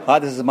Hi,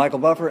 this is Michael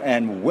Buffer,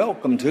 and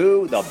welcome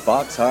to the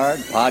Box Hard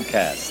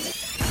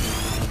Podcast.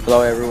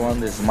 Hello, everyone.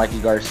 This is Mikey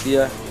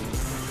Garcia.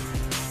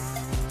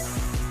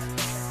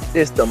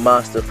 This the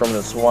monster from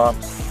the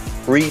swamps,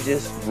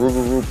 Regis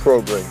Rougarou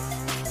Prograis.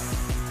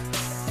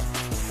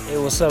 Hey,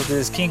 what's up? This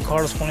is King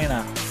Carlos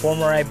Molina,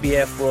 former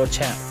IBF world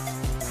champ.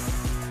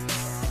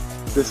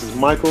 This is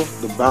Michael,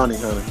 the Bounty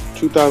Hunter,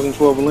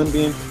 2012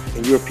 Olympian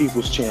and your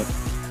people's champ.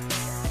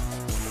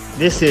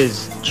 This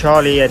is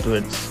Charlie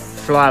Edwards,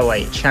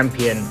 flyweight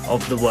champion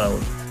of the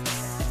world.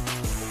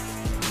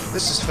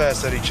 This is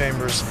Fast Eddie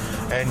Chambers,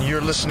 and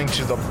you're listening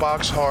to the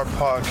Box Hard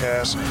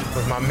Podcast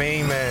with my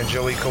main man,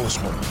 Joey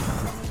Coastman.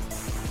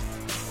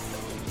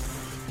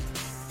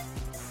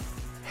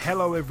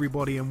 Hello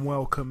everybody and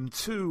welcome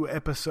to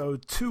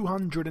episode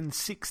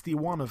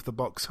 261 of the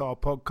Box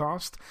Hard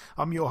Podcast.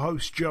 I'm your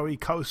host Joey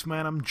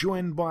Coastman. I'm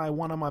joined by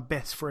one of my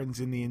best friends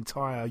in the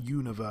entire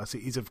universe.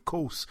 It is of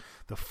course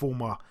the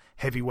former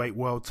heavyweight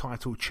world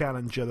title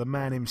challenger, the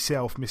man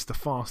himself, Mr.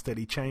 Fast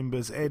Eddie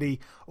Chambers. Eddie,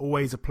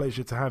 always a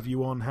pleasure to have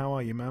you on. How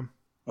are you, man?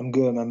 I'm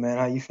good, my man.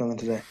 How you feeling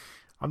today?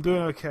 I'm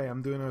doing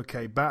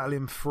okay.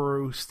 Battling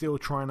through, still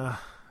trying to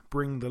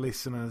bring the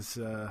listeners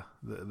the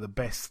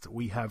best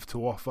we have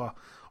to offer.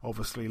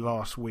 Obviously,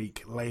 last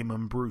week,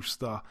 Layman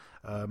Brewster,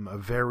 a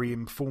very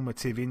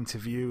informative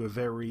interview, a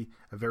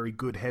very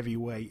good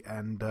heavyweight,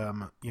 and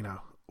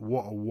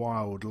what a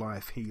wild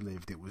life he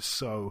lived. It was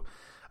so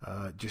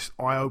just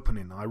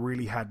eye-opening. I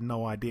really had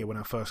no idea when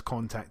I first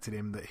contacted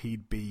him that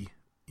he'd be,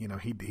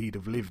 he'd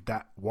have lived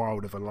that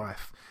wild of a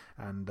life,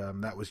 and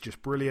that was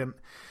just brilliant.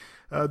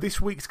 This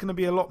week's going to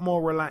be a lot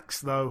more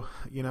relaxed, though.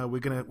 We're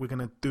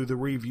gonna do the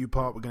review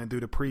part. We're gonna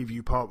do the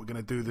preview part. We're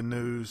gonna do the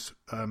news.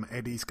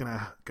 Eddie's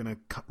gonna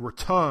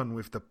return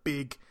with the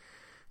big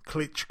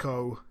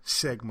Klitschko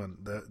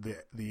segment, the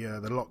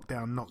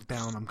lockdown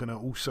knockdown. I'm gonna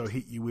also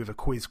hit you with a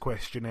quiz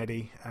question,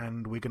 Eddie,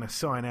 and we're gonna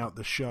sign out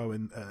the show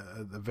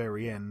at the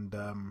very end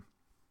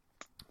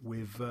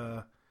with.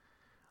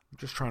 I'm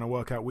just trying to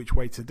work out which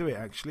way to do it,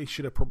 actually.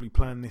 Should have probably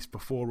planned this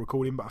before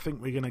recording, but I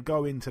think we're going to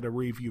go into the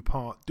review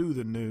part, do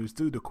the news,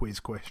 do the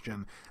quiz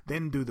question,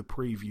 then do the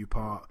preview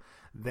part.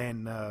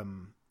 Then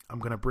I'm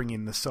going to bring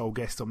in the sole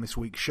guest on this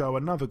week's show,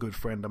 another good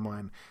friend of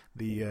mine,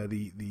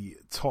 the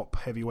top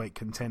heavyweight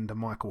contender,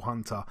 Michael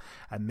Hunter.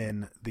 And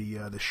then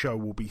the show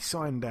will be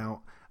signed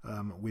out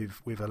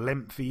with a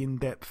lengthy,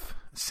 in-depth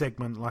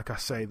segment, like I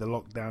say, the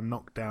Lockdown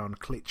Knockdown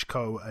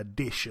Klitschko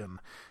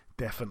edition.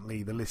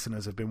 Definitely, the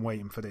listeners have been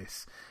waiting for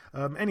this.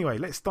 Anyway,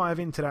 let's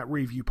dive into that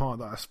review part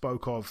that I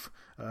spoke of.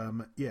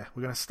 We're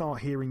going to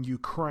start here in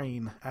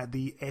Ukraine at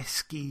the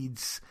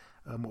Eskids,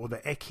 or the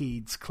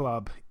Ekids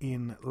Club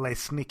in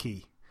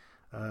Lesniki.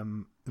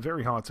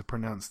 Very hard to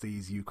pronounce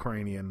these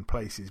Ukrainian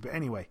places. But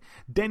anyway,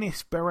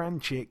 Denis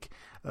Beranchyk,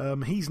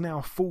 he's now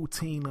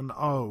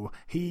 14-0.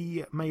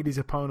 He made his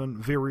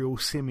opponent Viryal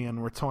Simeon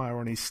retire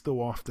on his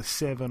stool after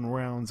 7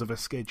 rounds of a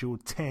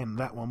scheduled 10.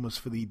 That one was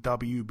for the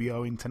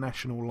WBO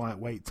International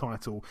Lightweight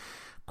title.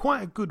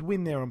 Quite a good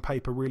win there on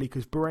paper, really,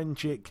 because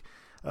Beranchyk,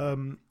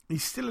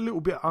 he's still a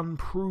little bit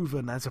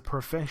unproven as a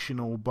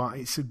professional, but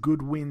it's a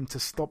good win to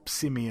stop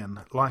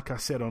Simeon. Like I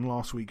said on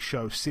last week's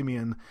show,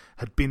 Simeon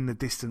had been the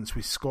distance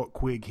with Scott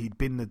Quigg. He'd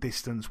been the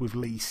distance with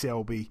Lee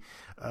Selby.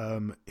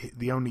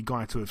 The only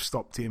guy to have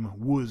stopped him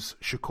was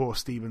Shakur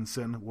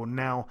Stevenson. Well,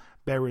 now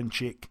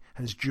Beranchyk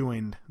has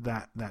joined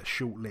that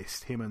short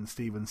list. Him and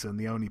Stevenson,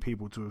 the only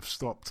people to have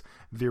stopped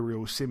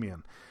Viryal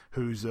Simeon,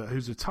 who's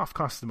a tough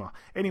customer.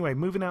 Anyway,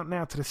 moving out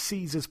now to the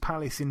Caesars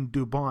Palace in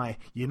Dubai,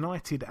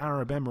 United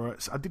Arab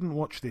Emirates. I didn't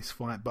watch this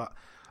fight, but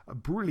a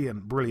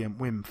brilliant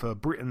win for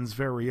Britain's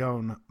very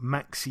own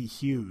Maxi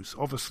Hughes.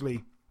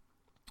 Obviously,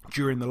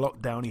 during the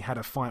lockdown, he had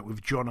a fight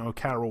with John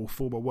O'Carroll,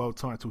 former world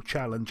title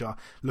challenger,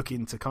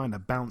 looking to kind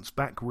of bounce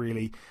back,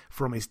 really,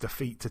 from his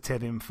defeat to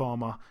Tevin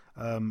Farmer.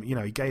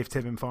 He gave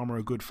Tevin Farmer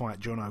a good fight,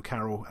 John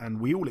O'Carroll,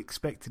 and we all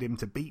expected him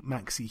to beat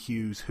Maxi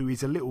Hughes, who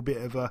is a little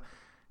bit of a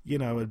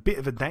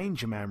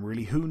danger man,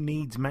 really. Who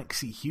needs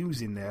Maxi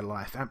Hughes in their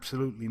life?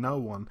 Absolutely no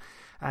one.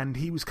 And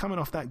he was coming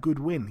off that good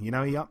win. He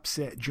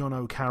upset John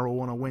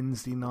O'Carroll on a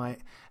Wednesday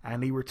night,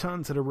 and he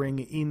returned to the ring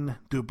in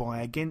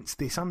Dubai against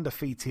this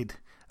undefeated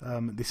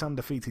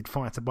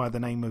fighter by the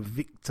name of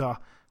Viktor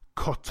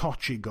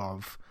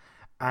Kotochigov.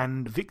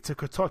 And Viktor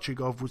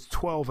Kotochigov was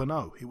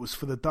 12-0. It was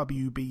for the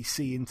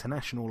WBC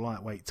International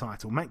Lightweight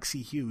title.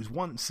 Maxi Hughes,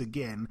 once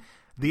again,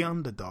 the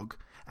underdog,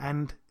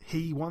 and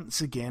he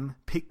once again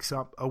picks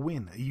up a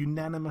win. A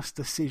unanimous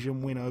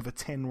decision win over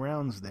 10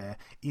 rounds there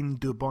in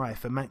Dubai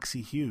for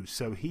Maxi Hughes.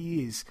 So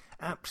he is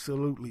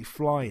absolutely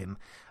flying.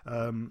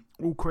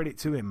 All credit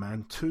to him,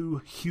 man.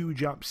 2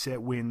 huge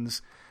upset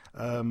wins,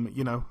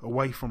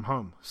 away from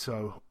home.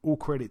 So all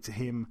credit to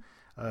him.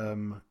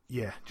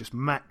 Just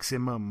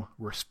maximum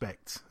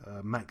respect.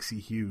 Maxi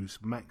Hughes,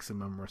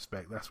 maximum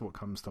respect. That's what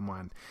comes to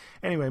mind.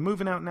 Anyway,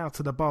 moving out now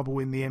to the bubble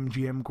in the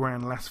MGM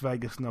Grand, Las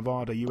Vegas,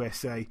 Nevada,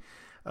 USA.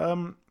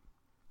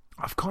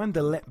 I've kind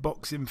of let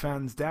boxing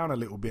fans down a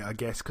little bit, I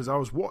guess, because I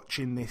was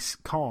watching this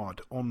card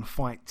on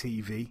Fight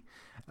TV,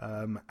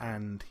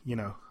 And, you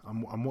know,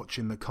 I'm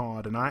watching the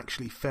card, and I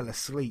actually fell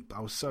asleep.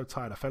 I was so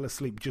tired. I fell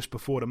asleep just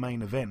before the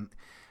main event.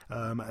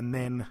 And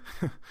then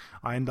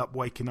I end up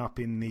waking up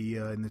in the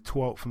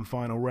 12th and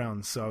final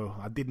round, so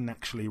I didn't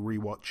actually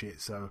rewatch it.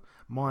 So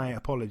my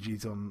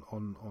apologies on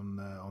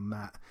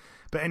that.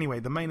 But anyway,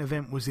 the main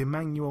event was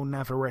Emmanuel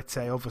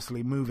Navarrete,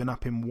 obviously moving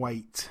up in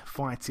weight,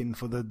 fighting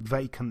for the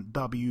vacant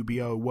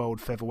WBO World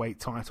Featherweight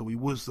title. He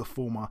was the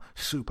former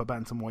Super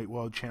Bantamweight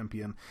World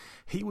Champion.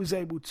 He was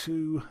able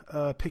to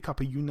pick up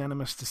a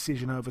unanimous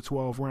decision over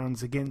 12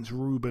 rounds against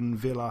Ruben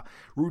Villa.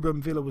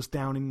 Ruben Villa was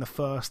down in the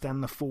first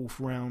and the fourth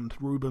round.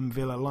 Ruben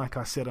Villa, like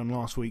I said on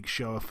last week's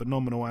show, a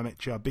phenomenal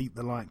amateur, beat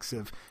the likes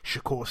of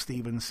Shakur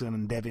Stevenson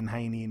and Devin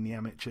Haney in the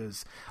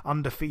amateurs.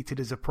 Undefeated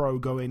as a pro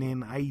going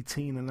in,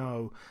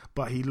 18-0,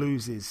 but he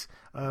loses.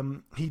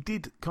 He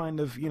did kind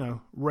of, you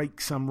know,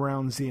 rake some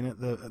rounds in at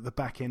the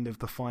back end of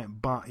the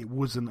fight, but it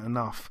wasn't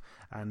enough,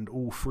 and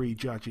all three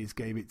judges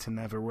gave it to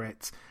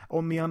Navarrete.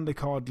 On the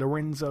undercard,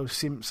 Lorenzo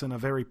Simpson, a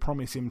very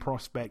promising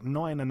prospect,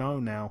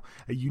 9-0 now,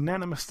 a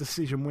unanimous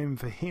decision win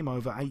for him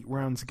over 8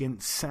 rounds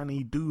against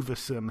Sani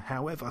Duverson.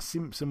 However,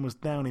 Simpson was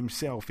down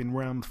himself in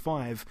round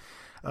 5.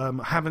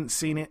 Haven't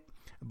seen it,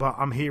 but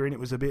I'm hearing it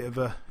was a bit of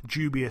a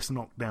dubious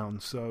knockdown,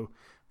 so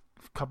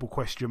a couple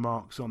question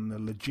marks on the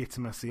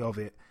legitimacy of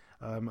it.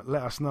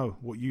 Let us know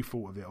what you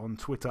thought of it on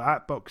Twitter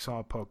at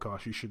Boxhard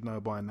Podcast. You should know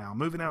by now.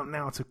 Moving out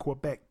now to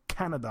Quebec,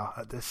 Canada,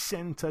 at the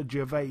Centre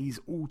Gervais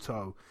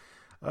Auto.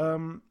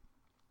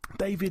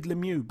 David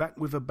Lemieux back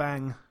with a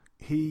bang.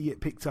 He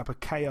picked up a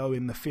KO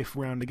in the 5th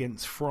round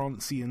against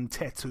Francian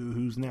Tetu,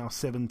 who's now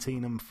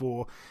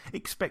 17-4.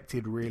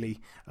 Expected, really.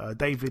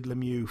 David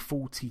Lemieux,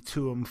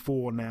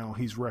 42-4 now,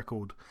 his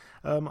record.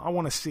 I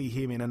want to see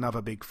him in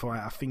another big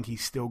fight. I think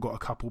he's still got a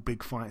couple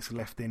big fights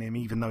left in him,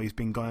 even though he's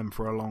been going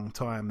for a long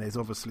time. There's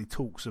obviously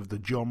talks of the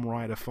John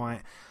Ryder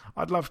fight.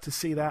 I'd love to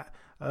see that.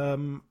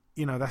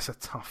 You know, that's a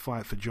tough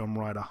fight for John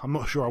Ryder. I'm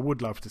not sure I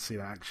would love to see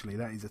that, actually.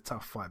 That is a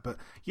tough fight. But,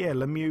 yeah,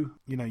 Lemieux,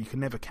 you know, you can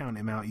never count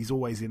him out. He's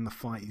always in the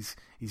fight.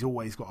 He's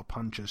always got a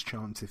puncher's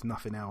chance, if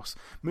nothing else.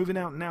 Moving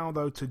out now,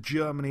 though, to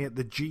Germany at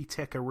the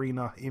G-Tech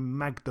Arena in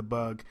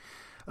Magdeburg.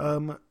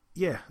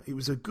 Yeah, it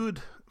was a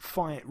good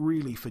fight,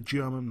 really, for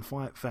German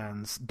fight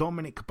fans.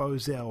 Dominik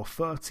Bozell,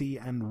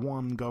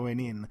 30-1 going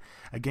in,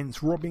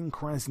 against Robin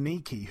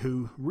Krasniqi,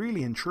 who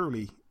really and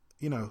truly,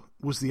 you know,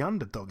 was the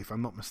underdog, if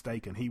I'm not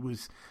mistaken. He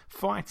was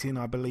fighting,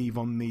 I believe,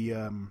 on the,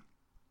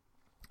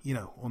 you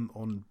know,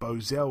 on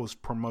Bozell's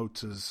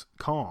promoter's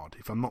card,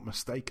 if I'm not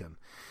mistaken.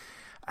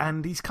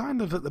 And he's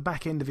kind of at the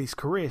back end of his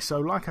career, so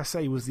like I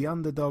say, he was the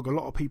underdog. A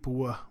lot of people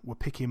were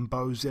picking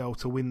Bozell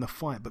to win the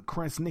fight, but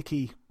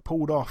Krasniqi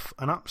pulled off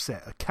an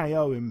upset, a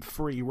KO in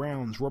 3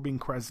 rounds. Robin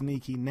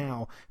Krasniqi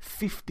now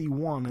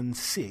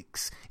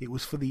 51-6. It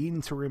was for the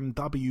interim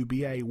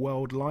WBA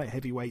World Light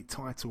Heavyweight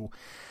title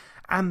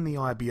and the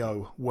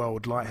IBO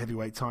World Light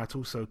Heavyweight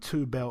title, so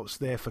 2 belts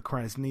there for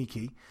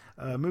Krasniqi.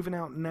 Moving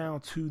out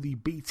now to the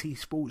BT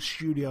Sports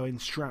studio in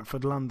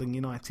Stratford, London,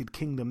 United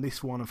Kingdom.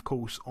 This one, of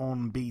course,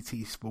 on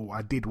BT Sport.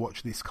 I did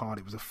watch this card.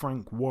 It was a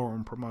Frank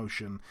Warren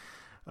promotion.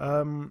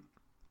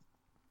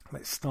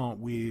 Let's start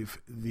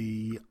with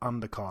the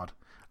undercard.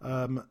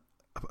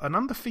 An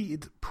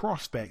undefeated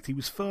prospect. He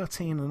was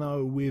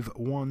 13-0 with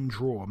 1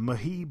 draw.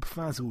 Mohib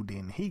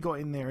Fazaldin. He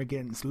got in there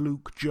against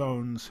Luke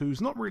Jones,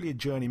 who's not really a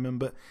journeyman,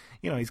 but,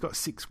 you know, he's got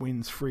 6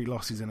 wins, 3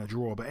 losses and a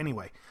draw. But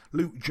anyway,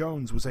 Luke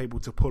Jones was able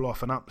to pull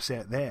off an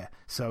upset there.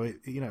 So,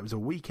 it was a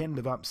weekend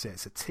of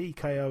upsets. A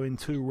TKO in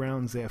 2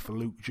 rounds there for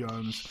Luke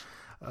Jones.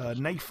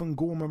 Nathan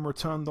Gorman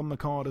returned on the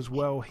card as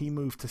well. He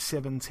moved to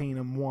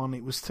 17-1.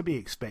 It was to be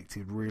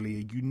expected, really.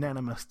 A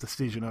unanimous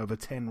decision over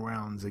 10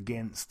 rounds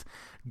against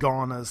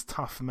Ghana's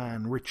tough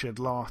man, Richard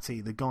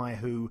Lartey, the guy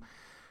who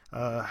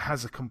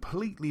has a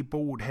completely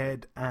bald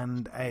head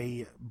and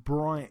a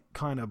bright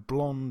kind of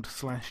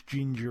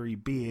blonde/gingery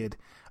beard.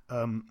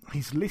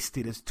 He's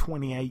listed as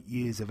 28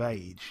 years of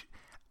age,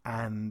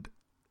 and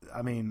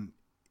I mean,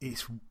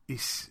 it's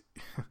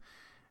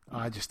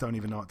I just don't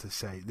even know what to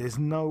say. There's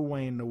no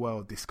way in the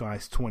world this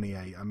guy's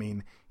 28. I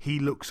mean, he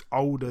looks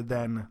older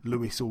than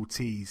Luis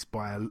Ortiz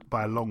by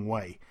a long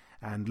way.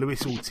 And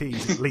Luis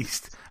Ortiz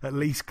at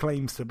least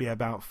claims to be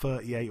about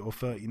 38 or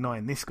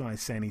 39. This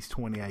guy's saying he's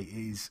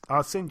 28.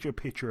 I'll send you a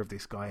picture of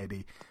this guy,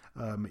 Eddie.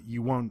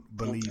 You won't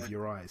believe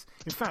your eyes.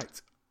 In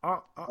fact,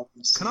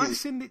 can I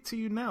send it to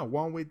you now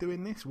while we're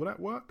doing this? Will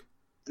that work?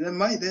 That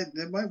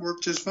might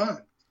work just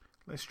fine.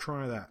 Let's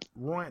try that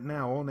right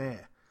now on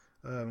air.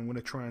 I'm going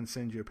to try and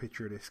send you a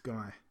picture of this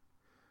guy.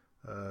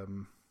 I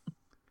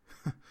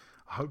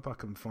hope I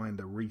can find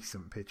a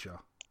recent picture.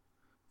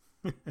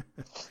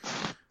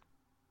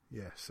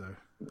 Yeah, so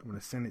I'm going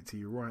to send it to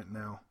you right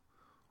now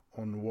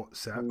on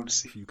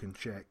WhatsApp, if you can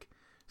check.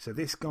 So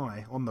this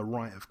guy on the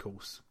right, of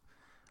course,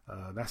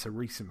 that's a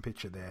recent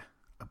picture there.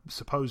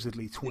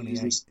 Supposedly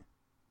 28.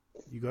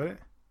 You got it?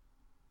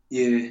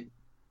 Yeah.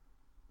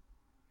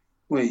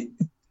 Wait,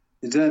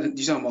 is that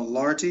you talking about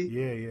Lartey?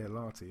 Yeah,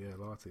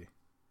 Lartey.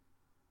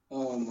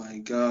 Oh my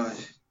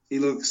gosh, he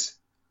looks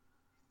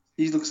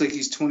He looks like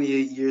he's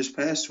 28 years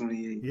past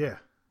 28. Yeah,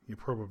 you're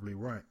probably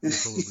right. You're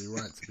probably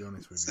right, to be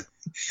honest with you.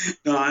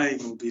 No, I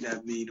ain't gonna be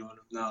that mean on him.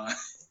 No,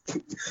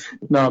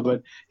 no,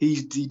 but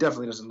he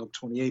definitely doesn't look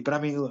 28. But I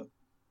mean, look,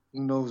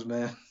 who knows,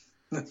 man?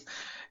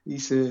 He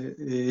said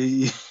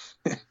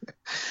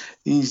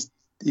he's.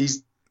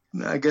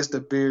 I guess the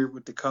beard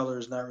with the color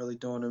is not really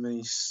doing him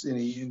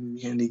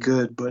any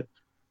good, but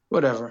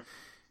whatever.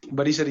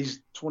 But he said he's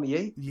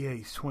 28. Yeah,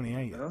 he's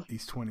 28. Yeah.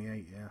 He's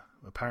 28. Yeah,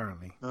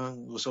 apparently.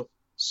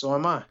 So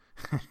am I.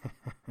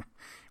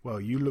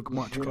 Well, you look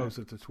much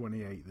closer to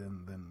 28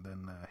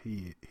 than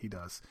he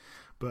does.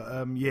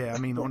 But yeah, I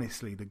mean,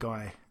 honestly, the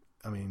guy.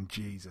 I mean,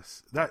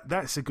 Jesus,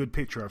 that's a good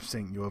picture I've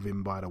sent you of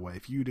him, by the way.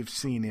 If you'd have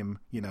seen him,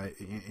 you know,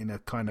 in a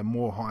kind of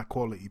more high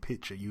quality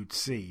picture, you'd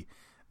see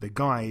the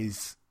guy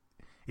is.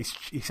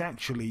 It's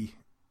actually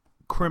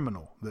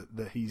criminal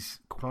that he's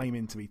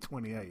claiming to be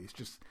 28. It's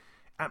just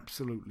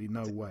absolutely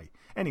no way.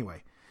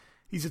 Anyway,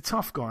 he's a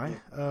tough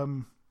guy.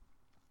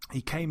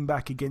 He came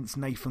back against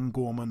Nathan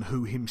Gorman,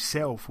 who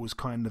himself was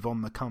kind of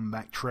on the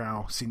comeback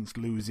trail since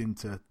losing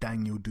to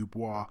Daniel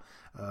Dubois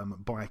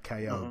by KO.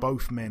 Mm-hmm.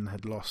 Both men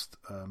had lost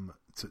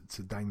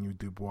to Daniel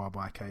Dubois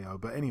by KO.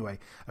 But anyway,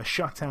 a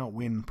shutout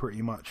win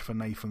pretty much for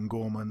Nathan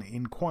Gorman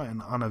in quite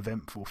an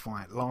uneventful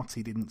fight.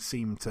 Lartey didn't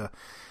seem to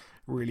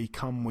really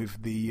come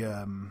with the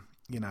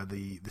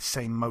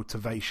same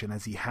motivation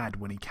as he had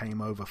when he came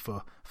over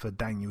for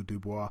Daniel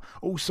Dubois.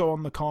 Also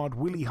on the card,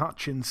 Willie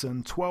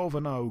Hutchinson,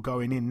 12-0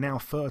 going in, now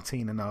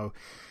 13-0.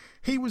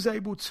 He was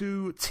able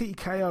to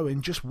TKO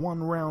in just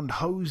one round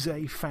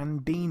Jose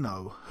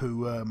Fandino,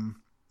 who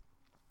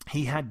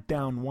he had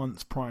down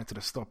once prior to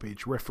the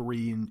stoppage.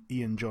 Referee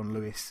Ian John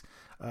Lewis.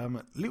 A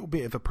little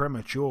bit of a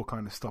premature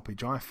kind of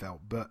stoppage, I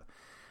felt, but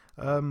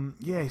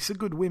yeah, it's a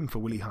good win for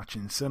Willie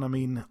Hutchinson. I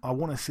mean, I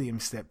want to see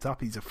him stepped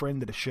up. He's a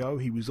friend of the show.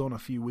 He was on a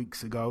few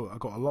weeks ago. I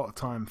got a lot of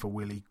time for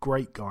Willie.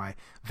 Great guy.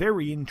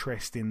 Very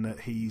interesting that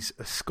he's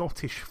a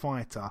Scottish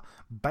fighter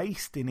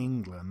based in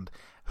England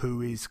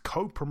who is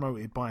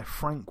co-promoted by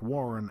Frank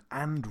Warren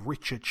and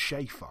Richard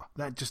Schaefer.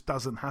 That just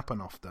doesn't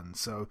happen often.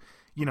 So,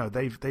 you know,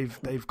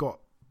 they've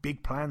got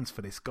big plans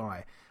for this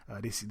guy.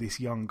 This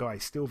young guy,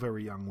 still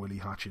very young, Willie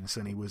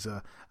Hutchinson. He was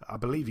I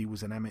believe he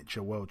was an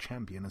amateur world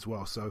champion as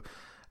well. So,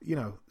 you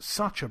know,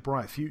 such a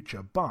bright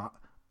future, but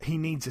he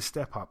needs a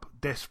step up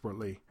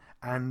desperately.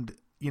 And,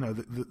 you know,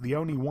 the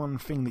only one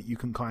thing that you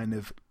can kind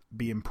of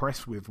be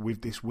impressed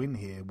with this win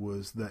here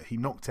was that he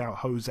knocked out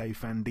Jose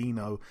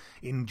Fandino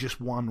in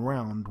just one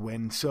round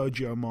when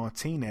Sergio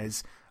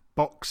Martinez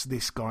boxed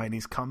this guy in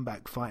his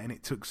comeback fight, and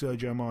it took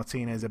Sergio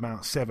Martinez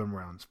about 7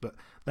 rounds. But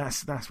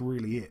that's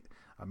really it.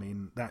 I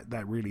mean,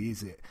 that really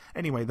is it.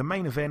 Anyway, the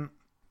main event,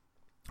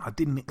 I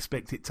didn't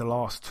expect it to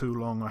last too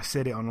long. I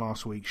said it on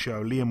last week's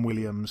show. Liam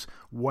Williams,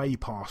 way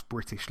past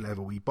British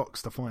level. He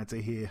boxed a fighter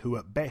here who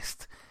at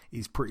best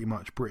is pretty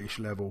much British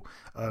level.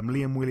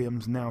 Liam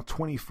Williams now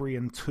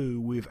 23-2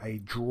 with a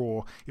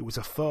draw. It was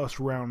a first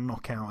round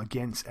knockout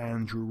against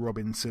Andrew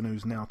Robinson,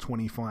 who's now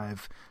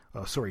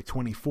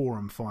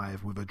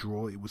 24-5 with a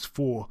draw. It was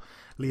for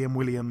Liam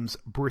Williams'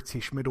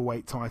 British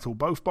middleweight title.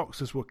 Both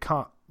boxers were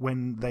cut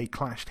when they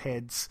clashed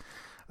heads,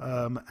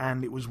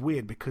 and it was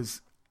weird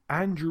because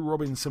Andrew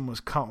Robinson was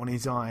cut on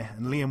his eye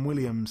and Liam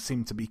Williams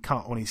seemed to be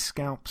cut on his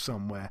scalp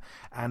somewhere,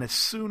 and as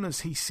soon as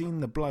he seen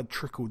the blood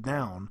trickle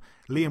down,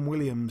 Liam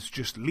Williams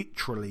just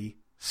literally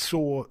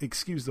saw,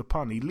 excuse the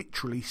pun, he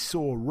literally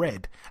saw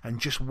red and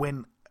just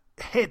went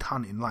head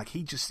hunting. Like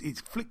it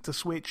flicked a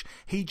switch.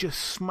 He just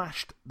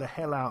smashed the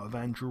hell out of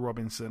Andrew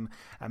Robinson,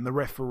 and the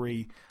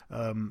referee,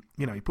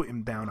 he put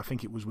him down. I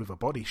think it was with a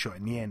body shot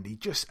in the end. He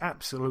just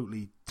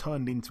absolutely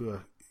turned into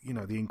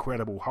the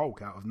Incredible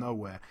Hulk out of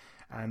nowhere.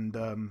 And,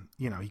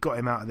 he got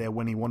him out of there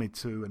when he wanted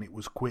to, and it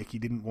was quick. He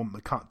didn't want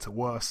the cut to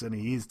worsen.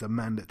 He is the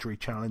mandatory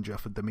challenger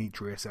for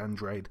Demetrius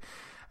Andrade.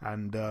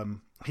 And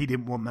he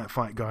didn't want that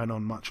fight going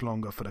on much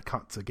longer for the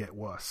cut to get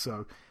worse.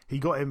 So he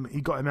got him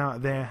out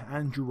of there.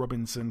 Andrew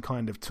Robinson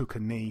kind of took a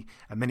knee,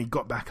 and then he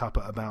got back up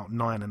at about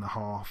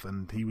 9.5,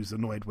 and he was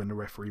annoyed when the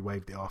referee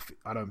waved it off.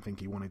 I don't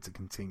think he wanted to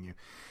continue.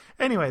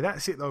 Anyway,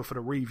 that's it, though, for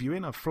the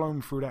reviewing. I've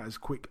flown through that as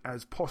quick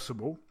as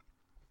possible.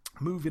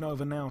 Moving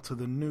over now to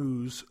the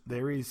news,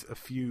 there is a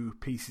few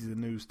pieces of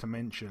news to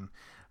mention.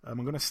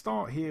 I'm going to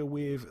start here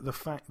with the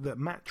fact that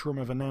Matchroom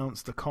have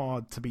announced a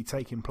card to be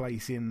taking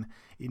place in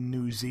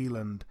New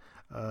Zealand,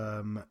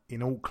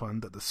 in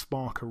Auckland, at the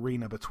Spark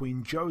Arena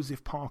between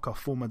Joseph Parker,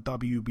 former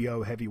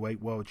WBO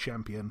heavyweight world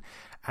champion,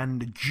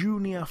 and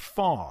Junior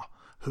Farr,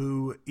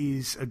 who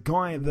is a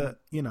guy that,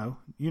 you know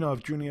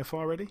of Junior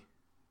Farr already?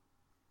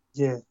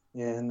 Yeah,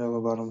 I know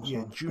about him.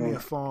 Yeah, Junior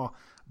Farr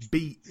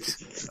beat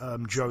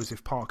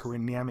Joseph Parker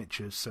in the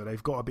amateurs, so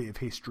they've got a bit of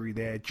history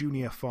there.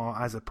 Junior Farr,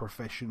 as a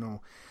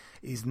professional,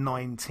 is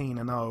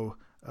 19-0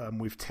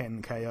 with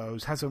 10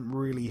 KOs. Hasn't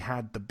really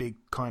had the big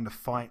kind of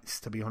fights,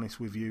 to be honest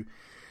with you.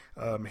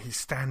 His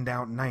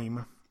standout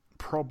name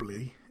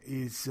probably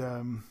is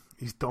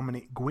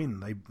Dominic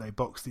Gwynn. They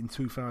boxed in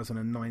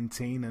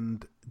 2019,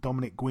 and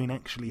Dominic Gwynn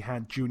actually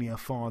had Junior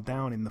Farr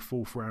down in the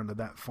 4th round of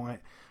that fight.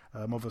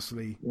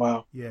 Obviously,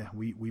 wow. Yeah,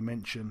 we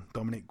mentioned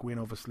Dominic Gwynn.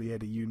 Obviously,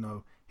 Eddie, you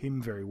know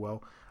him very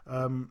well.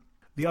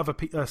 The other,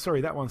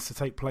 that one's to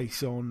take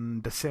place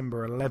on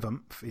December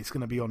 11th. It's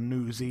going to be on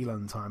New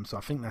Zealand time, so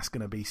I think that's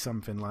going to be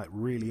something like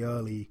really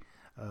early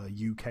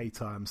UK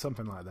time,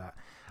 something like that.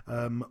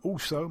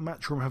 Also,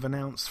 Matchroom have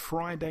announced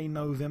Friday,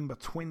 November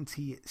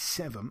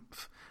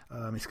 27th.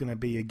 It's going to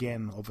be,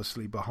 again,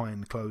 obviously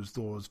behind closed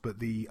doors, but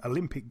the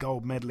Olympic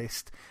gold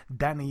medalist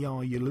Daniil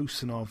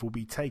Yelusinov will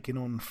be taking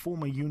on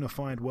former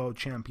unified world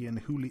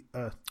champion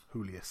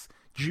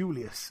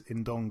Julius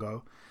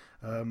Indongo.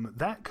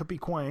 That could be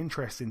quite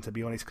interesting, to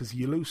be honest, because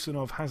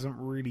Yelusinov hasn't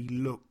really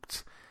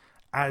looked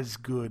as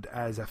good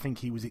as I think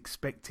he was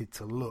expected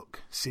to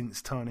look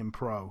since turning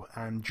pro.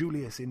 And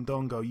Julius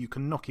Indongo, you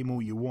can knock him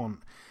all you want.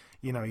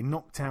 You know, he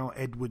knocked out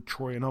Edward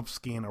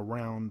Troyanovsky in a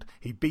round.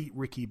 He beat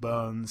Ricky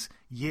Burns.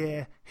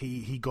 Yeah,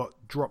 he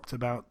got dropped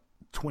about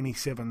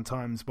 27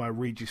 times by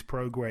Regis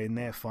Prograis in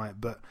their fight.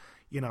 But,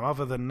 you know,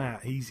 other than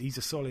that, he's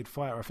a solid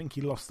fighter. I think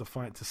he lost the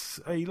fight to...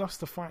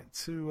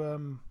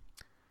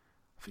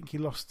 I think he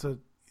lost to...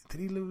 Did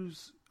he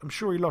lose? I'm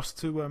sure he lost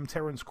to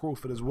Terence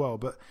Crawford as well.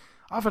 But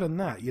other than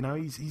that, you know,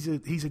 he's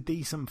a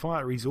decent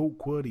fighter. He's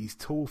awkward. He's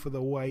tall for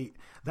the weight.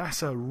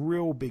 That's a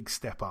real big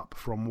step up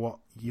from what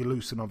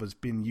Yelusinov has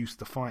been used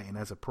to fighting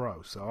as a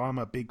pro. So I'm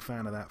a big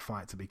fan of that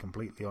fight, to be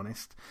completely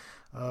honest.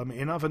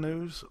 In other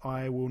news,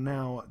 I will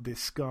now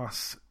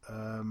discuss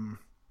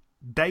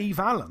Dave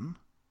Allen.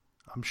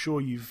 I'm sure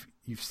you've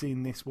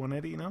seen this one,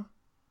 Eddie, no?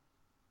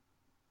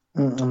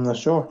 I'm not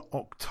sure.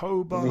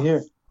 October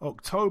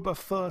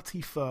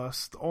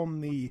 31st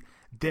on the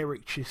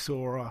Derek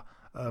Chisora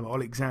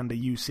Alexander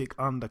Usyk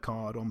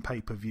undercard on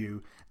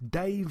pay-per-view.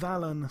 Dave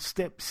Allen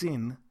steps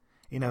in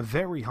a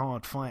very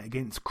hard fight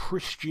against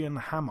Christian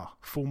Hammer,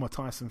 former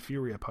Tyson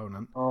Fury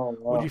opponent. Oh, wow.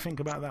 What do you think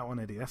about that one,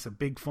 Eddie? That's a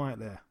big fight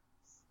there.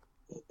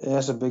 Yeah,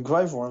 that's a big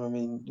fight for him. I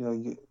mean, you know,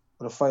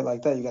 with a fight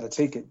like that, you got to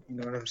take it. You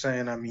know what I'm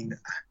saying? I mean,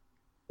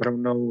 I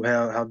don't know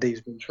how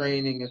Dave's been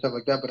training and stuff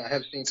like that, but I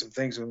have seen some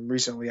things with him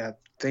recently. I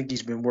think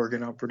he's been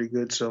working out pretty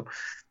good. So,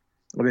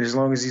 I mean, as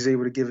long as he's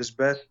able to give his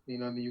best, you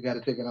know what I mean, you got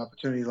to take an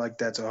opportunity like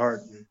that to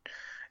heart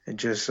and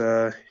just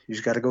you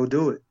just got to go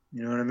do it.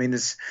 You know what I mean?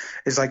 It's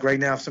like right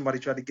now if somebody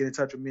tried to get in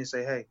touch with me and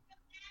say, hey,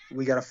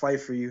 we got to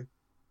fight for you.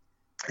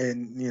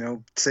 And, you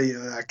know, say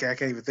I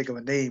can't even think of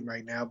a name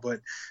right now,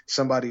 but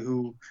somebody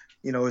who,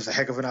 you know, is a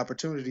heck of an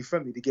opportunity for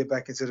me to get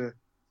back into the,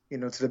 you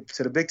know,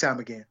 to the big time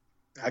again.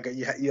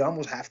 You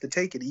almost have to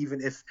take it,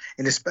 even if,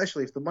 and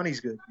especially if the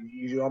money's good,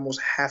 you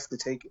almost have to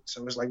take it.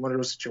 So it's like one of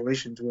those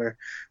situations where,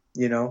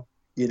 you know,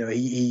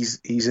 he's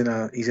in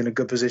a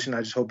good position.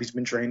 I just hope he's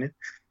been training,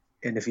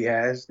 and if he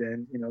has,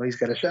 then you know he's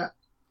got a shot.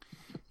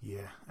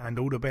 Yeah, and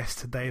all the best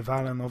to Dave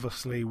Allen.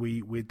 Obviously,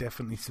 we're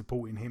definitely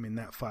supporting him in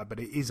that fight, but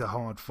it is a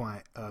hard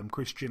fight.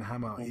 Christian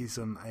Hammer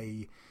isn't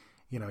a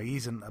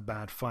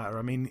bad fighter.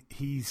 I mean,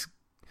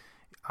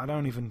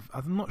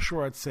 I'm not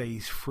sure I'd say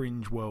he's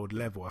fringe world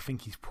level. I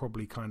think he's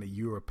probably kind of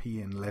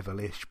European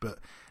level-ish, but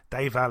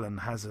Dave Allen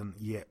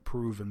hasn't yet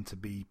proven to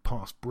be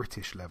past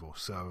British level,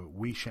 so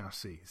we shall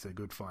see. It's a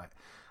good fight.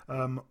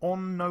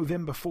 On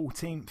November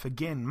 14th,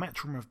 again,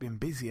 Matchroom have been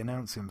busy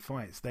announcing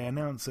fights. They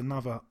announce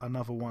another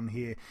one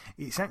here.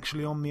 It's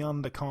actually on the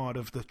undercard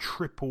of the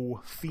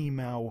triple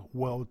female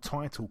world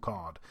title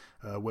card,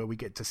 where we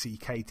get to see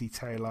Katie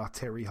Taylor,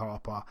 Terry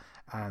Harper,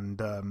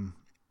 and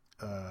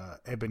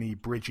Ebony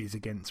Bridges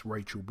against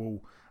Rachel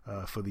Ball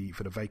for the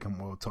vacant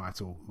world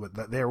title.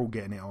 They're all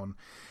getting it on.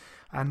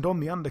 And on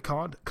the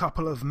undercard,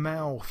 couple of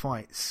male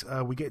fights.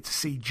 We get to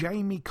see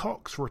Jamie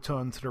Cox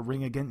return to the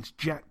ring against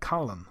Jack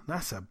Cullen.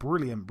 That's a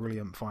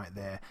brilliant fight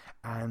there.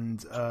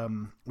 And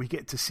we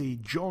get to see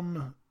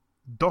John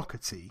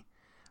Doherty,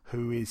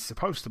 who is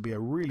supposed to be a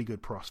really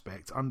good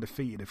prospect,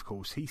 undefeated of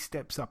course. He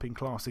steps up in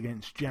class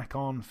against Jack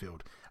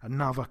Arnfield.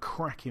 Another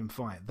cracking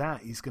fight.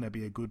 That is going to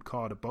be a good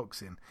card of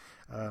boxing.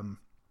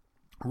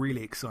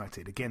 Really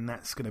excited. Again,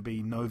 that's going to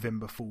be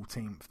November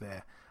 14th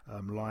there,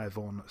 live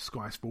on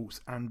Sky Sports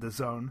and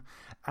DAZN.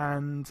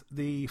 And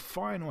the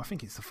final, I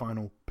think it's the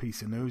final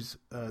piece of news,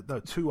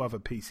 two other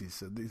pieces.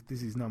 So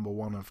this is number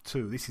one of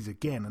two. This is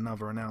again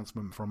another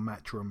announcement from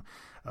Matchroom.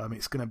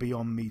 It's going to be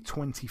on the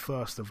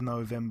 21st of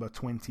November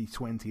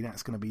 2020.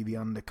 That's going to be the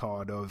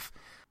undercard of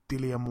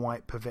Dillian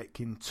Whyte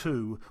Povetkin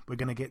 2. We're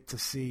going to get to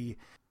see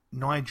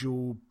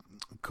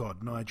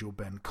Conor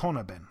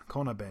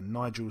Ben,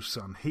 Nigel's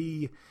son.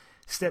 He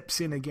steps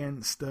in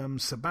against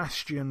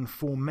Sebastian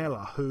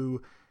Formella, who,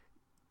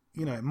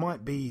 you know,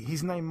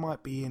 his name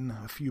might be in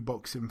a few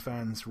boxing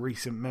fans'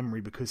 recent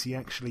memory because he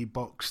actually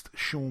boxed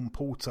Sean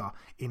Porter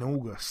in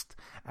August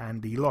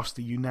and he lost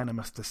a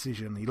unanimous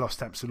decision. He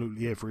lost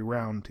absolutely every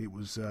round. It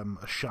was a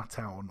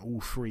shutout on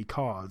all three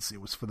cards.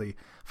 It was for the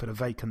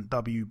vacant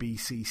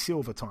WBC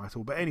silver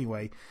title. But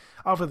anyway,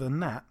 other than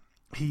that,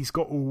 he's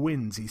got all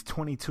wins. He's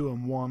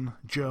 22-1,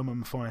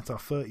 German fighter,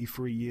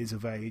 33 years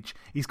of age.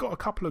 He's got a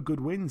couple of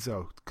good wins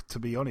though. to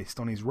be honest,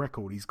 on his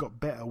record. He's got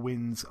better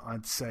wins,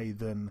 I'd say,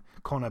 than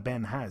Conor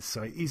Benn has.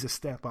 So it is a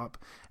step up.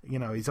 You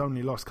know, his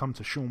only loss come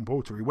to Sean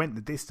Porter. He went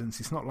the distance.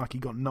 It's not like he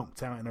got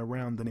knocked out in a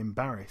round and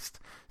embarrassed.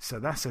 So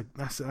that's a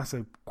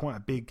quite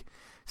a big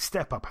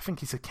step up. I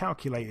think it's a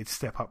calculated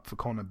step up for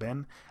Conor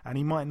Benn, and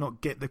he might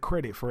not get the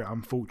credit for it,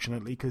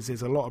 unfortunately, because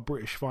there's a lot of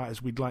British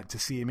fighters we'd like to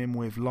see him in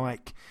with,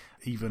 like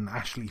even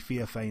Ashley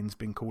Fearfane's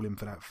been calling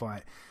for that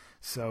fight.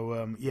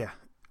 So,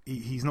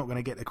 he's not going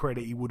to get the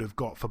credit he would have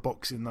got for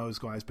boxing those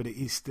guys, but it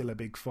is still a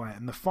big fight.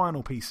 And the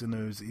final piece of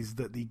news is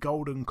that the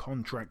Golden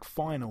Contract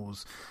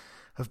finals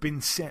have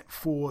been set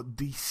for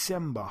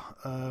December.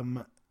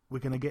 We're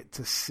going to get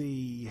to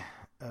see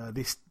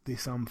this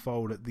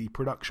unfold at the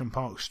Production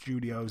Park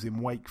Studios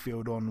in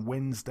Wakefield on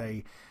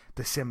Wednesday,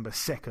 December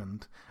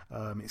 2nd.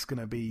 It's going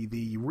to be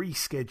the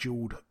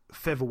rescheduled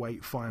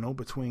featherweight final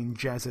between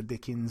Jazza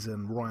Dickens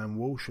and Ryan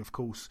Walsh. Of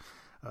course,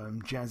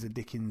 Jazza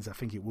Dickens, I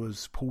think it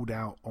was, pulled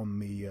out on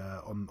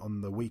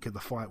the week of the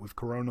fight with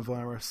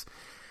coronavirus.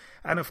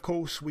 And of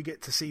course, we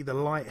get to see the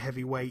light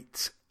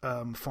heavyweight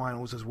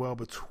finals as well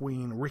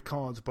between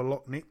Ricards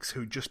Bolotniks,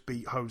 who just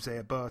beat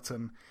Jose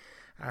Burton,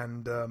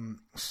 and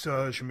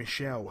Serge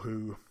Michel,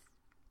 who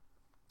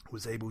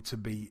was able to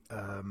beat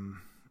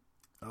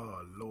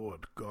oh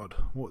Lord God,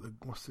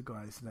 what's the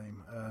guy's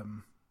name?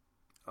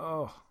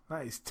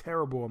 That is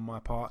terrible on my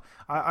part.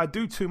 I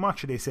do too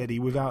much of this, Eddie,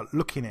 without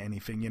looking at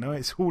anything. You know,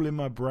 it's all in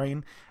my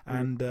brain,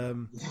 and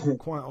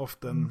quite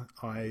often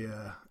I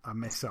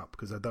mess up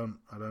because I don't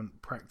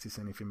practice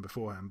anything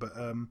beforehand. But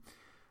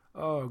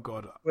oh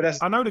God, well,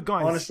 I know the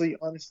guys.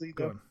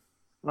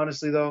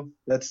 Honestly, though,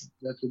 that's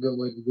a good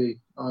way to be.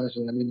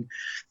 Honestly, I mean,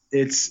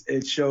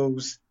 it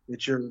shows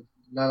that you're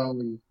not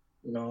only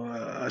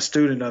a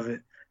student of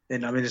it,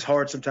 and I mean it's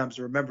hard sometimes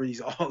to remember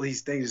all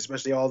these things,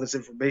 especially all this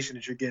information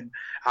that you're getting.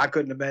 I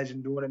couldn't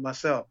imagine doing it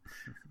myself,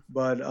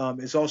 but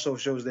it also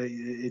shows that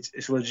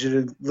it's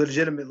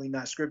legitimately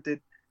not scripted.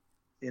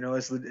 You know,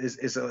 it's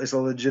a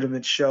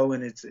legitimate show,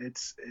 and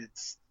this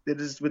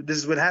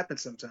is what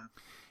happens sometimes.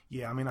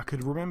 Yeah, I mean, I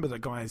could remember the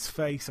guy's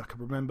face. I could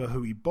remember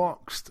who he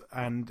boxed,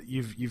 and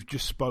you've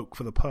just spoke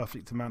for the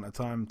perfect amount of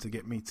time to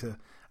get me to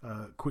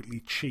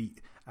quickly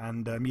cheat.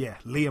 And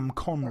Liam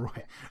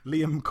Conroy.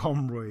 Liam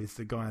Conroy is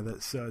the guy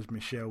that Serge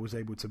Michel was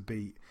able to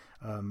beat.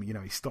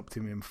 He stopped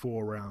him in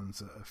 4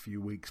 rounds a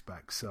few weeks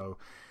back. So,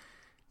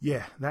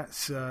 yeah,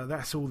 that's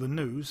all the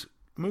news.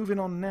 Moving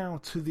on now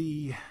to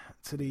the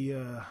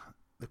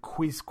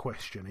quiz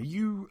question. Are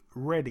you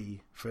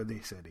ready for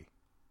this, Eddie?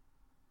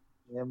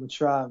 Yeah, I'm gonna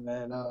try,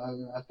 man.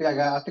 I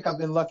think I've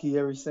been lucky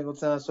every single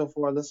time so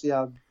far. Let's see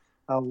how.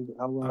 I mean,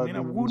 I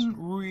wouldn't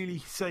really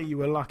say you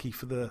were lucky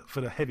for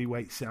the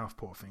heavyweight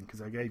southpaw thing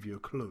because I gave you a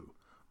clue,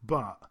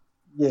 but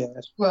yeah,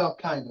 well,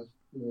 kind of.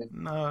 Yeah.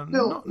 No,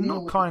 still,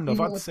 not kind of.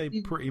 I'd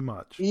say pretty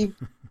much.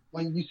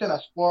 When you said I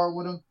sparred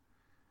with him.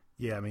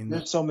 Yeah, I mean,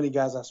 there's so many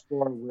guys I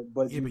sparred with,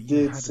 but you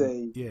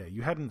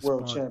hadn't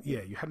world sparred. Champion.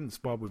 Yeah, you hadn't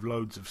sparred with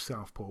loads of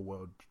southpaw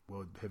world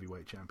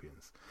heavyweight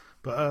champions,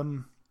 but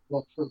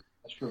well, true.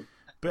 That's true.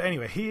 But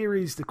anyway, here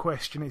is the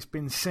question. It's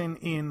been sent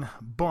in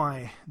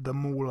by the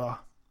Mauler,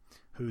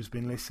 who's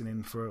been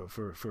listening for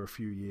a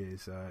few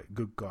years.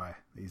 Good guy.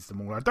 He's the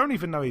Mauler. I don't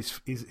even know his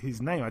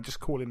name. I just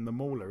call him the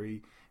Mauler.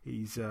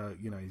 He's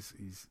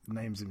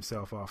names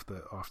himself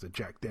after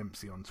Jack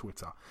Dempsey on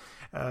Twitter.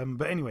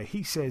 But anyway,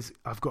 he says,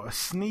 I've got a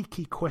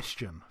sneaky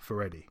question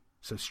for Eddie.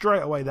 So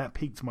straight away that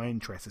piqued my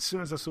interest. As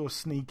soon as I saw a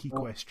sneaky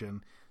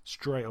question,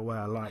 straight away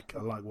I like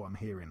what I'm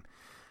hearing.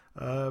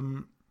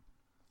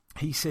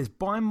 He says,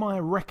 by my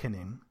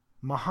reckoning,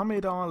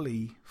 Muhammad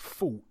Ali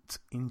fought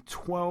in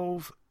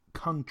 12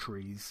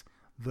 countries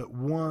that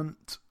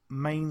weren't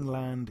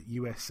mainland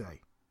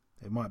USA.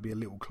 There might be a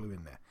little clue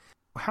in there.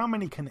 How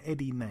many can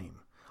Eddie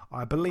name?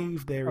 I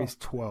believe there is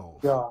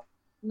 12. God.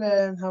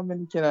 Man, how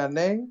many can I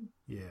name?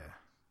 Yeah.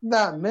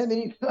 Not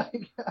many. That's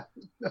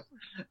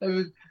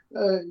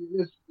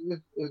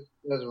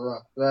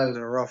rough. That is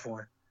a rough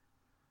one.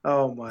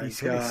 Oh my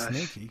gosh. It's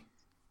sneaky.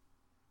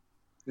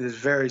 It is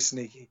very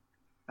sneaky.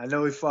 I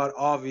know he fought,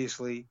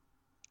 obviously,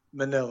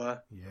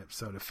 Manila. Yep,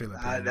 so the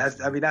Philippines.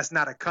 That's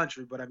not a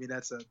country, but I mean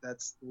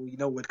that's we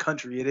know what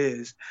country it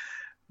is.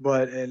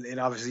 But and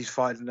obviously he's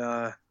fought in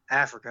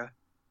Africa.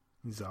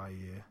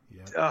 Zaire,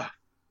 yeah.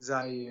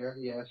 Zaire,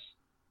 yes.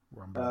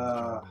 Rumble in the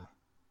Jungle.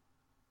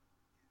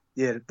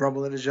 Yeah, the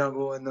Rumble in the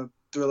Jungle and the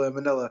Thriller in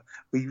Manila.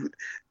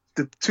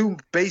 The two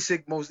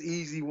basic, most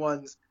easy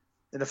ones.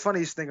 And the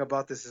funniest thing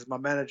about this is my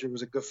manager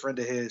was a good friend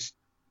of his.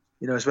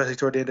 You know, especially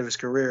toward the end of his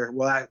career.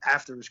 Well,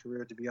 after his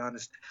career, to be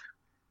honest.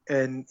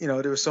 And,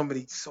 there were so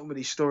many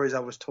stories I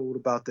was told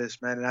about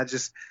this, man. And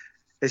it's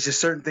just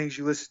certain things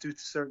you listen to,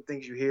 certain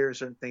things you hear,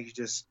 certain things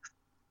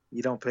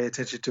you don't pay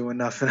attention to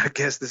enough. And I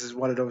guess this is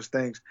one of those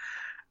things.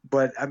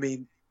 But, I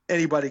mean,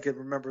 anybody could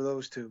remember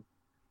those two.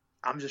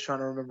 I'm just trying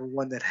to remember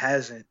one that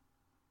hasn't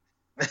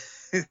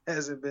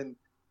been,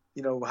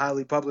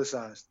 highly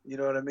publicized. You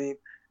know what I mean?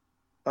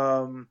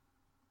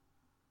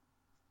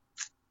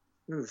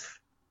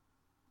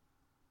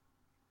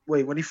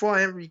 Wait, when he fought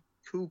Henry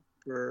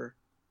Cooper,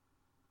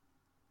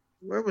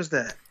 Where was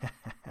that?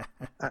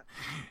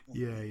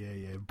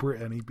 Yeah.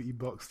 Britain. He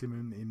boxed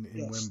him in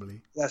Yes.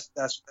 Wembley.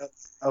 That's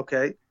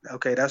okay.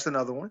 Okay, that's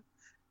another one.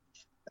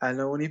 I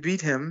know when he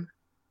beat him.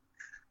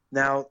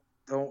 Now,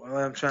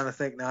 I'm trying to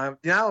think now.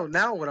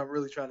 Now, what I'm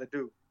really trying to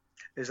do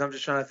is I'm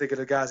just trying to think of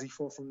the guys he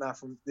fought from.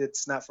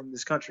 It's not from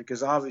this country,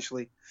 because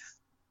obviously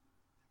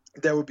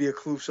there would be a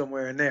clue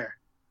somewhere in there.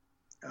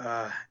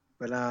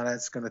 But now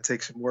that's gonna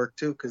take some work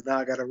too, because now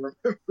I got to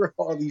remember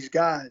all these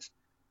guys.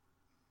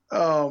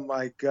 Oh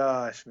my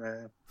gosh,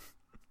 man!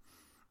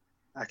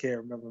 I can't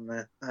remember,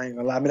 man. I ain't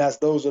gonna lie. I mean,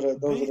 those are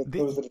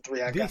the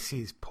three I got. This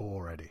is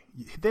poor, Eddie.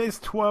 There's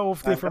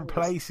 12 different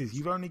places.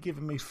 You've only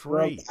given me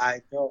 3.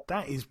 I know.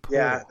 That is poor.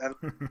 Yeah.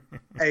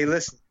 Hey,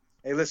 listen.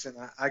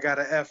 I got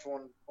an F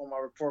on my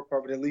report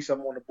card, but at least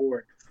I'm on the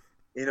board.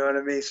 You know what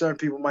I mean? Certain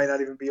people might not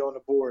even be on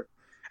the board,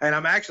 and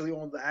I'm actually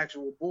on the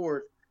actual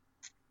board,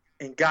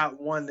 and got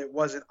one that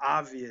wasn't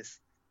obvious,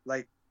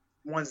 like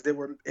ones that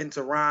were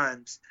into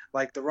rhymes,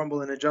 like the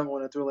Rumble in the Jungle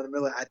and the Thrill in the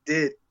Middle. I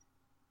did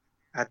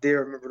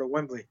remember the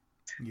Wembley.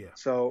 Yeah.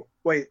 So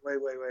wait.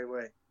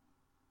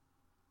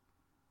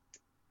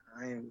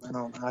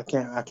 I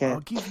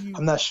can't.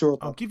 I'm not sure.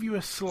 I'll give you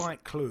a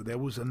slight clue. There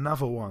was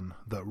another one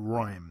that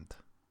rhymed.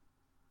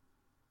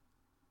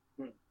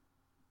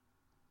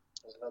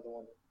 There's another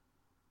one.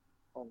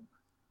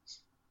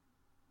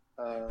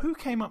 Who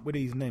came up with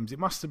these names? It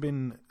must have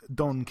been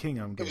Don King,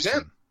 I'm guessing. It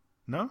was him.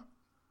 No?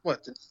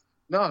 What?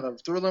 No, the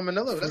Thriller in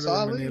Manila. That's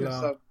all I leave.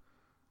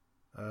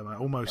 I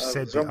almost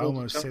said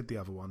the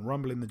other one.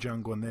 Rumble in the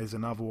Jungle, and there's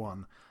another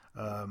one.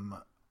 And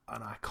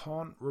I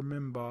can't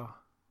remember.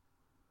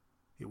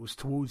 It was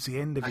towards the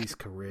end of his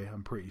career,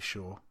 I'm pretty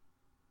sure.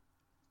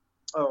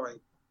 All right.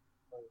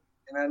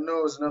 And I know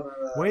it was another...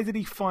 Where did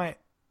he fight?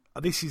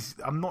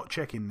 I'm not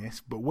checking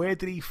this, but where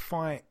did he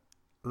fight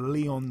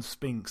Leon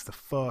Spinks the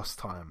first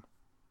time?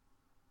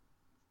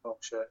 Oh,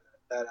 shit.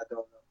 That I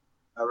don't know.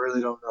 I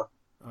really don't know.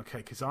 Okay,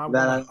 because I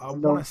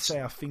want to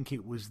say I think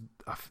it was...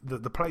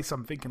 The place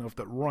I'm thinking of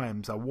that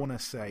rhymes, I want to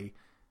say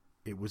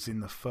it was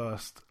in the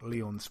first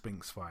Leon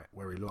Spinks fight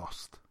where he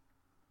lost.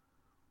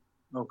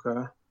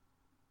 Okay.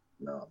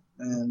 No,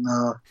 man,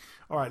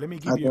 all right, let me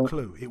give you a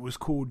clue. It was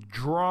called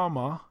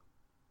Drama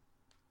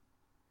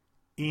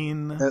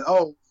in...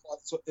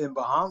 in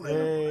Bahamas.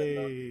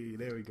 Hey,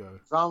 there we go.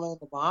 Drama in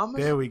the Bahamas?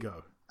 There we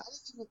go.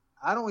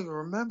 I don't even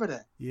remember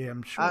that. Yeah,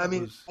 I'm sure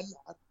I'm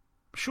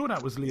sure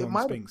that was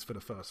Leon Spinks for the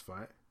first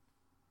fight.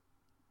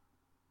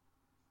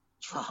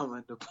 Drama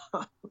in the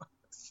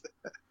Bahamas.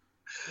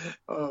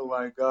 Oh,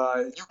 my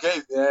God. You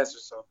gave the answer,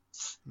 so...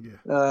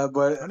 Yeah.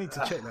 But I need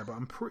to check that, but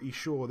I'm pretty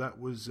sure that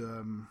was...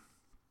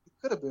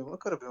 It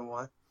could have been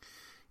one.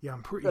 Yeah,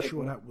 I'm pretty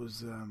sure that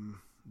was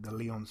the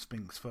Leon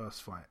Spinks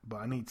first fight,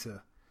 but I need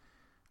to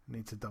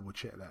double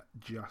check that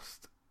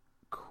just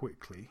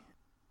quickly.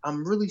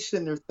 I'm really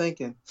sitting there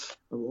thinking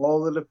of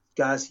all of the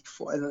guys he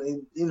fought,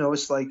 and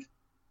it's like,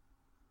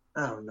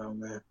 I don't know,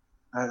 man.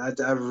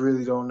 I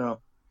really don't know.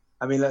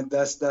 I mean,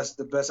 that's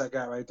the best I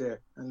got right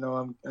there. I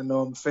know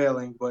I'm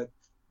failing, but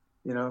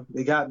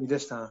they got me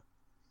this time.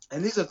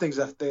 And these are things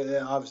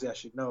obviously I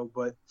should know,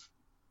 but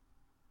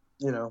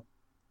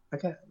I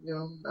can't.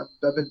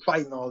 I've been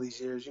fighting all these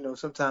years.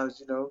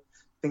 Sometimes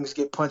things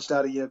get punched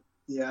out of your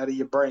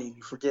brain.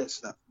 You forget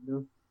stuff.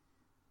 You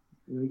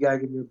gotta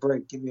give me a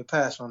break. Give me a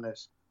pass on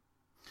this.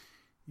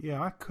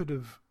 Yeah, I could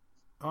have.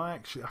 I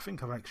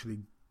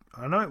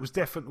know it was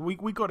definitely.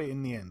 We got it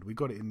in the end. We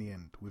got it in the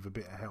end with a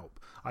bit of help.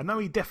 I know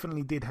he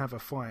definitely did have a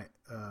fight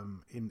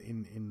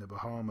in the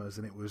Bahamas,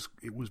 and it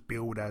was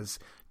billed as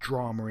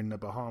Drama in the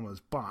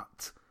Bahamas,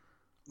 but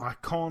I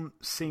can't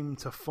seem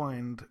to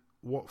find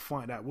what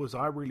fight that was.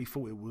 I really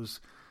thought it was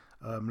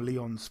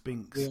Leon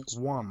Spinks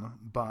 1,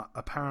 but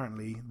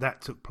apparently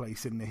that took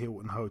place in the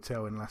Hilton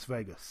Hotel in Las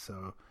Vegas.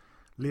 So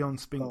Leon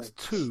Spinks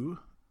 2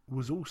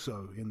 was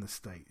also in the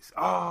States.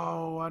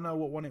 Oh, I know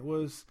what one it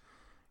was.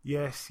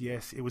 Yes,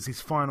 it was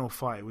his final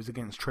fight. It was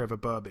against Trevor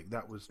Berbick.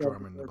 That was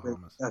Drama in the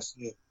Bahamas. That's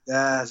it.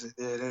 There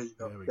you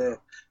go.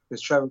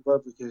 Because Trevor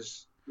Berbick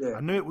is... Yeah.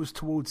 I knew it was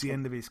towards the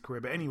end of his career,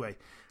 but anyway,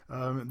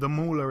 the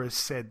Mauler has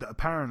said that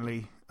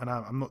apparently, and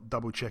I'm not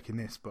double checking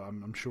this, but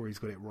I'm sure he's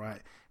got it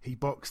right. He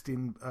boxed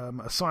in,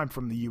 aside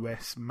from the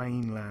US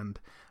mainland,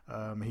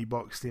 he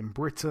boxed in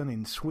Britain,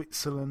 in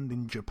Switzerland,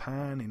 in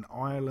Japan, in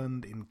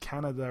Ireland, in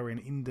Canada, in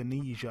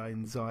Indonesia,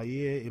 in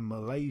Zaire, in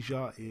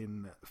Malaysia,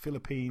 in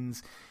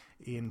Philippines,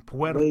 in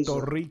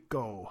Puerto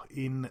Rico,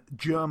 in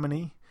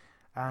Germany,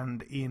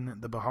 and in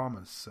the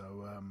Bahamas.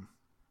 So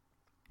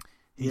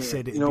he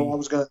said it. I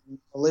was going to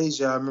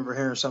Malaysia. I remember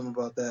hearing something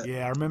about that.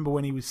 Yeah, I remember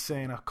when he was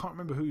saying, I can't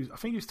remember who. I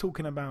think he was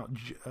talking about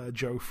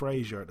Joe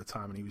Frazier at the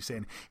time, and he was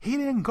saying he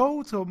didn't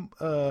go to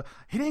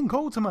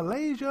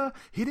Malaysia,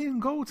 he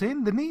didn't go to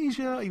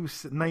Indonesia. He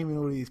was naming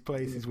all these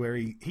places where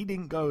he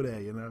didn't go there,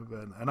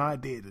 and I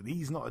did, and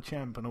he's not a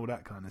champ and all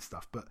that kind of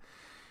stuff, but.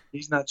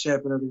 He's not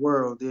champion of the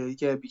world. Yeah, you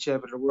can't be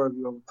champion of the world.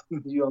 You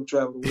don't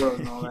travel the world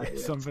and all that.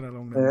 Something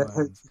along those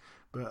lines.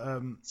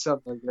 But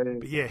something like that.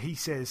 But yeah, he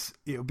says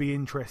it'll be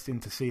interesting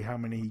to see how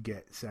many he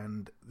gets,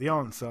 and the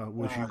answer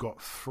was you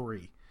got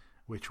 3,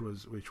 which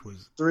was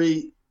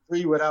 3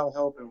 without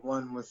help and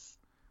 1 with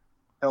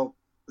help.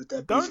 But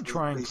that don't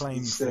try and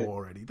claim 4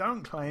 already.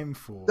 Don't claim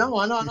 4. No.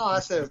 I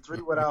said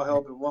 3 without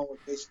help and 1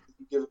 with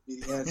basically giving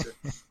me the answer.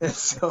 And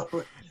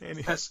so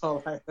that's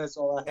all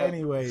I had.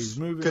 Anyways,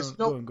 moving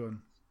on. Go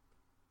on.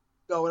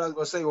 No, what I was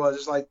gonna say was,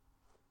 it's like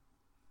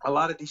a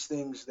lot of these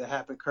things that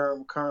happen.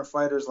 Current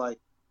fighters, like,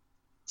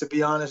 to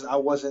be honest, I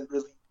wasn't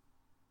really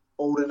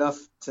old enough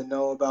to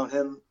know about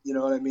him. You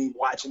know what I mean?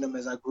 Watching him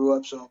as I grew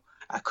up, so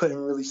I couldn't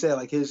really say.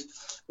 Like, his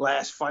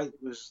last fight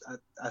was,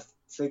 I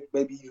think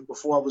maybe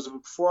before I was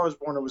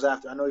born, or was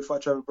after. I know he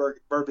fought Trevor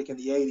Berbick in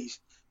the 80s.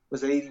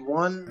 Was it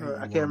 81? Or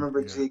I can't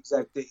remember the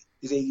exact date.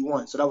 It's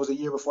 81. So that was a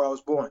year before I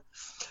was born.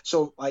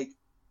 So, like,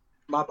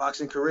 my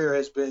boxing career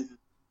has been,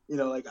 you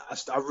know, like,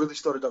 I really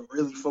started to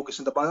really focus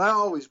into boxing. I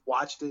always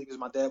watched it because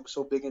my dad was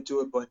so big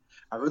into it, but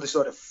I really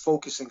started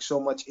focusing so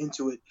much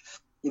into it,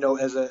 you know,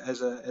 as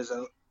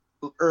a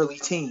early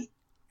teen.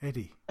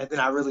 Eddie. And then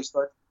I really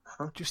started.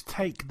 Just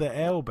take the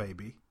L,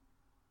 baby.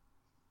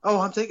 Oh,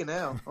 I'm taking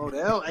L. Oh, the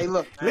L. Hey,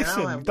 look. Man,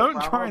 listen,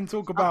 don't try and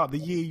talk about the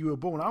year you were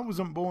born. I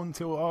wasn't born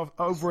until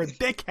over a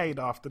decade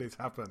after this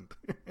happened.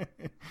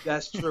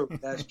 That's true.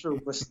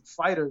 But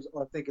fighters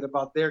are thinking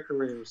about their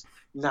careers,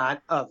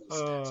 not others.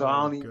 So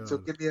I don't even.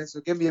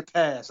 So give me a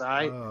pass, all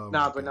right?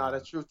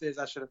 The truth is,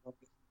 I should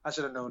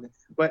have known it.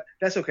 But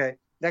that's okay.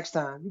 Next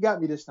time, you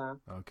got me this time.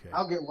 Okay.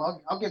 I'll get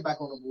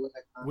back on the board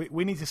next time.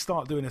 We need to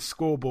start doing a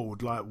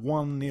scoreboard, like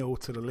 1-0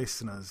 to the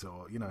listeners,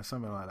 or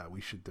something like that.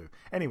 We should do.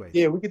 Anyway.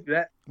 Yeah, we could do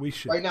that. We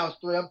should. Right now it's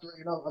 3. I'm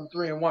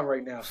 3-1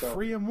 right now. So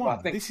 3-1. Well,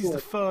 this is the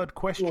third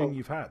question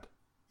you've had.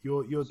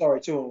 You're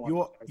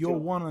 2-1. You're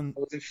 1 and.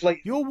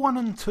 You're 1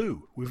 and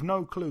 2 with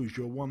no clues.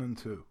 You're 1 and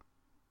 2.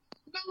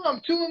 No,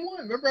 I'm 2-1.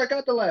 Remember, I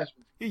got the last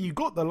one. Yeah, you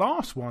got the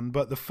last one,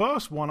 but the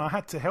first one I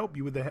had to help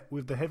you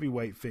with the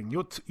heavyweight thing.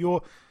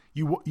 You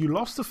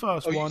lost the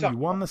first one, you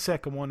won the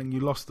second one, and you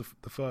lost the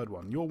third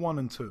one. You're 1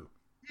 and 2.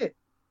 Yeah.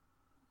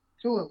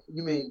 2.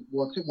 You mean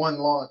 1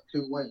 loss,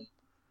 2 wins?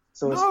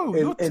 So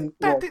no,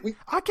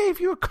 I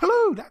gave you a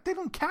clue. That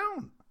didn't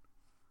count.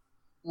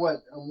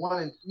 What?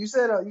 1 and you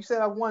said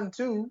I won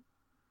 2.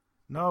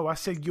 No, I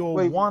said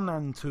you're 1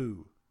 and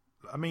 2.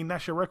 I mean,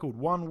 that's your record: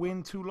 1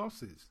 win, 2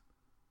 losses.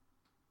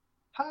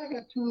 How I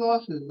got 2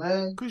 losses,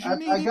 man? Because you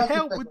needed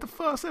help with the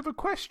first ever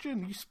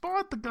question. You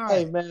sparred the guy.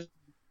 Hey, man.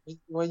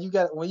 When you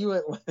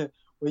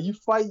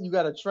fight, you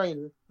got a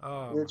trainer.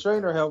 The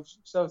trainer helps.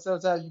 So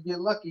sometimes you get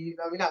lucky.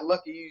 I mean, not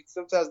lucky.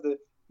 Sometimes the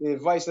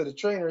advice of the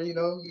trainer, you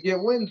get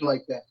wins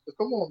like that. So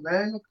come on,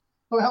 man.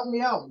 Help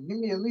me out. Give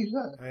me at least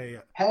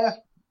half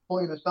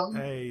point or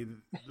something. Hey,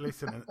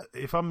 listen.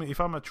 if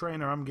I'm a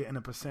trainer, I'm getting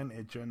a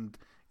percentage, and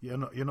you're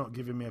not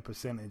giving me a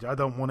percentage. I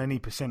don't want any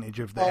percentage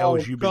of the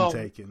L's you've been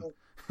taking.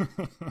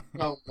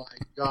 Oh my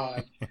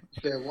God!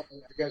 I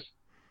guess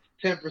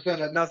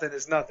 10% of nothing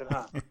is nothing,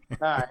 huh?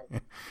 All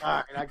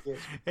right, I guess.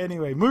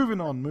 Anyway, moving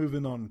on,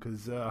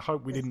 because I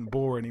hope we didn't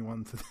bore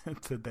anyone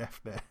to death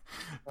there.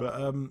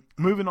 But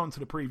moving on to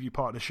the preview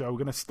part of the show, we're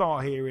going to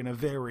start here in a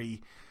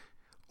very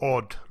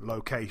odd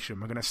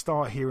location. We're going to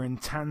start here in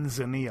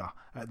Tanzania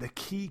at the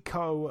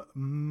Kiko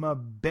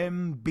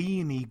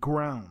Mbembini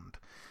ground.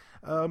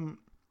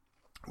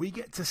 We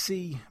get to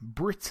see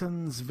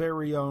Britain's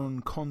very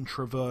own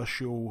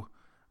controversial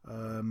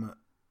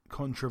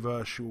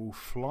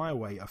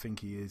flyweight, I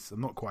think he is.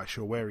 I'm not quite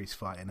sure where he's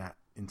fighting at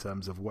in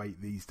terms of weight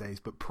these days,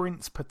 but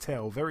Prince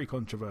Patel, very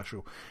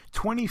controversial.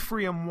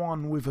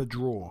 23-1 with a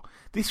draw.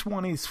 This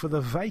one is for the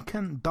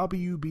vacant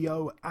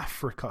WBO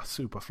Africa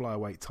Super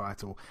Flyweight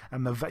title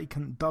and the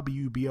vacant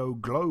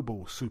WBO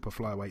Global Super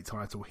Flyweight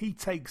title. He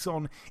takes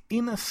on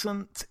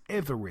Innocent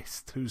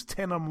Everest, who's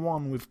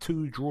 10-1 with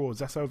 2 draws.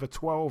 That's over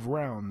 12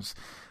 rounds.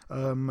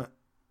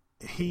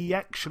 He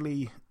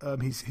actually,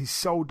 his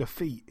sole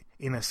defeat,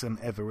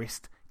 Innocent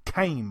Everest,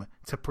 came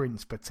to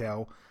Prince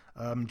Patel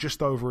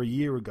just over a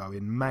year ago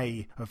in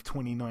May of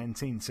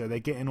 2019. So they're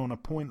getting on a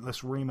pointless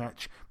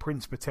rematch.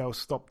 Prince Patel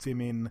stopped him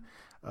in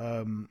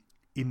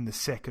the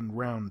second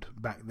round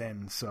back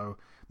then. So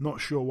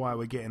not sure why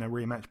we're getting a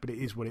rematch, but it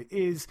is what it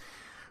is.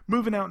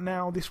 Moving out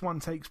now, this one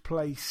takes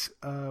place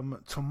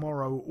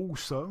tomorrow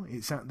also.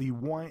 It's at the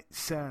White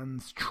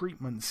Sands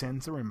Treatment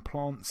Center in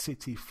Plant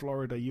City,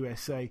 Florida,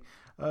 USA.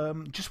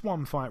 Just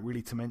one fight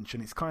really to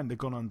mention. It's kind of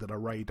gone under the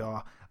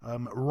radar.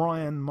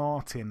 Ryan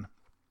Martin.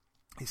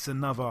 It's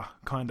another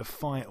kind of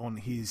fight on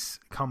his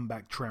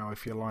comeback trail,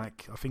 if you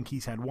like. I think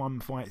he's had one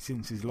fight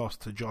since his loss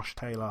to Josh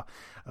Taylor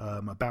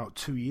about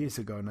 2 years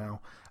ago now.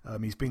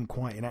 He's been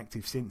quite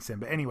inactive since then.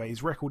 But anyway,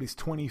 his record is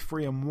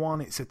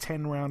 23-1. It's a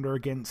 10-rounder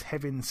against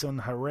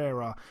Hevinson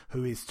Herrera,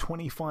 who is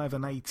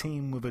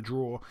 25-18 with a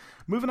draw.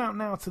 Moving out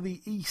now to the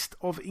East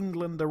of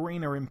England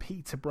Arena in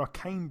Peterborough,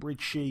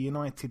 Cambridgeshire,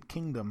 United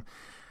Kingdom.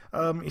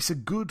 It's a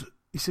good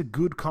it's a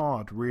good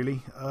card,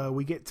 really.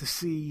 We get to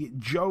see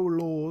Joe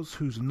Laws,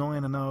 who's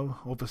 9-0,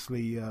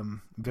 obviously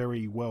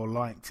very well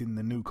liked in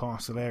the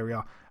Newcastle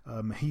area.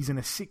 He's in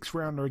a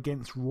 6-rounder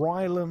against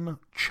Rylan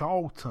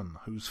Charlton,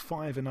 who's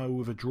 5-0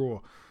 with a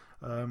draw.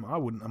 I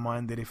wouldn't have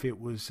minded if it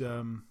was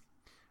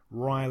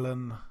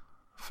Rylan.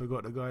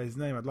 Forgot the guy's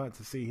name. I'd like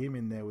to see him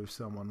in there with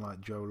someone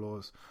like Joe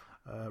Laws.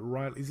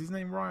 Is his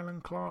name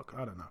Rylan Clark?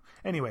 I don't know.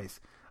 Anyways,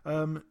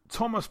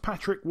 Thomas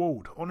Patrick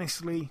Ward,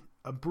 honestly,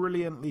 a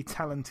brilliantly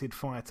talented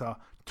fighter,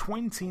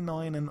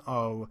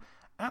 29-0.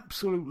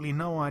 Absolutely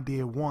no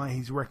idea why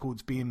his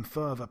record's being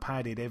further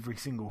padded every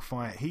single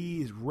fight.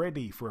 He is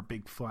ready for a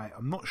big fight.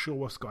 I'm not sure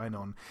what's going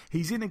on.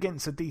 He's in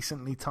against a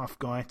decently tough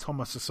guy,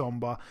 Thomas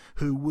Asomba,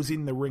 who was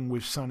in the ring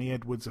with Sonny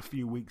Edwards a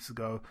few weeks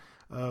ago.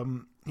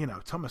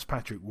 Thomas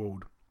Patrick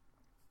Ward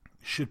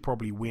should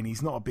probably win.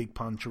 He's not a big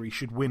puncher. He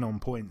should win on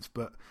points.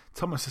 But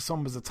Thomas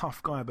Asomba's a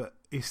tough guy. But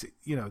this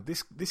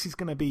is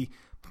going to be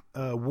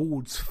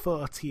Ward's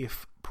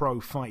 30th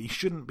pro fight. He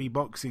shouldn't be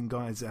boxing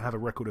guys that have a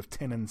record of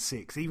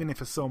 10-6, even if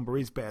Asomba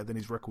is better than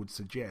his record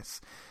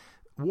suggests.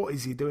 What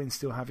is he doing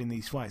still having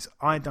these fights?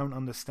 I don't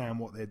understand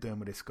what they're doing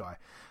with this guy.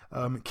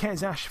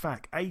 Kez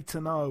Ashfaq,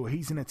 8-0.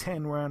 He's in a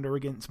 10-rounder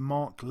against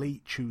Mark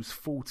Leach, who's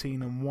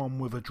 14-1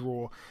 with a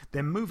draw.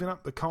 Then moving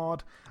up the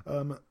card,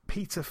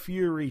 Peter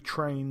Fury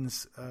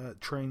trains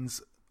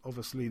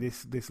obviously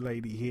this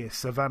lady here,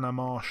 Savannah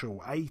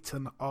Marshall,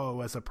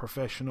 8-0 as a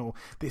professional.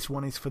 This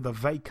one is for the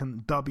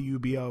vacant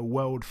WBO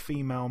World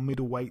Female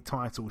Middleweight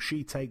title.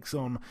 She takes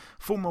on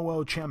former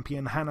world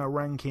champion Hannah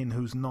Rankin,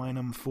 who's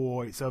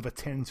 9-4. It's over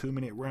 10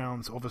 2-minute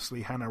rounds.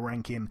 Obviously, Hannah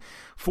Rankin,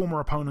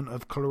 former opponent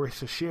of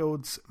Clarissa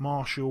Shields.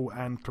 Marshall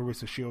and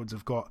Clarissa Shields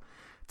have got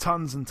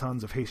tons and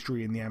tons of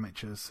history in the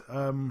amateurs.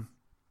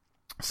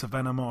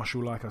 Savannah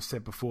Marshall, like I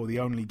said before, the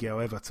only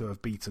girl ever to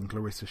have beaten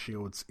Clarissa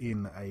Shields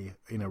in a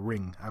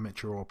ring,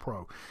 amateur or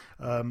pro.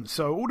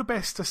 So all the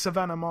best to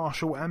Savannah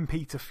Marshall and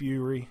Peter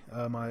Fury.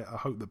 I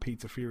hope that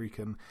Peter Fury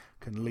can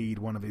lead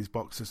one of his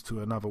boxers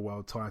to another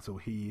world title.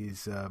 He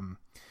is,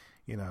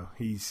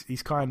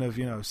 he's kind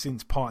of,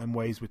 since parting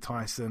ways with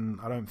Tyson,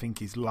 I don't think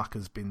his luck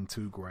has been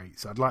too great.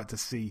 So I'd like to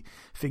see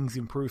things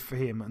improve for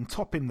him. And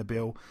topping the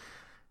bill,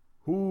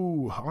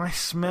 I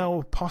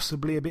smell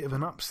possibly a bit of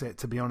an upset,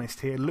 to be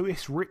honest here.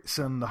 Lewis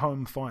Ritson, the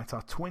home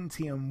fighter,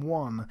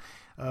 20-1.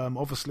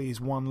 Obviously,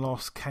 his one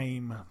loss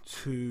came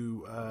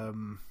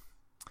to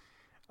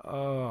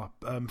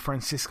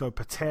Francisco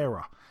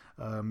Patera,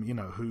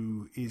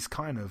 who is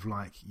kind of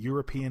like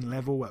European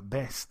level at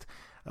best.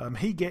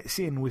 He gets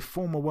in with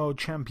former world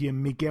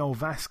champion Miguel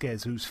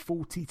Vasquez, who's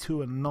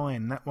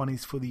 42-9. That one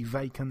is for the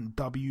vacant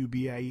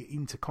WBA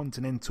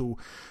Intercontinental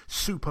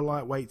Super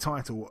Lightweight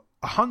title.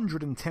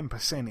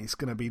 110% it's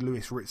going to be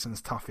Lewis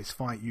Ritson's toughest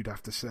fight, you'd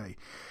have to say.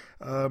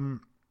 And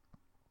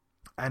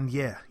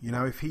yeah,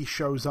 if he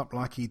shows up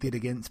like he did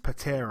against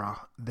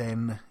Patera,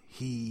 then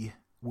he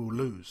will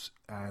lose,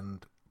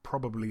 and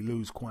probably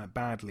lose quite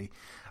badly.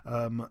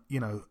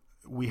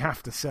 We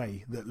have to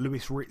say that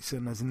Lewis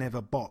Ritson has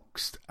never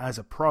boxed, as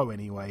a pro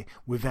anyway,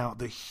 without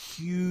the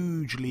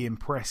hugely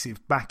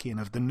impressive backing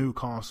of the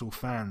Newcastle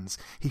fans.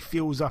 He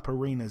fills up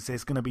arenas.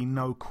 There's going to be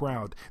no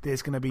crowd.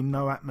 There's going to be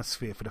no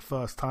atmosphere for the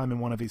first time in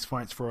one of his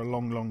fights for a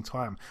long, long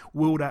time.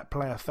 Will that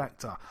play a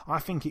factor? I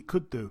think it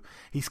could do.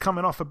 He's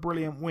coming off a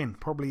brilliant win,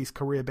 probably his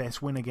career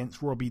best win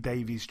against Robbie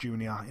Davies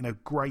Jr. in a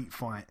great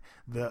fight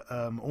that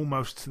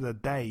almost to the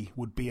day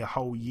would be a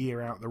whole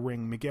year out the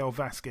ring. Miguel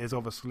Vasquez,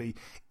 obviously,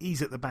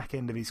 he's at the back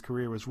end of his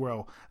career as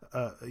well.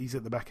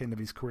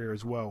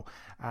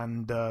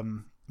 And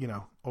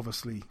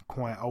obviously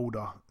quite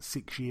older,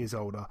 6 years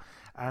older,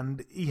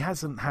 and he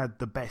hasn't had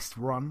the best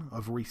run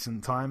of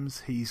recent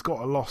times. He's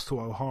got a loss to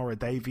O'Hara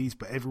Davies,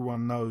 but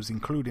everyone knows,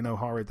 including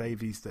O'Hara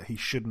Davies, that he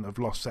shouldn't have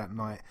lost that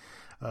night.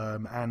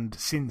 And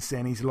since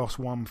then, he's lost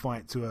one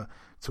fight to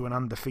an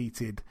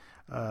undefeated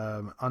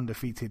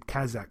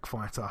Kazakh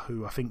fighter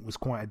who I think was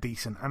quite a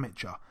decent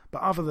amateur.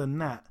 But other than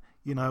that,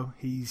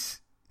 he's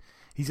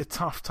a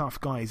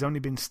tough guy. He's only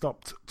been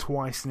stopped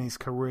twice in his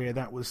career.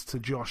 That was to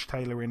Josh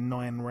Taylor in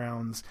 9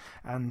 rounds,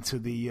 and to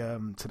the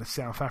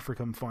South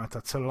African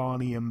fighter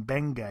Talani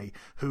Mbenge,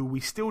 who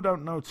we still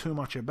don't know too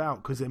much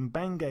about, because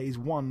Mbenge's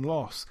one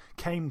loss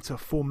came to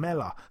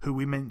Formella, who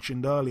we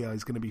mentioned earlier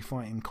is going to be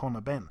fighting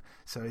Conor Benn.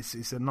 So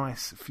it's a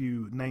nice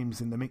few names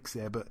in the mix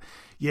there. But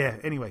yeah,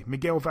 anyway,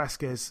 Miguel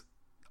Vasquez,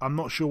 I'm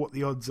not sure what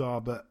the odds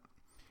are, but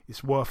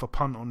it's worth a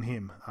punt on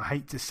him. I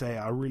hate to say it,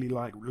 I really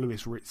like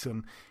Lewis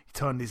Ritson. He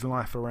turned his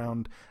life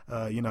around.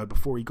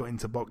 Before he got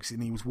into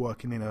boxing, he was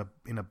working in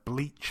a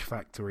bleach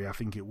factory, I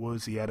think it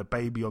was. He had a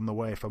baby on the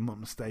way, if I'm not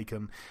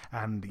mistaken,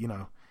 and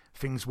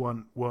things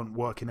weren't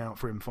working out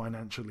for him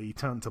financially. He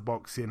turned to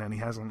boxing, and he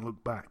hasn't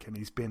looked back. And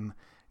he's been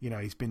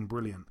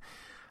brilliant.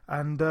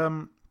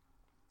 And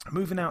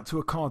moving out to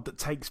a card that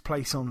takes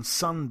place on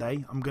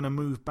Sunday. I'm going to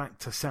move back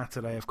to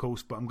Saturday, of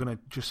course, but I'm going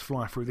to just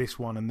fly through this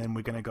one, and then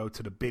we're going to go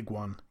to the big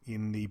one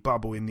in the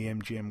bubble in the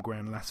MGM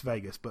Grand Las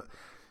Vegas. But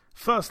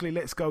Firstly,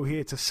 let's go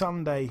here to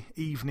Sunday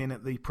evening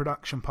at the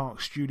Production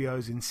Park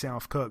Studios in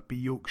South Kirkby,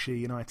 Yorkshire,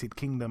 United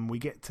Kingdom. We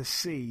get to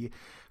see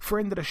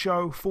friend of the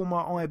show, former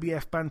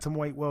IBF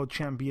Bantamweight World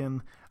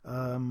Champion.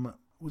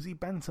 Was he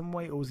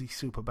Bantamweight or was he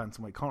Super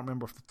Bantamweight? Can't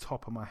remember off the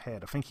top of my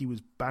head. I think he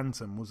was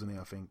Bantam, wasn't he,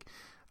 I think?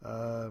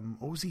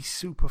 Or was he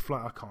super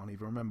flat? I can't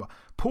even remember.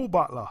 Paul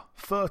Butler,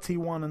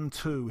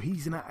 31-2.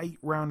 He's in an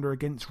 8-rounder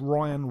against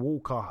Ryan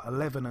Walker,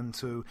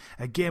 11-2.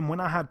 Again, when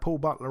I had Paul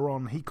Butler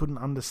on, he couldn't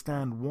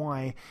understand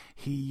why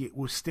he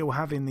was still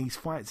having these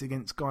fights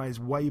against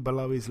guys way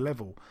below his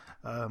level.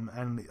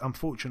 And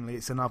unfortunately,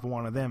 it's another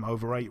one of them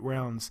over 8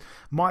 rounds.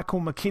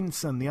 Michael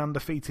McKinson, the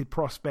undefeated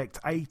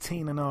prospect,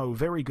 18-0.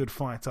 Very good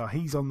fighter.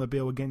 He's on the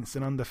bill against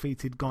an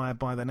undefeated guy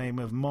by the name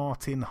of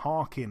Martin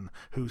Harkin,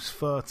 who's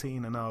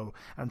 13-0.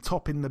 And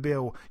topping the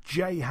bill,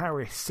 Jay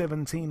Harris,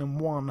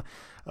 17-1.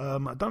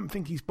 I don't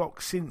think he's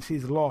boxed since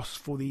his loss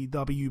for the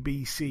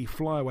WBC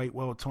flyweight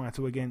world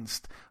title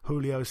against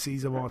Julio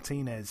Cesar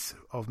Martinez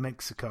of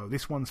Mexico.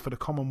 This one's for the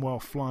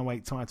Commonwealth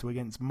flyweight title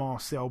against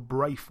Marcel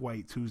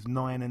Braithwaite, who's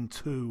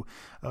 9-2.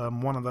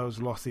 One of those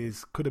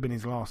losses could have been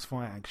his last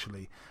fight,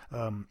 actually.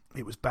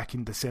 It was back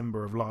in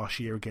December of last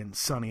year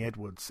against Sonny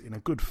Edwards in a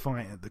good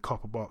fight at the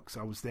Copper Box.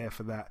 I was there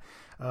for that.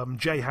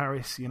 Jay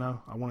Harris,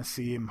 I want to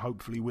see him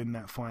hopefully win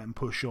that fight and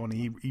push on.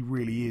 He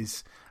really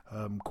is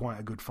quite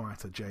a good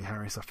fighter, Jay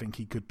Harris. I think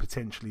he could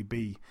potentially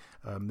be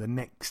the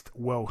next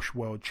Welsh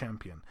world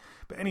champion.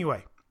 But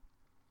anyway,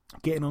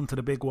 getting on to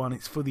the big one,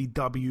 it's for the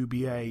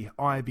WBA,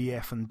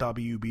 IBF and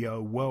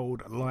WBO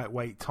world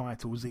lightweight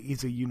titles. It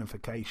is a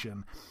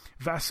unification.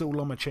 Vasyl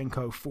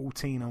Lomachenko,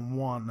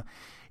 14-1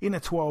 in a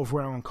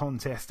 12-round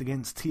contest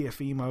against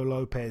Teofimo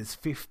Lopez,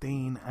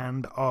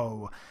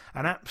 15-0.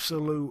 An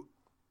absolute,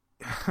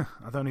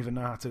 I don't even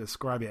know how to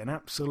describe it, an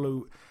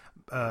absolute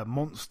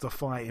monster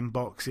fight in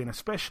boxing,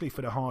 especially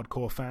for the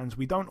hardcore fans.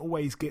 We don't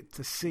always get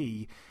to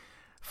see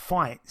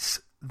fights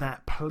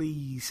that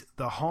please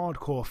the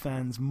hardcore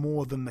fans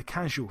more than the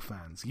casual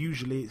fans.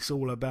 Usually it's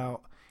all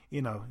about,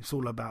 it's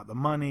all about the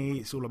money,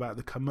 it's all about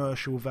the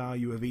commercial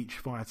value of each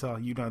fighter.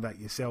 You know that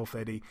yourself,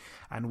 Eddie.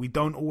 And we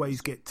don't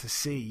always get to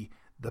see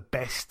the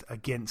best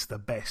against the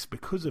best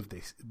because of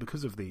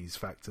these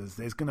factors.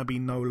 There's going to be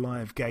no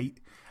live gate,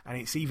 and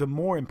it's even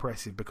more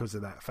impressive because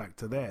of that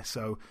factor there.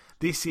 So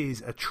this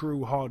is a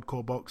true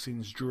hardcore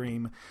boxing's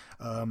dream.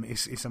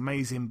 It's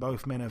amazing.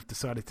 Both men have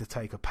decided to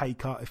take a pay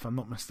cut, if I'm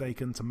not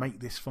mistaken, to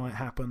make this fight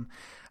happen,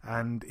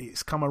 and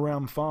it's come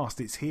around fast.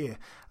 It's here.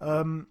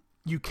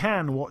 You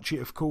can watch it,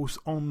 of course,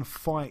 on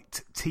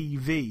Fight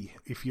TV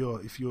if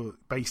you're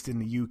based in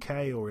the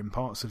UK or in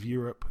parts of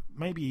Europe,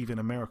 maybe even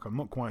America. I'm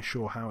not quite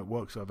sure how it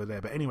works over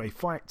there. But anyway,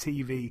 Fight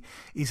TV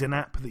is an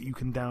app that you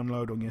can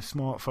download on your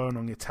smartphone,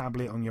 on your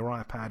tablet, on your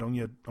iPad,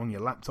 on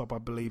your laptop, I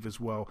believe, as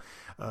well.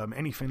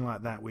 Anything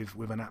like that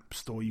with an app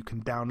store, you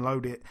can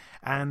download it.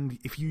 And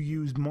if you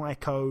use my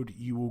code,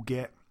 you'll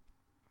get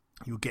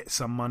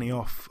some money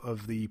off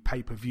of the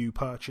pay-per-view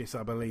purchase,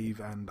 I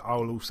believe, and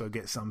I'll also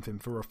get something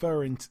for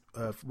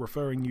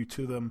referring you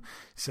to them.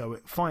 So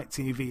Fight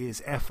TV is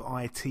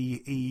FITE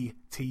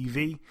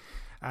TV,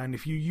 and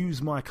if you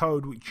use my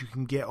code, which you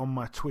can get on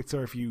my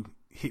Twitter, if you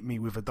hit me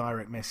with a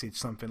direct message,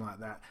 something like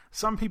that.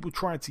 Some people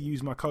tried to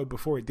use my code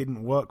before, it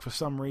didn't work for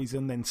some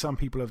reason, then some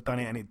people have done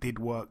it and it did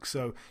work.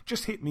 So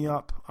just hit me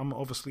up. I'm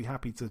obviously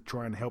happy to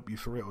try and help you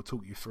through it or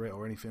talk you through it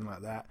or anything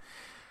like that.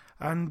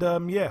 And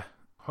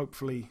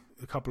hopefully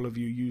a couple of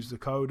you use the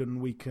code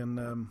and we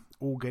can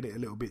all get it a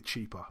little bit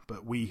cheaper.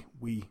 But we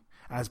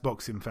as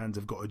boxing fans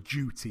have got a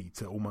duty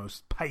to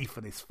almost pay for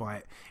this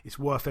fight. It's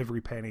worth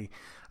every penny.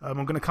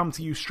 I'm going to come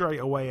to you straight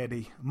away,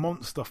 Eddie.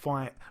 Monster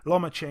fight.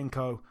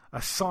 Lomachenko,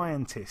 a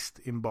scientist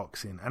in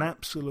boxing, an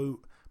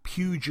absolute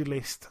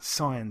pugilist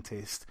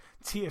scientist.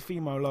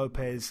 Teofimo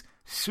Lopez,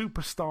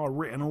 superstar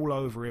written all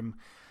over him.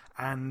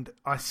 And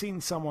I seen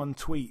someone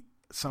tweet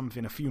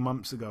something a few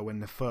months ago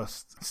when the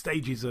first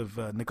stages of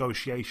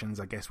negotiations,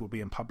 I guess, were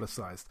being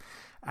publicized,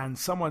 and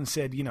someone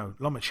said,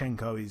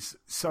 Lomachenko is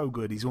so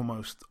good, he's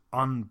almost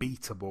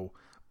unbeatable,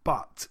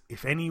 but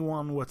if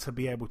anyone were to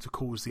be able to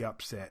cause the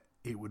upset,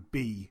 it would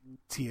be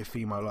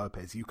Teofimo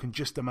Lopez. You can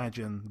just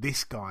imagine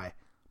this guy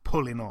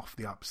pulling off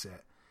the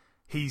upset.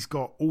 He's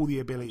got all the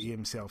ability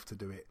himself to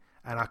do it,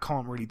 and I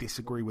can't really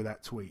disagree with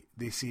that tweet.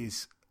 This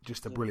is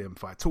just a brilliant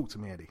fight. Talk to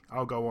me, Eddie.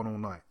 I'll go on all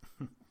night.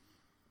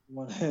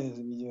 You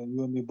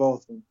and me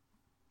both. And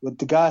what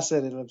the guy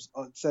said it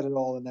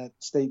all in that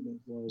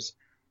statement was,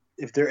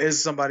 if there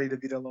is somebody to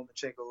beat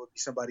Lomachenko, it would be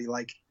somebody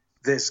like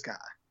this guy.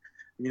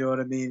 You know what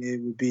I mean?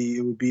 It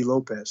would be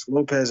Lopez.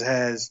 Lopez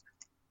has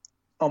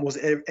almost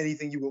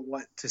anything you would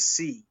want to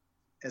see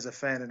as a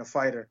fan and a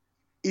fighter,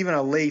 even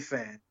a lay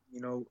fan.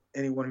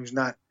 Anyone who's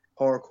not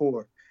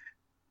hardcore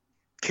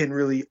can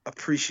really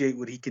appreciate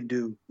what he can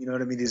do. You know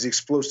what I mean? He's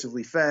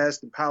explosively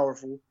fast and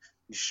powerful.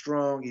 He's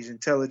strong. He's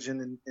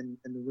intelligent in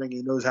the ring.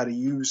 He knows how to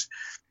use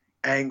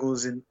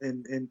angles and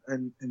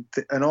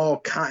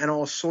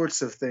all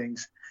sorts of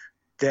things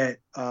that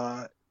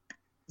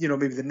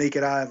maybe the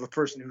naked eye of a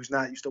person who's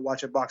not used to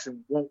watching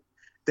boxing won't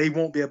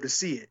be able to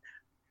see it.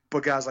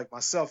 but guys like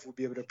myself will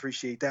be able to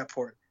appreciate that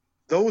part.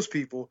 Those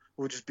people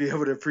will just be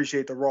able to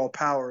appreciate the raw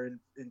power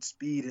and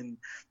speed and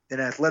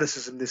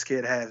athleticism this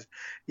kid has.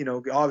 You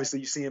know, obviously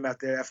you see him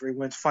after he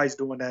wins fights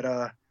doing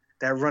that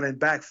running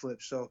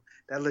backflip. So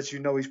that lets you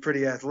know he's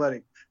pretty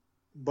athletic.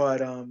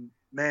 But,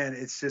 man,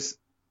 it's just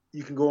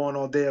you can go on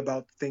all day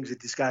about the things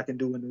that this guy can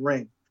do in the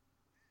ring.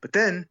 But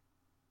then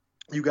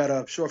you got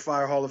a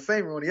surefire Hall of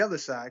Famer on the other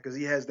side because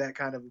he has that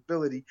kind of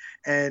ability.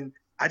 And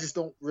I just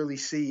don't really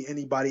see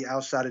anybody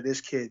outside of this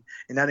kid,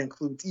 and that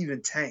includes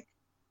even Tank.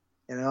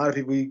 And a lot of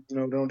people,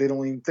 they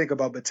don't even think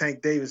about, but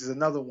Tank Davis is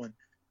another one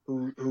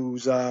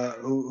who's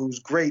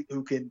great,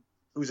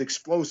 who's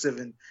explosive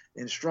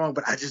and strong.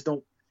 But I just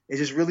don't. It's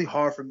just really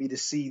hard for me to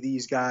see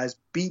these guys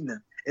beating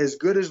him. As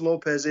good as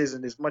Lopez is,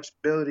 and as much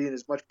ability and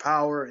as much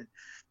power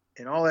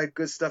and all that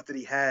good stuff that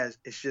he has,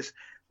 it's just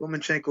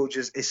Lomachenko.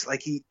 It's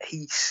like he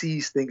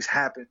sees things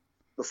happen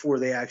before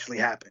they actually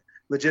happen,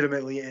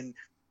 legitimately, and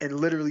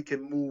literally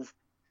can move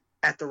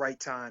at the right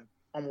time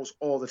almost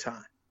all the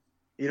time.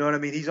 You know what I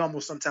mean? He's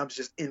almost sometimes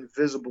just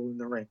invisible in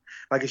the ring.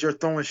 Like if you're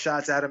throwing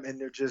shots at him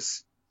and they're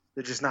just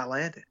not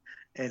landing.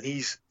 And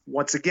he's,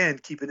 once again,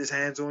 keeping his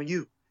hands on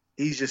you.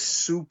 He's just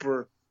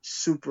super,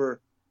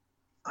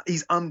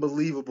 he's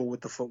unbelievable with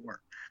the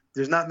footwork.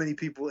 There's not many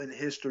people in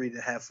history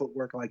that have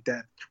footwork like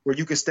that, where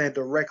you can stand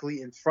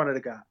directly in front of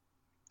the guy.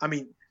 I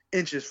mean,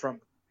 inches from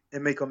him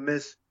and make him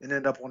miss and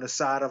end up on the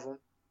side of him,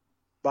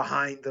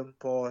 behind them,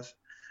 pause.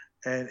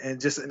 And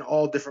just in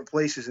all different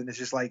places. And it's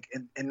just like,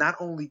 and not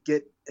only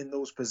get in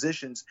those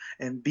positions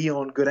and be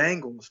on good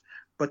angles,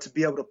 but to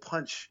be able to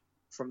punch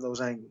from those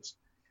angles.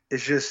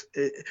 It's just,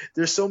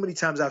 there's so many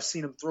times I've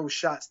seen him throw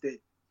shots that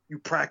you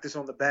practice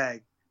on the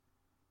bag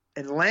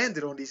and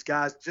landed on these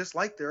guys just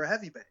like they're a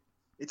heavy bag.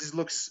 It just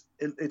looks,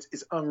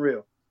 it's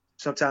unreal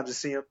sometimes to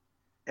see him.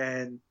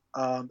 And,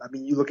 I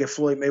mean, you look at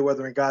Floyd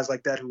Mayweather and guys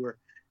like that who are,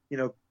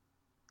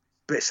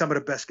 some of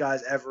the best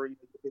guys ever,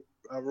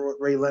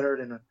 Ray Leonard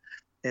and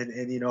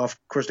of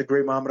course, the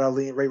great Muhammad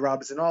Ali and Ray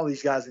Robinson, all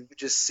these guys, and you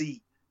just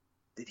see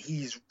that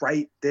he's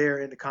right there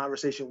in the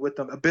conversation with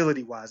them,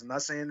 ability-wise. I'm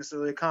not saying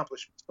necessarily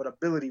accomplishments, but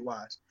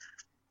ability-wise.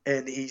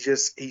 And he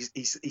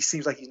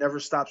seems like he never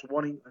stops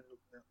wanting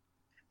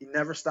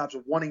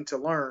to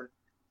learn.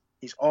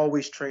 He's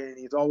always training.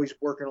 He's always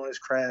working on his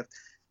craft.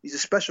 He's a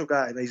special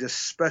guy. He's a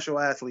special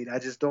athlete. I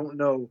just don't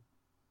know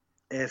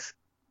if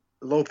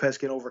Lopez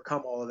can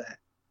overcome all of that.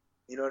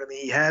 You know what I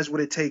mean? He has what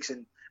it takes,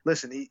 and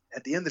listen,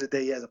 at the end of the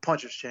day, he has a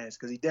puncher's chance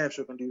because he damn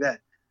sure can do that.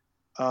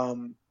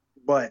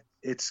 But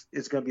it's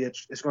going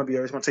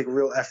to take a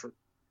real effort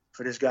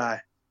for this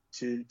guy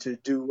to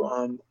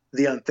do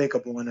the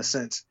unthinkable in a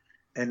sense,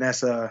 and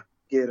that's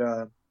get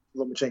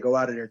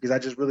Lomachenko out of there, because I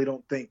just really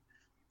don't think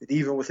that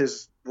even with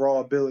his raw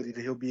ability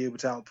that he'll be able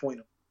to outpoint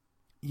him.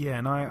 Yeah,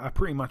 and I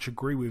pretty much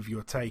agree with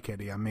your take,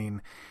 Eddie. I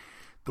mean,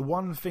 the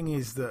one thing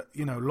is that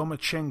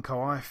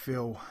Lomachenko, I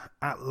feel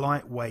at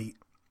lightweight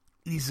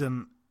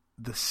isn't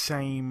the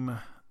same.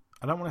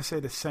 I don't want to say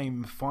the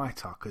same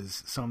fighter,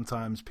 because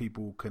sometimes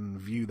people can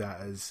view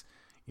that as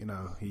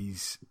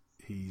he's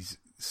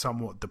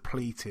somewhat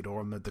depleted or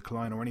on the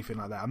decline or anything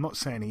like that. I'm not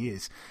saying he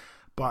is,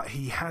 but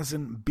he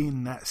hasn't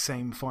been that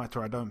same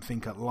fighter, I don't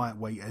think, at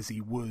lightweight as he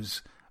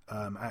was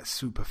at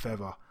super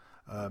feather.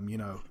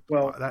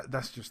 Well,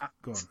 that's just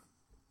go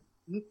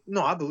on.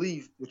 No, I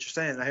believe what you're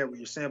saying. I hear what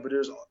you're saying, but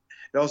there's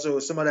also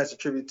some of that's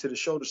attributed to the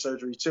shoulder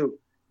surgery too.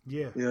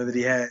 Yeah, that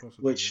he had,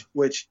 which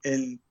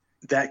and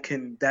that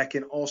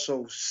can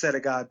also set a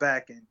guy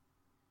back.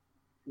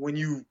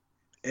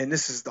 And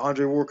this is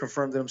Andre Ward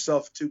confirmed it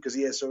himself too, because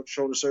he had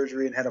shoulder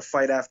surgery and had a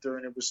fight after,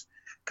 and it was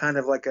kind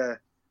of like a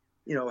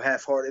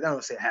half-hearted. I don't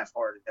want to say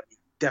half-hearted. I mean,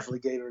 definitely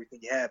gave everything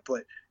he had,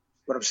 but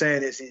what I'm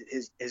saying is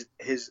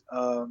his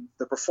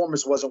the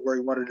performance wasn't where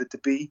he wanted it to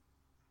be.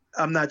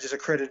 I'm not just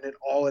accrediting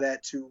all of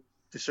that to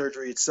the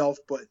surgery itself,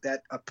 but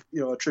that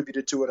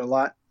attributed to it a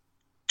lot.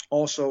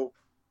 Also,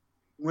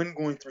 when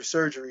going through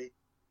surgery,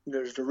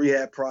 there's the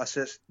rehab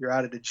process. You're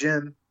out of the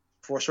gym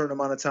for a certain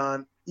amount of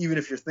time. Even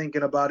if you're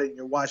thinking about it and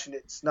you're watching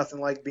it, it's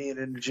nothing like being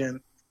in the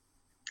gym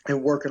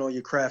and working on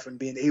your craft and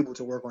being able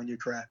to work on your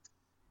craft.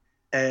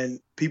 And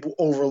people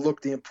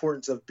overlook the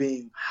importance of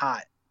being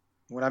hot.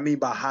 What I mean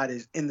by hot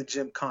is in the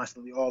gym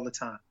constantly, all the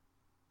time.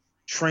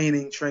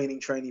 Training,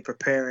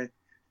 preparing,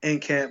 in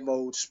camp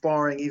mode,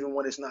 sparring even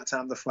when it's not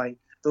time to fight.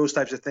 Those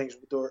types of things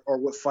are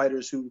what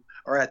fighters who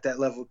are at that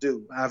level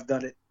do. I've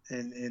done it,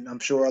 and I'm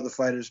sure other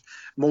fighters,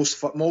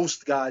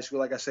 most guys who,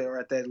 like I say, are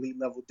at that elite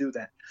level do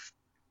that.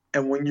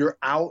 And when you're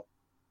out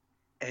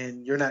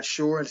and you're not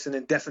sure, it's an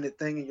indefinite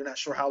thing, and you're not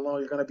sure how long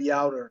you're going to be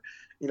out, or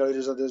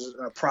there's an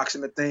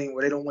approximate thing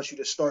where they don't want you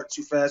to start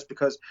too fast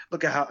because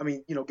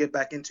get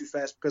back in too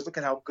fast because look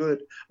at how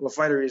good of a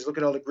fighter he is. Look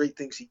at all the great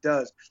things he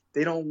does.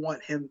 They don't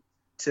want him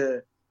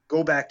to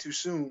go back too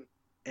soon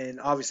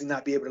and obviously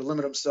not be able to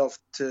limit himself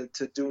to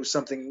do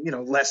something,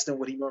 less than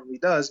what he normally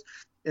does.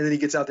 And then he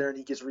gets out there and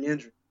he gets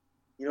re-injured.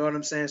 You know what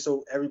I'm saying?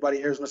 So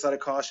everybody errs on the side of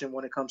caution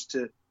when it comes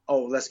to,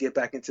 let's get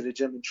back into the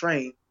gym and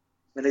train.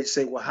 And they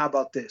say, well, how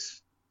about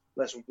this?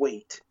 let's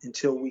wait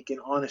until we can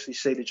honestly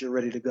say that you're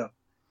ready to go.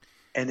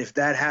 And if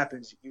that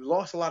happens, you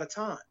lost a lot of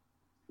time.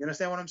 You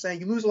understand what I'm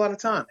saying? You lose a lot of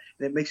time,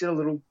 and it makes it a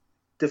little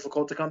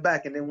difficult to come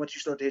back. And then once you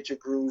start to hit your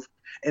groove,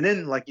 and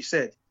then, like you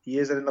said, he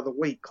is at another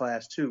weight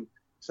class too.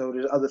 So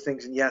there's other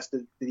things that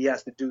he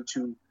has to do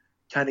to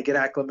kind of get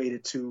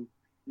acclimated to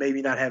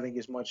maybe not having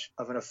as much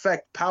of an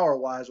effect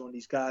power-wise on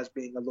these guys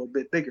being a little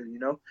bit bigger,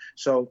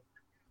 So,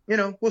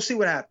 we'll see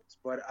what happens.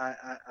 But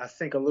I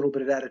think a little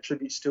bit of that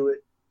attributes to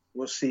it.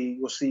 We'll see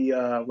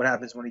what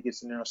happens when he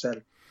gets in there on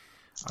Saturday.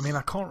 I mean,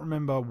 I can't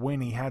remember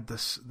when he had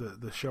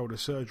the shoulder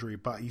surgery,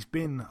 but he's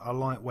been a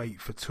lightweight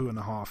for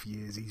 2.5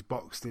 years. He's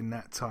boxed in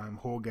that time.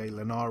 Jorge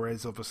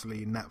Linares,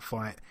 obviously, in that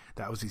fight,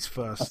 that was his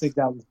first. I think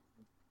that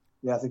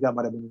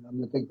might have been. I don't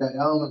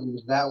know if it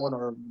was that one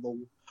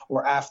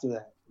or after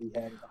that he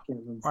had it. I can't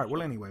remember. All right.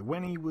 Well, anyway,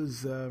 when he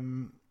was,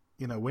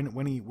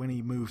 when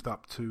he moved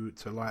up to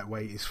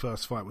lightweight, his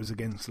first fight was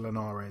against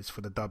Linares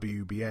for the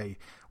WBA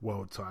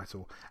world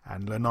title,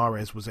 and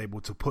Linares was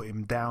able to put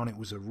him down. It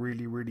was a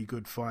really, really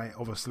good fight.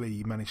 Obviously,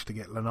 he managed to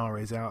get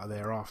Linares out of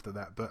there after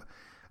that, but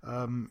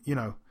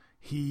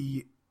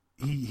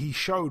he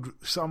showed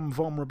some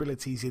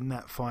vulnerabilities in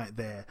that fight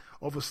there.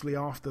 Obviously,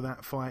 after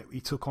that fight, he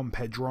took on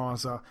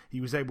Pedraza. He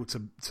was able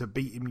to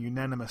beat him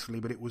unanimously,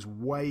 but it was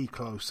way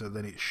closer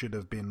than it should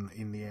have been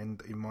in the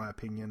end, in my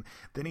opinion.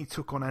 Then he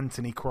took on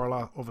Anthony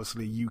Crolla,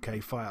 obviously a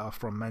UK fighter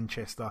from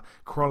Manchester.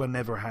 Crolla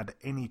never had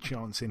any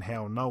chance in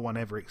hell. No one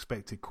ever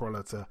expected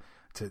Crolla to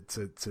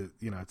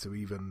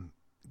even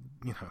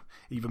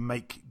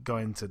make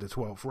going to the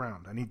 12th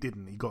round, and he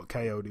didn't. He got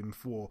KO'd in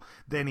 4.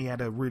 Then he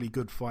had a really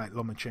good fight,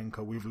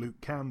 Lomachenko, with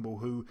Luke Campbell,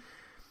 who,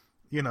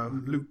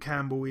 Luke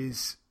Campbell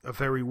is a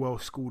very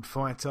well-schooled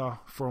fighter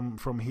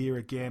from here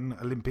again,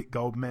 Olympic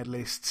gold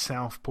medalist,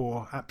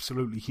 southpaw,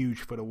 absolutely huge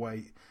for the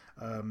weight,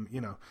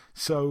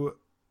 So,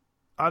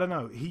 I don't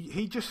know.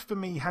 He just, for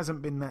me,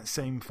 hasn't been that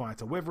same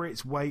fighter. Whether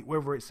it's weight,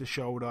 whether it's the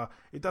shoulder,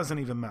 it doesn't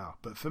even matter.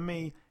 But for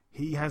me,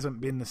 he hasn't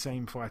been the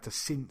same fighter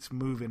since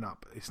moving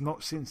up. It's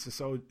not since the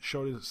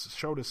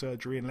shoulder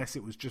surgery, unless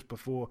it was just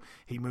before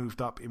he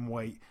moved up in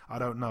weight. I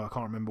don't know. I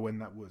can't remember when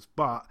that was.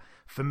 But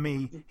for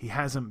me, he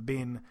hasn't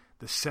been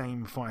the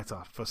same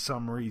fighter for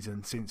some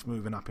reason since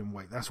moving up in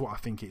weight. That's what I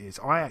think it is.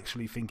 I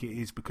actually think it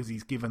is because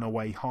he's given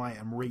away height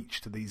and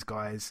reach to these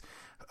guys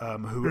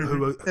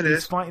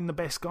he's fighting the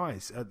best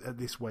guys at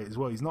this weight as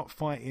well. He's not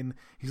fighting,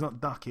 he's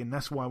not ducking.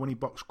 That's why when he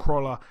boxed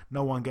Crolla,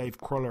 no one gave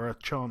Crolla a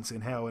chance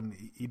in hell, and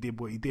he did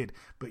what he did.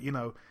 But,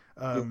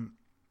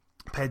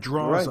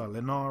 Pedraza, right.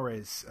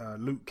 Linares,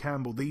 Luke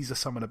Campbell, these are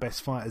some of the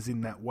best fighters in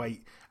that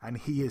weight, and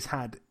he has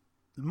had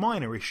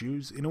minor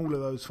issues in all of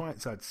those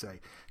fights, I'd say.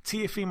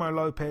 Teofimo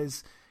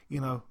Lopez,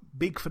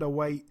 big for the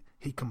weight,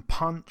 he can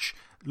punch.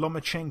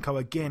 Lomachenko,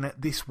 again,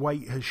 at this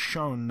weight has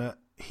shown that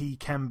he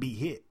can be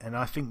hit, and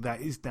I think that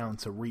is down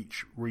to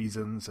reach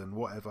reasons and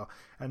whatever.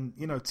 And,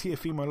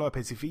 Teofimo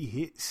Lopez, if he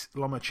hits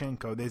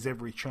Lomachenko, there's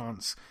every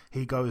chance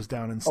he goes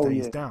down and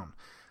stays down.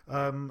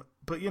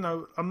 But,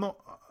 I'm not...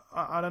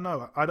 I don't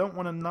know. I don't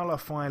want to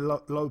nullify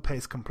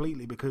Lopez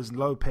completely, because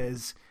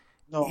Lopez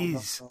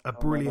is a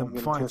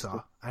brilliant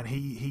fighter, and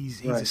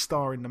he's a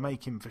star in the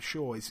making for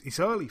sure. It's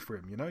early for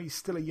him, He's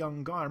still a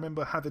young guy. I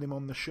remember having him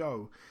on the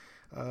show,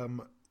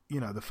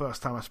 the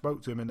first time I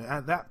spoke to him, and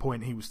at that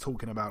point he was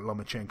talking about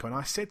Lomachenko, and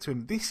I said to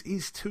him, this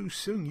is too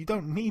soon. You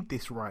don't need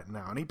this right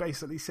now. And he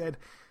basically said,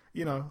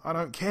 I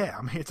don't care.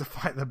 I'm here to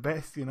fight the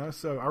best,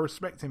 So I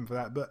respect him for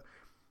that, but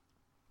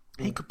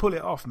he could pull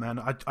it off, man.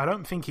 I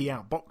don't think he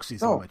outboxes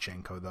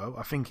Lomachenko, though.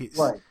 I think it's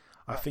right.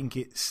 I think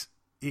it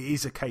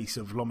is a case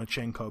of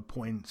Lomachenko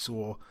points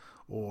or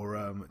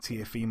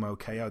Teofimo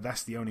KO.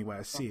 That's the only way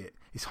I see it.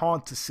 It's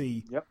hard to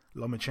see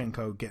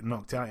Lomachenko get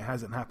knocked out. It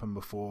hasn't happened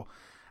before.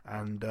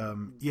 And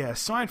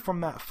aside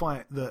from that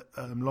fight that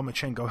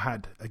Lomachenko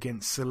had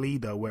against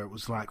Salido, where it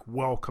was like,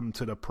 welcome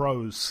to the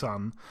pros,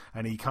 son,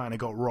 and he kind of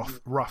got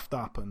roughed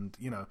up, and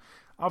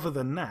other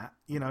than that,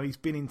 he's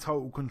been in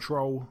total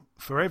control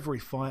for every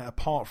fight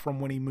apart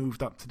from when he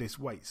moved up to this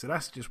weight. So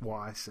that's just what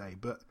I say.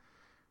 But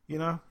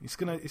it's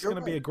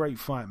gonna be a great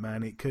fight,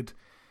 man.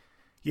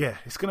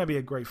 It's gonna be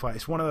a great fight.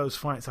 It's one of those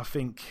fights, I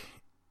think,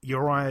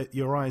 your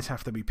eyes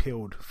have to be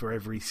peeled for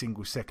every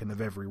single second of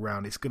every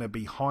round. It's gonna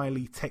be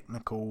highly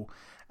technical,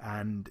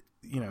 and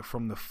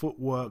from the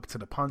footwork to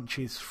the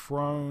punches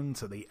thrown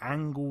to the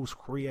angles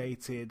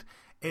created,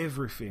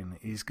 everything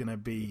is gonna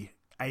be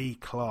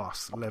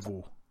A-class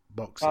level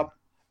boxing.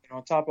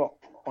 On top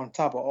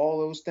of all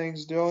those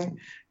things, Joey,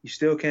 you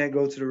still can't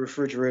go to the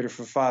refrigerator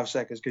for 5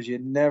 seconds, because you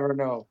never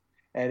know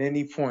at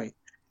any point.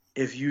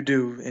 If you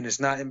do, and it's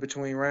not in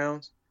between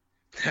rounds,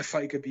 that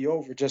fight could be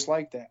over just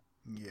like that.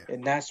 Yeah.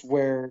 And that's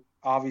where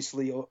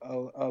obviously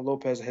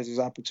Lopez has his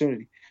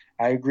opportunity.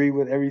 I agree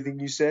with everything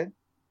you said,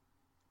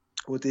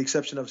 with the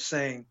exception of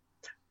saying,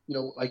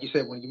 like you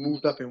said, when you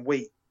moved up in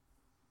weight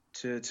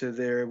to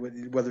there,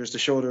 whether it's the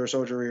shoulder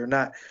surgery or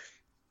not,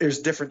 there's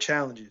different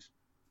challenges.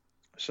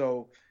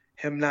 So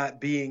him not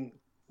being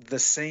the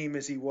same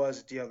as he was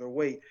at the other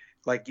weight,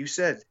 like you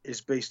said,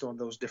 is based on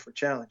those different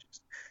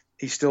challenges.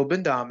 He's still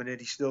been dominant.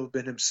 He's still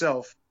been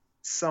himself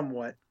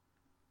somewhat,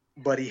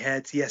 but he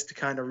has to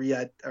kind of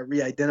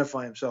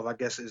re-identify himself, I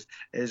guess,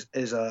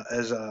 as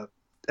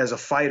a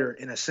fighter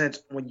in a sense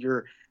when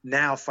you're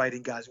now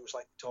fighting guys who are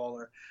slightly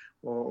taller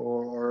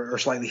or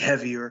slightly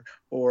heavier,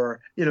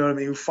 or you know what I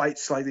mean, who fight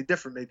slightly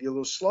different, maybe a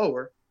little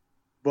slower,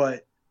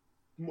 but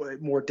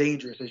more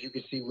dangerous, as you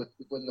can see with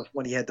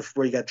when he had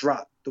where he got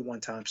dropped the one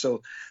time.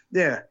 So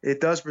yeah,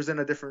 it does present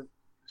a different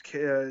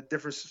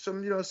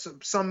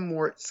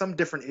some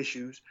different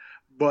issues,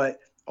 but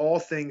all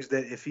things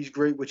that if he's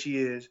great, which he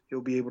is,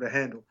 he'll be able to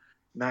handle.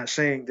 Not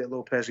saying that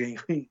Lopez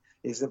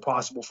it's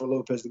impossible for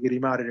Lopez to get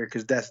him out of there,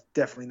 because that's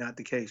definitely not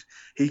the case.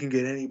 He can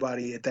get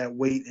anybody at that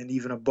weight and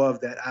even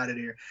above that out of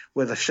there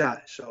with a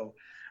shot. So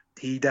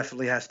he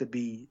definitely has to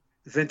be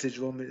vintage,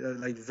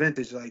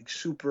 like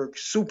super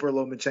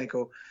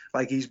Lomachenko,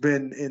 like he's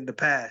been in the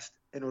past,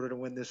 in order to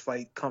win this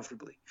fight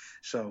comfortably.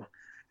 So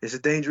it's a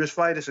dangerous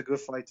fight. It's a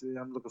good fight.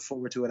 I'm looking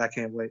forward to it. I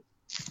can't wait.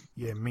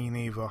 Yeah, me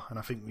neither. And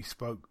I think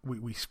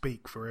we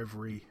speak for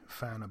every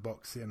fan of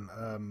boxing.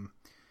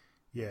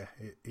 Yeah,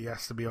 he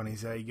has to be on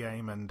his A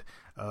game, and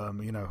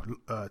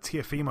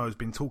Teofimo has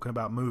been talking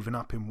about moving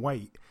up in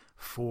weight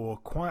for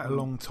quite a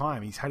long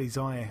time. He's had his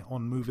eye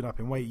on moving up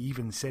in weight. He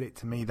even said it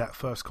to me that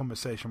first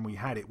conversation we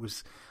had.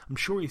 I'm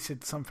sure he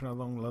said something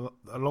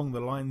along the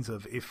lines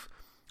of, if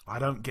I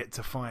don't get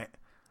to fight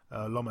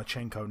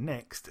Lomachenko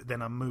next,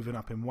 then I'm moving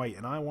up in weight.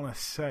 And I want to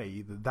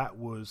say that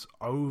was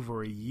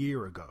over a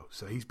year ago.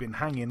 So he's been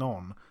hanging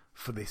on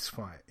for this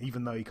fight,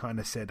 even though he kind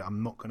of said,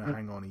 I'm not going to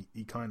hang on.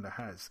 He kind of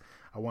has.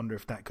 I wonder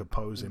if that could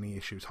pose any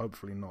issues.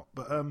 Hopefully not.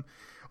 But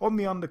on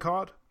the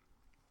undercard,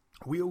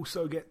 we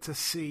also get to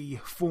see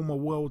former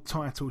world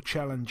title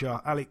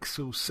challenger Alex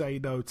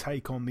Salcedo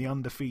take on the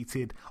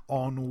undefeated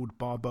Arnold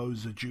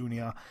Barboza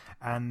Jr.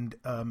 And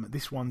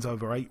this one's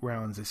over 8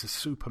 rounds. It's a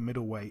super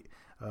middleweight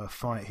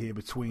fight here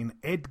between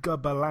Edgar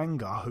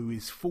Berlanga, who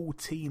is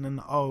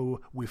 14-0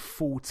 with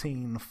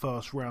 14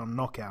 first-round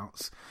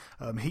knockouts.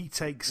 He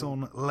takes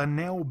on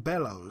Lanel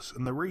Bellows,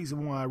 and the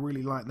reason why I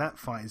really like that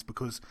fight is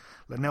because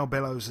Lanel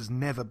Bellows has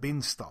never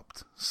been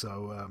stopped.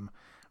 So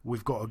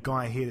we've got a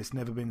guy here that's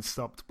never been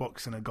stopped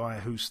boxing a guy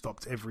who's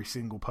stopped every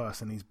single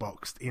person he's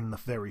boxed in the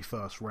very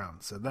first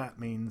round. So that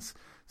means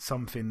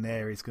something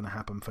there is going to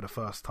happen for the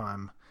first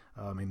time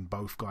in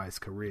both guys'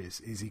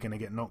 careers. Is he going to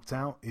get knocked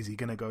out? Is he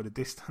going to go the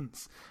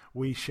distance?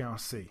 We shall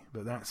see.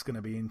 But that's going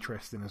to be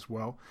interesting as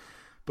well.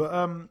 But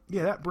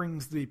yeah, that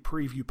brings the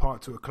preview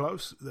part to a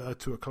close.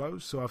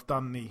 So I've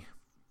done the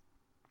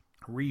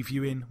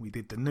reviewing. We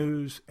did the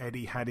news.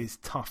 Eddie had his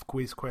tough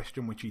quiz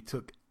question, which he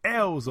took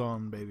L's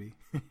on, baby.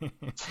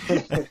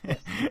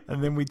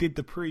 And then we did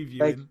the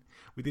previewing.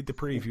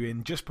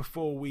 Just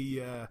before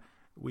we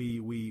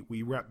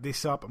wrap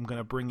this up, I'm going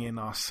to bring in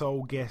our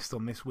sole guest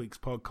on this week's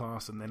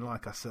podcast, and then,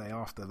 like I say,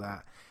 after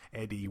that,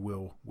 Eddie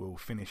will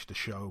finish the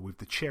show with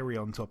the cherry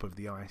on top of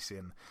the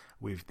icing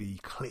with the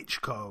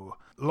Klitschko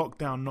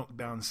Lockdown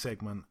Knockdown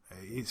segment.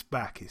 It's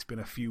back. It's been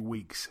a few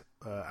weeks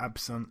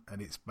absent, and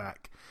it's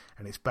back,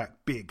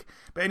 big.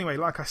 But anyway,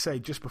 like I say,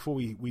 just before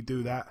we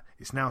do that,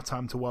 it's now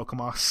time to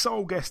welcome our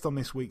sole guest on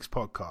this week's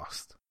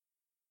podcast.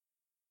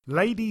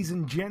 Ladies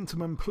and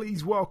gentlemen,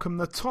 please welcome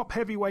the top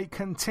heavyweight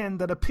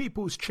contender, the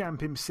people's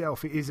champ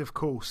himself. It is, of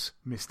course,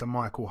 Mr.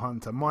 Michael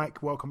Hunter.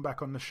 Mike, welcome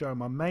back on the show,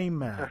 my main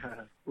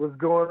man. What's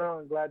going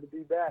on? Glad to be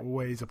back.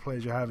 Always a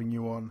pleasure having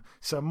you on.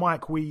 So,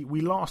 Mike, we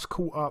last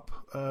caught up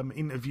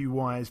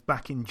interview-wise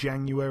back in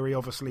January.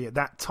 Obviously, at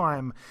that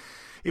time,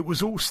 it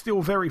was all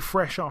still very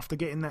fresh after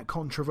getting that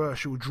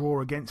controversial draw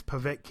against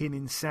Povetkin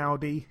in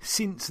Saudi.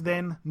 Since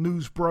then,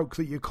 news broke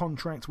that your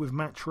contract with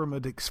Matchroom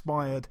had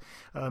expired.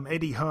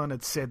 Eddie Hearn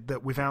had said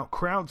that without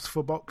crowds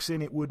for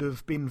boxing, it would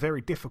have been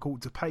very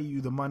difficult to pay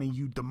you the money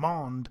you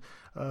demand.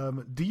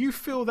 Do you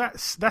feel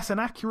that's an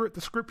accurate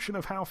description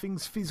of how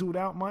things fizzled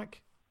out,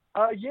 Mike?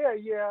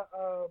 Yeah.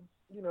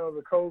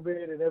 The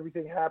COVID and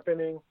everything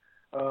happening,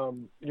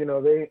 them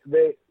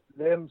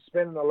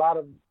spending a lot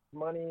of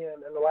money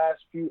in the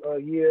last few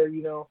year,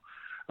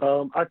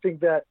 I think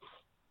that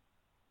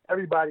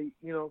everybody,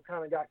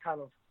 kind of got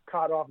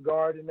caught off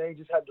guard, and they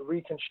just had to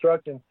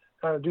reconstruct and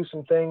kind of do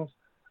some things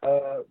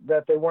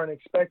that they weren't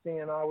expecting.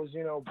 And I was,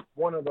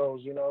 one of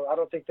those. I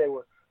don't think they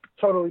were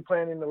totally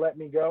planning to let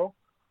me go,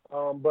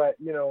 but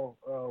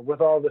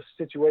with all the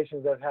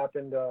situations that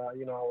happened, I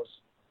was,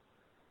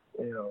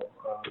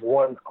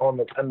 one on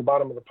the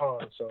bottom of the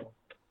pond. So.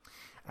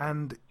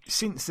 And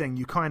since then,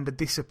 you kind of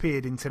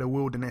disappeared into the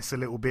wilderness a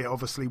little bit.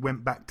 Obviously,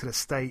 went back to the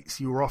States.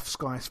 You were off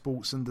Sky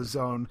Sports and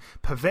DAZN.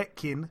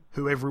 Povetkin,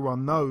 who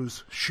everyone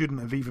knows shouldn't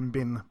have even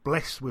been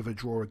blessed with a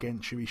draw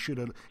against you. He should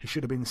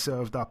have been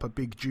served up a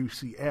big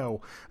juicy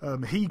L.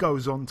 He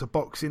goes on to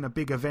box in a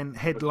big event,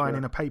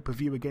 headlining a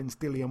pay-per-view against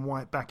Dillian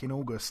Whyte back in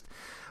August.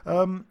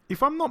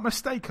 If I'm not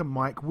mistaken,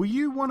 Mike, were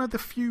you one of the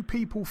few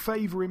people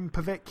favouring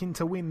Povetkin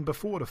to win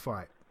before the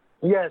fight?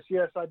 Yes,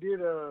 I did.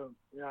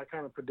 I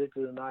kind of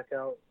predicted a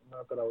knockout.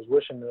 Not that I was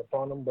wishing it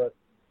upon him, but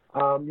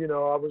I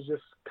was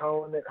just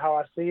calling it how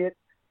I see it.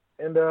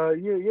 And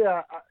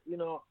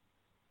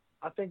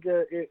I think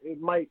it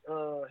might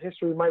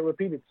history might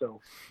repeat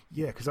itself.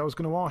 Yeah, because I was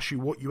going to ask you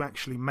what you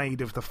actually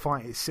made of the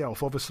fight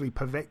itself. Obviously,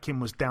 Povetkin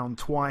was down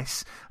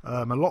twice.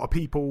 A lot of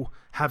people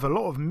have a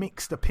lot of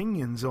mixed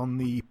opinions on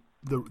the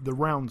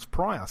rounds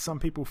prior. Some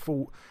people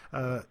thought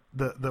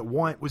that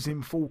White was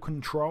in full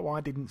control.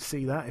 I didn't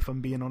see that, if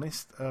I'm being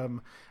honest.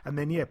 And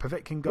then,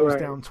 Povetkin goes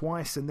down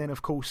twice, and then,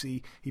 of course,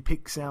 he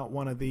picks out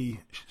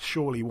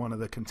surely one of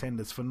the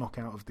contenders for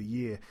knockout of the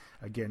year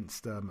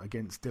against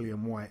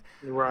Dillian White.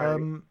 Right.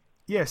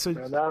 So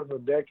man, that was a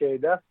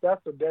decade.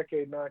 That's a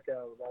decade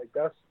knockout. Like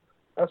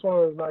that's one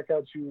of those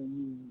knockouts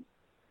you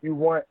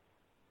want.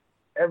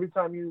 Every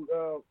time you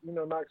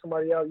knock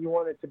somebody out, you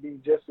want it to be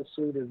just as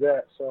sweet as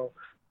that. So.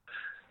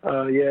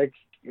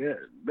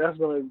 That's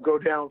going to go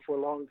down for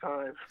a long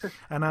time.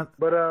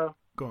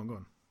 Go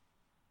on.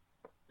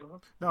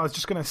 No, I was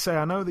just going to say,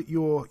 I know that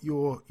you're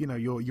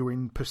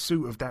in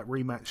pursuit of that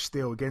rematch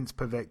still against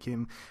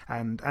Povetkin,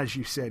 and as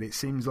you said, it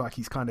seems like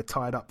he's kind of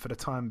tied up for the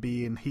time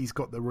being. He's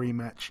got the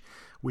rematch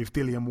with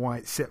Dillian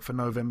White set for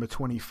November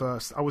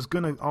 21st. I was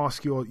going to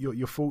ask your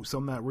thoughts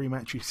on that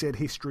rematch. You said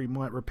history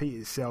might repeat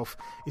itself.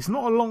 It's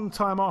not a long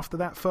time after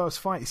that first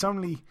fight. It's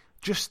only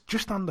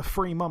just under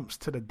 3 months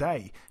to the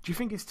day. Do you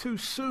think it's too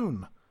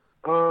soon?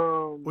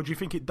 Or do you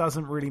think it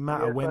doesn't really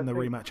matter when the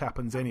rematch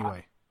happens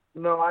anyway?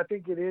 No, I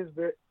think it is.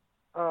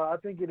 I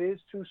think it is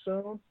too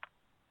soon.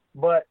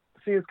 But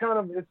see, it's kind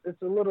of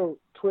it's a little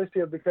twist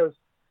here because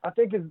I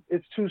think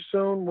it's too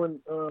soon when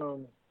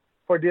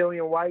for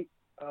Dillian White.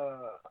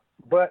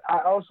 But I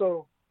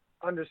also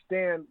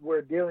understand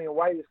where Dillian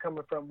White is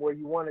coming from, where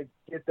you want to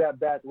get that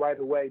back right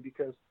away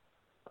because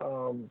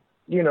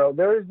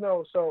there is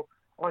no so.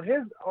 On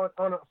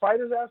a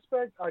fighter's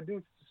aspect, I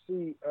do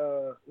see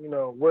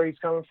where he's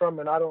coming from,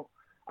 and I don't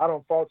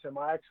fault him.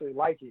 I actually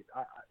like it.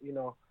 I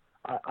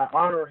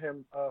honor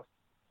him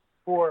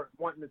for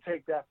wanting to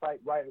take that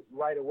fight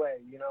right away.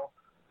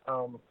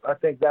 I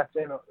think that's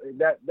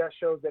that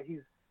shows that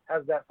he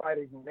has that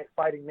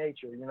fighting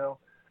nature.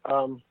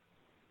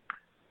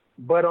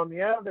 But on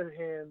the other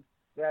hand,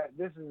 that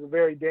this is a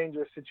very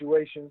dangerous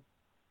situation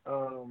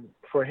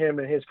for him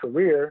in his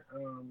career.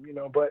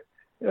 But.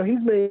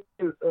 He's made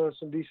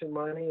some decent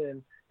money,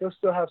 and he'll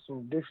still have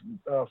some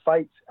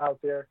fights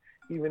out there,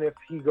 even if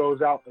he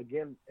goes out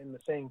again in the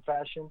same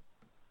fashion.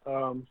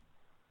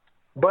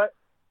 But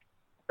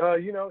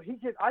he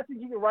can. I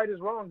think he can right his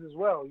wrongs as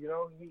well.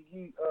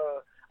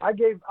 I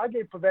gave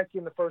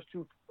Povetkin the first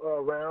 2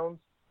 rounds,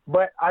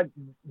 but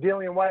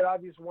Dillian White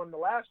obviously won the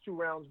last 2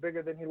 rounds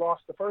bigger than he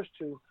lost the first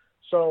 2.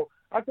 So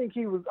I think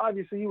he was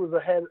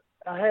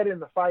ahead in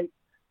the fight,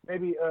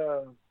 maybe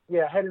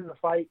ahead in the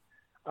fight.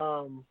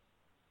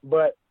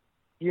 But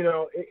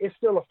it's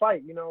still a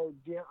fight.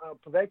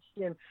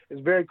 Povetkin is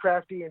very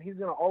crafty, and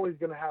he's always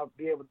going to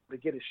be able to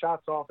get his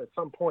shots off at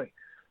some point.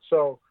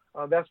 So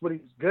that's what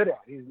he's good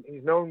at.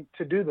 He's known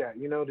to do that.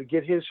 To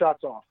get his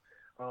shots off.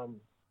 And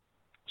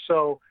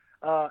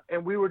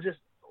we were just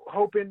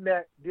hoping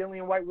that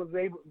Dillian White was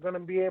going to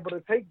be able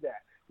to take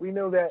that. We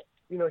know that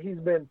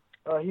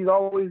he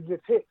always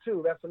gets hit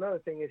too. That's another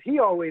thing is he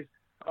always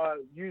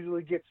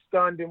usually gets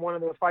stunned in one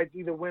of the fights,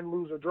 either win,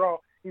 lose, or draw.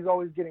 He's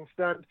always getting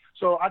stunned.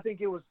 So I think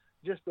it was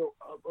just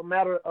a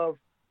matter of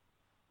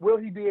will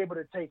he be able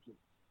to take it?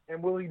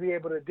 And will he be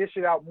able to dish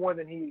it out more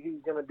than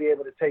he's going to be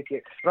able to take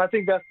it? And I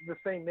think that's the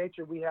same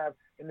nature we have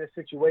in this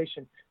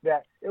situation,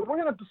 that if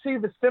we're going to see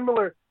the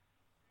similar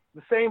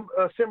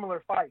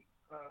fight.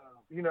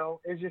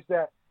 It's just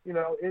that,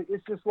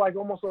 it's just like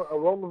almost a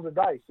roll of the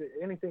dice.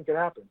 Anything could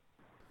happen.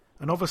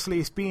 And obviously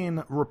it's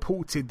being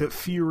reported that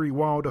Fury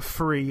Wilder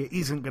 3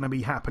 isn't going to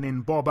be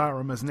happening. Bob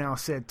Arum has now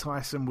said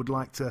Tyson would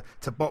like to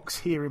box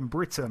here in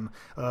Britain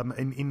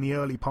in the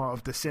early part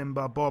of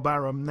December. Bob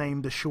Arum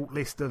named a short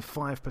list of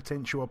 5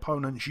 potential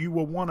opponents. You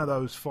were one of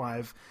those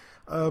 5.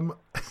 I'm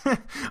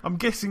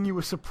guessing you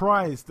were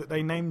surprised that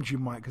they named you,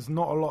 Mike, because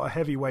not a lot of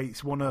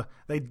heavyweights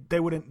they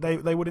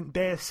wouldn't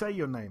dare say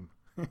your name.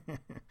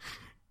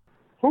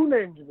 Who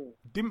named me?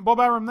 Didn't Bob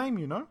Arum name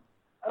you, no?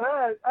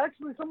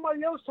 Actually,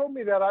 somebody else told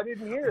me that. I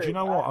didn't hear it. Do you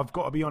know what? I've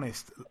got to be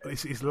honest.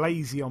 It's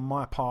lazy on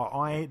my part.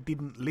 I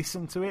didn't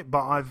listen to it,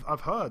 but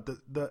I've heard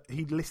that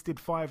he listed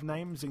 5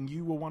 names and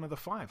you were one of the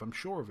 5. I'm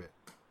sure of it.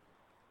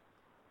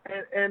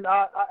 And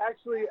I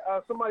actually,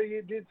 somebody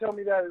did tell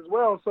me that as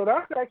well. So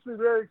that's actually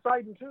very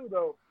exciting too,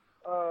 though.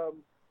 I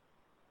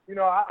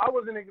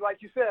wasn't,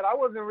 like you said, I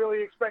wasn't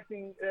really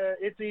expecting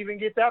it to even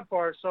get that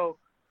far. So,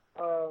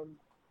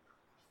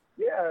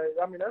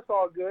 that's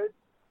all good.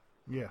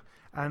 Yeah.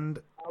 And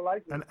I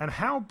like it. And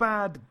how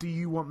bad do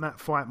you want that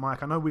fight,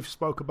 Mike? I know we've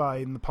spoke about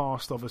it in the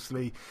past,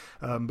 obviously,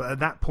 but at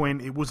that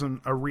point it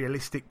wasn't a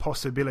realistic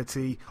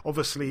possibility.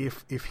 Obviously,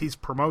 if his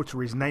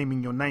promoter is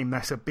naming your name,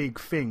 that's a big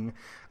thing.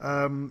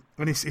 And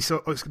it's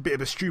a bit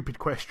of a stupid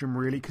question,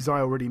 really, because I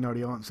already know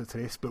the answer to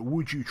this. But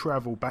would you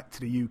travel back to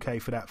the UK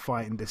for that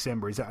fight in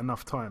December? Is that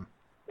enough time?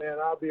 Man,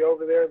 I'll be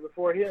over there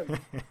before him.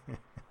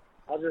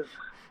 I'll just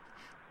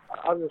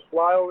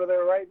fly over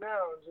there right now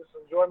and just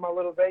enjoy my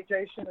little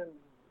vacation and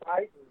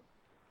fight.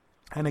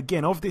 And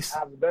again, of this, I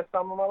have the best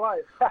time of my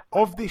life.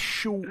 of this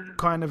short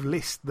kind of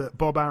list that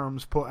Bob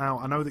Arum's put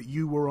out, I know that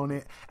you were on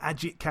it,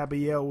 Ajit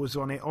Caballel was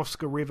on it,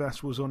 Oscar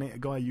Rivas was on it, a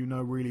guy you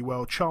know really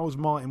well, Charles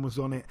Martin was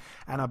on it,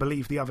 and I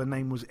believe the other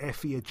name was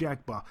Effie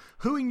Ajagba.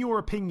 Who, in your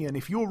opinion,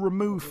 if you're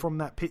removed from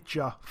that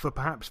picture for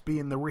perhaps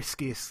being the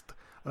riskiest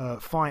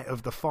fight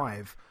of the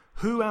 5,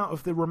 who out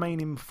of the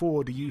remaining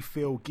 4 do you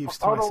feel gives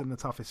Tyson the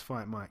toughest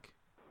fight, Mike?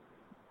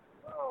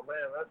 Oh, man,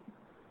 that's...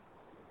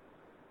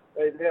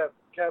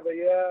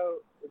 Caballel,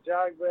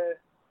 Ajagba,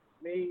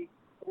 me,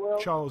 who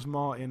else? Charles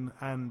Martin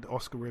and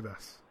Oscar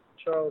Rivas.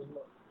 Charles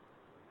Martin.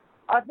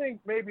 I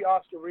think maybe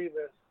Oscar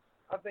Rivas.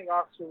 I think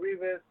Oscar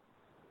Rivas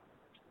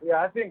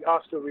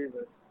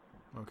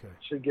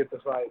should get the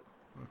fight.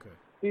 Okay.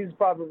 He's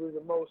probably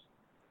the most,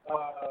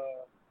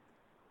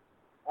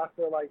 I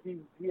feel like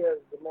he has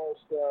the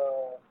most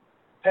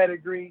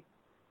pedigree.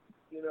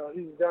 You know,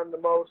 he's done the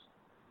most.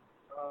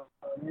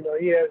 You know,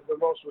 he has the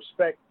most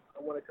respect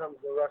when it comes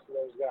to the rest of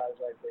those guys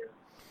right there.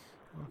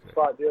 Okay.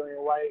 Fought Dillian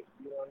White,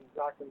 you know, he's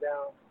knocked him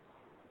down.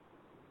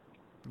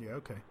 Yeah,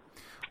 okay.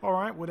 All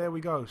right, well, there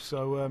we go.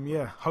 So,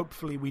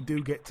 hopefully we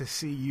do get to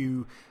see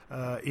you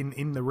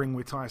in the ring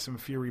with Tyson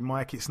Fury,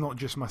 Mike. It's not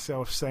just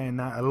myself saying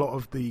that. A lot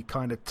of the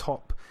kind of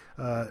top,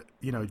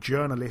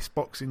 journalists,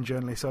 boxing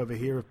journalists over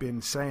here have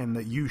been saying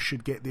that you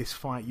should get this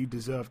fight. You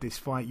deserve this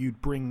fight.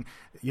 You'd bring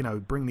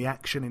the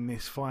action in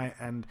this fight.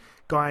 And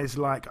guys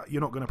like, you're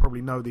not going to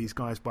probably know these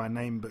guys by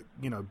name, but,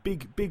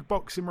 big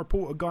boxing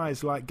reporter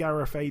guys like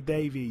Gareth A.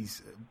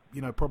 Davies,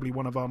 probably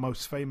one of our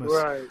most famous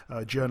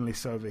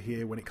journalists over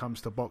here when it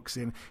comes to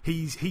boxing.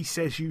 He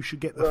says you should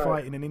get the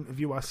fight in an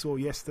interview I saw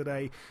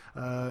yesterday.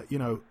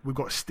 We've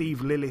got Steve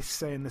Lillis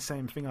saying the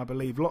same thing, I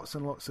believe. Lots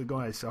and lots of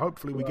guys. So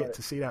hopefully we get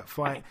to see that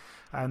fight.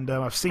 And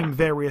I've seen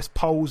various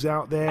polls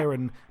out there,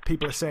 and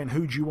people are saying,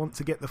 who do you want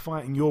to get the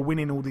fight? And you're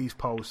winning all these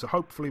polls. So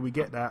hopefully we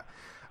get that.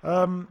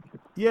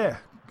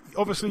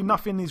 Obviously,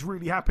 nothing is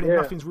really happening. Yeah.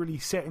 Nothing's really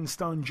set in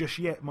stone just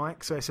yet,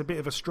 Mike. So it's a bit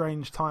of a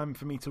strange time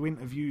for me to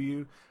interview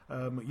you.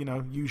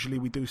 Usually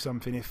we do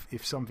something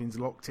if something's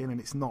locked in, and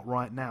it's not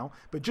right now.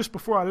 But just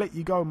before I let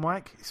you go,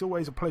 Mike, it's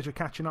always a pleasure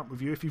catching up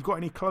with you. If you've got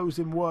any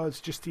closing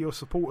words just to your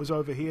supporters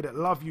over here that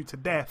love you to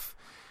death,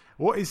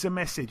 what is the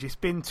message? It's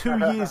been 2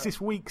 years this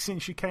week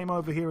since you came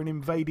over here and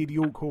invaded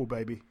York Hall,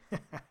 baby.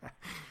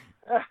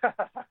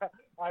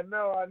 I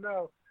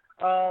know.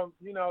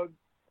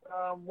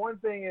 One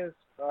thing is,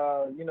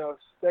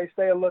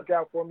 stay a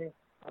lookout for me.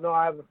 I know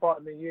I haven't fought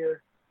in a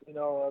year. There's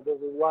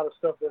a lot of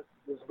stuff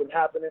that's been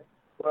happening.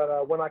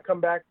 But when I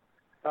come back,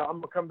 I'm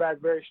going to come back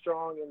very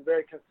strong and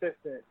very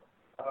consistent.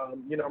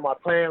 My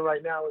plan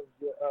right now is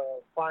to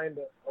find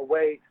a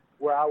way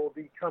where I will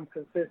become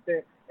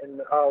consistent, and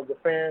the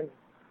fans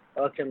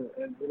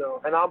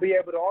and I'll be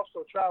able to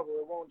also travel.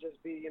 It won't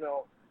just be,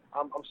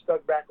 I'm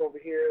stuck back over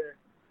here.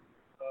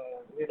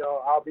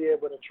 I'll be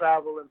able to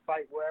travel and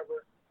fight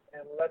wherever,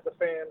 and let the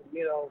fans,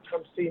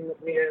 come see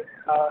me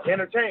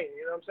entertain,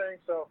 you know what I'm saying?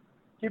 So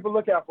keep a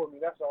lookout for me,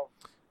 that's all.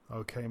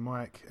 Okay,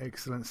 Mike,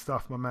 excellent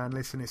stuff, my man.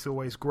 Listen, it's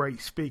always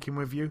great speaking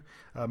with you.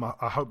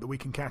 I hope that we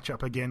can catch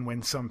up again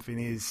when something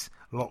is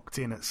locked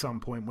in at some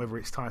point, whether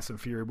it's Tyson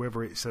Fury,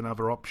 whether it's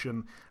another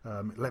option.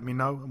 Let me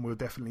know, and we'll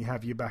definitely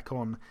have you back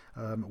on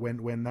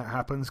when that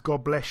happens.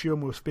 God bless you,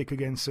 and we'll speak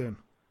again soon.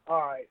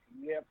 All right,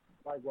 yep,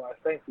 likewise.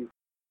 Thank you.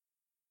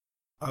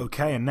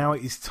 Okay, and now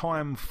it is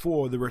time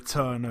for the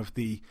return of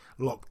the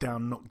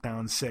Lockdown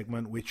Knockdown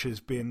segment, which has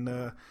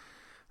been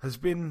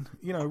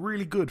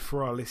really good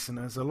for our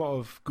listeners. A lot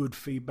of good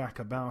feedback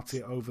about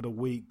it over the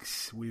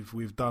weeks.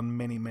 We've done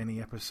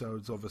many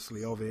episodes,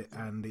 obviously, of it,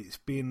 and it's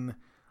been,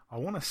 I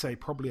want to say,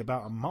 probably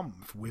about a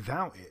month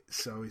without it.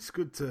 So it's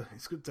good to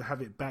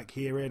have it back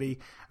here, Eddie.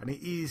 And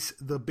it is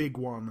the big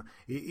one.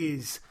 It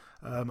is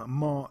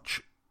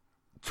March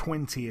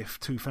 20th,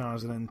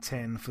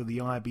 2010 for the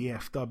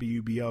IBF,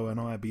 WBO and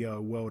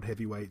IBO World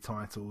Heavyweight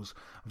titles.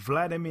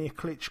 Vladimir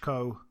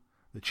Klitschko,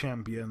 the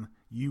champion.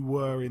 You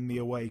were in the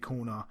away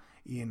corner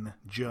in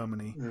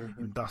Germany,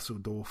 in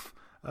Dusseldorf.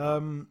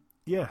 Where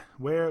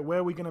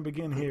are we going to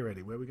begin here,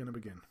 Eddie? Where are we going to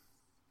begin?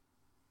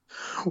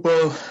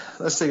 Well,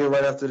 let's take it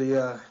right after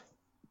the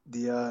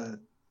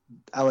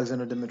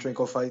Alexander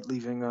Dimitrienko fight,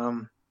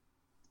 leaving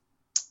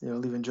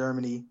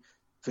Germany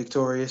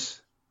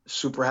victorious,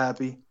 super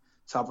happy,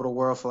 top of the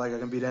world, feel like I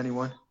can beat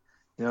anyone.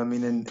 You know what I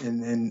mean?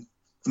 In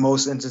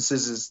most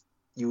instances,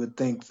 you would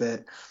think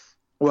that.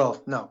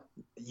 Well, no,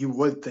 you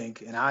would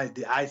think, and I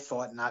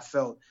thought and I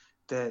felt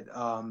that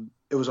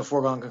it was a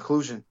foregone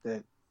conclusion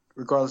that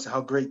regardless of how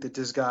great that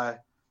this guy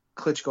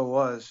Klitschko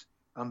was,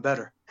 I'm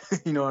better.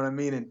 You know what I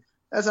mean? And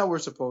that's how we're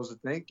supposed to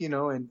think,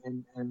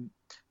 and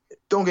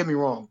don't get me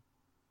wrong.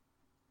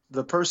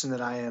 The person that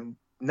I am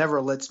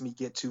never lets me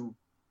get too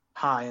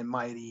high and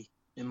mighty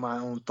in my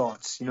own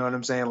thoughts. You know what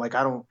I'm saying? Like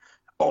I'm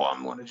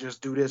going to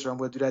just do this or I'm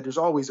going to do that. There's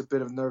always a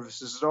bit of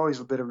nervousness. There's always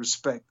a bit of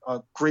respect,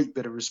 a great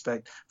bit of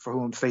respect for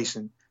who I'm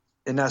facing.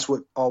 And that's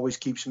what always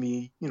keeps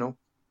me,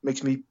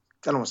 makes me, I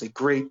don't want to say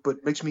great,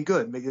 but makes me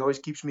good. It always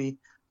keeps me,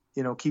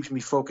 keeps me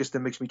focused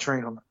and makes me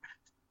train hard.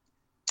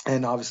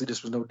 and obviously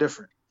this was no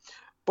different.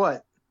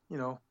 But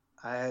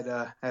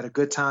I had a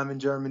good time in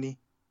Germany,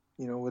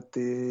 with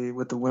the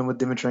win with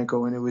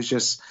Dimitrenko, and it was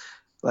just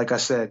like I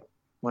said,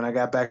 when I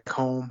got back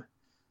home,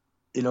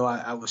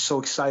 I was so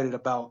excited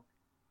about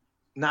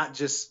not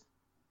just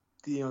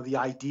the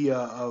idea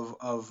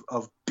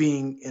of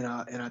being in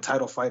a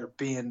title fight, or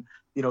being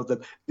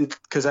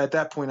because at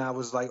that point I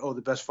was like, oh,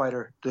 the best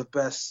fighter, the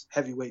best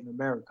heavyweight in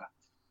America.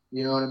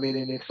 You know what I mean?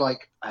 And it's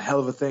like a hell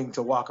of a thing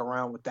to walk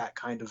around with that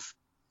kind of.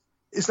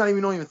 It's not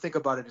even, don't even think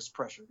about it as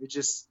pressure. It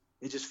just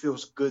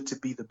feels good to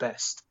be the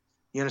best.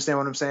 You understand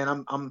what I'm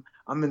saying?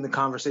 I'm in the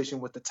conversation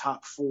with the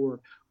top four,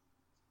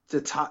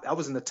 I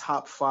was in the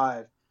top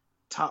five,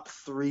 top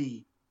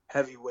three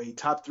heavyweight,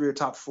 top three or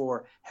top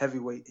four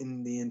heavyweight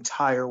in the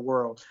entire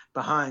world.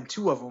 Behind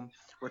two of them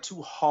were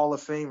two Hall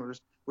of Famers,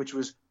 which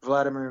was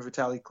Vladimir and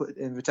Vitaly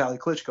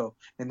Klitschko,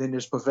 and then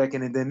there's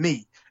Povetkin, and then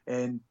me.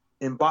 And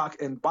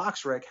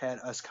BoxRec had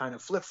us kind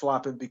of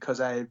flip-flopping because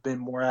I had been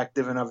more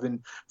active and I've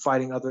been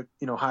fighting other,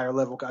 higher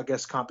level, I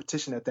guess,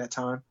 competition at that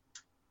time,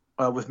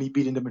 with me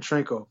beating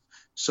Dimitrenko.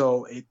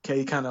 So it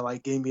kind of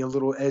like gave me a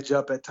little edge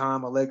up at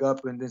time, a leg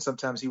up, and then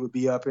sometimes he would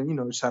be up,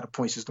 and just how the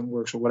point system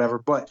works or whatever.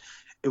 But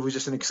it was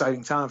just an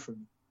exciting time for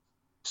me.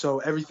 So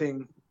every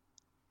time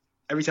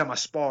I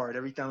sparred,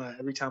 every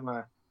time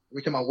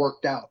I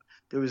worked out,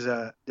 there was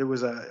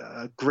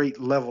a great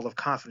level of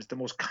confidence, the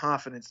most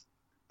confidence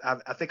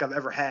I think I've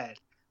ever had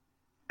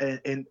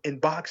in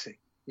boxing.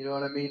 You know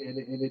what I mean?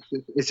 And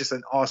it's just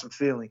an awesome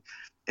feeling.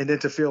 And then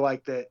to feel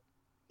like that,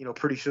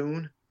 pretty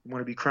soon I'm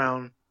going to be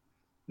crowned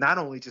not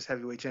only just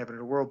heavyweight champion of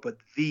the world, but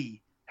the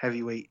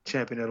heavyweight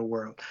champion of the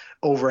world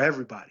over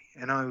everybody.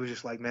 And I was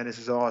just like, man, this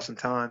is an awesome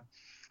time.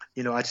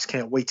 I just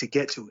can't wait to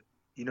get to it.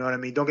 You know what I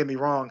mean? Don't get me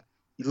wrong.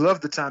 You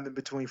love the time in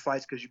between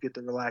fights because you get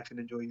to relax and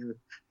enjoy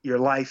your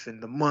life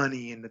and the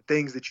money and the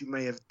things that you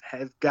may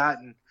have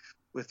gotten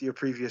with your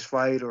previous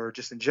fight or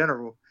just in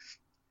general.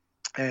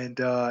 And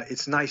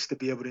it's nice to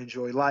be able to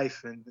enjoy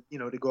life and,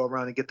 to go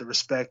around and get the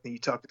respect, and you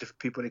talk to different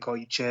people, they call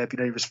you champ,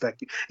 they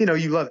respect you.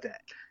 You love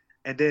that.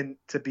 And then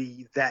to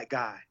be that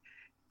guy,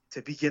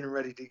 to be getting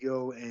ready to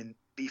go and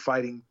be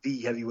fighting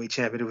the heavyweight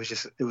champion,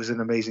 it was an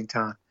amazing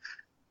time.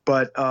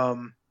 But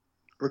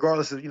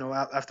regardless of,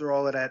 after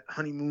all of that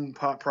honeymoon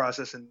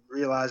process and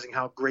realizing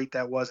how great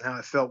that was and how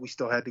it felt, we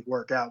still had to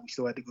work out. We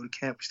still had to go to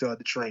camp. We still had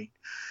to train.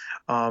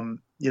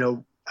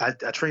 I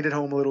trained at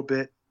home a little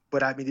bit,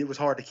 but I mean, it was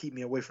hard to keep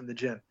me away from the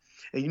gym.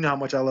 And you know how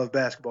much I love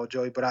basketball,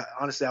 Joey, but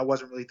honestly, I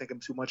wasn't really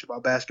thinking too much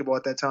about basketball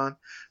at that time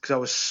because I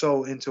was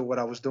so into what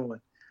I was doing.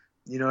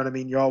 You know what I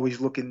mean? You're always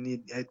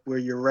looking at where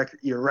your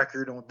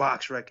record on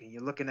BoxRec, and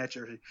you're looking at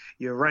your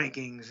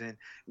rankings and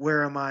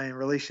where am I in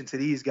relation to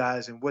these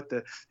guys and what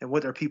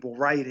are people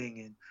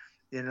writing,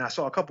 and I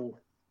saw a couple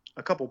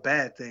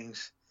bad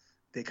things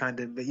that kind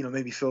of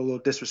made me feel a little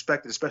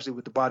disrespected, especially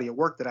with the body of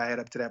work that I had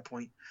up to that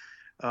point.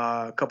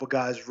 A couple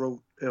guys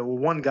wrote,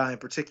 one guy in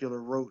particular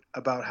wrote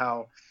about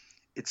how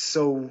it's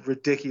so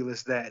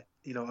ridiculous that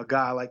a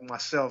guy like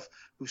myself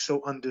who's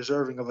so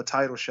undeserving of a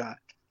title shot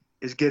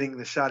is getting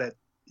the shot at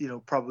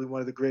probably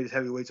one of the greatest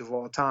heavyweights of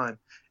all time,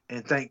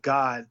 and thank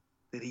God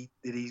that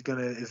he's going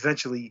to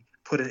eventually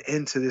put an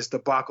end to this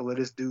debacle of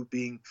this dude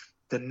being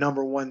the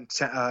number one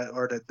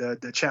or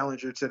the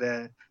challenger to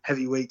the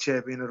heavyweight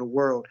champion of the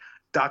world.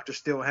 Dr.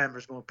 Steelhammer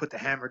is going to put the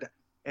hammer down,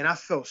 and I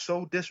felt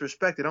so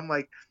disrespected. I'm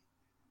like,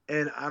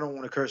 and I don't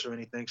want to curse or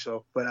anything,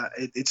 but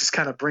it's just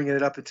kind of bringing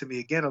it up into me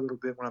again a little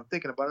bit when I'm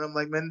thinking about it. I'm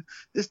like, man,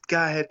 this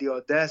guy had the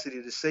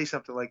audacity to say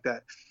something like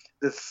that.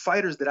 The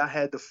fighters that I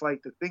had to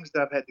fight, the things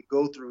that I've had to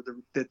go through,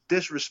 the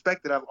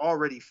disrespect that I've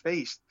already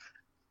faced,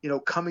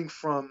 coming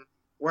from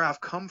where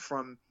I've come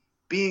from,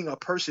 being a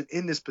person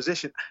in this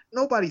position,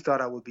 nobody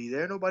thought I would be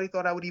there. Nobody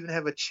thought I would even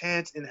have a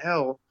chance in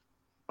hell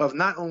of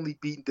not only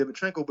beating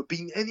Dimitrenko, but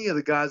beating any of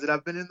the guys that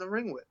I've been in the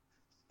ring with.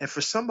 And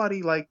for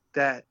somebody like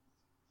that,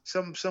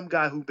 some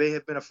guy who may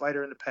have been a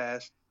fighter in the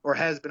past or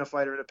has been a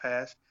fighter in the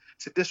past,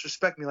 to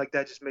disrespect me like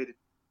that just made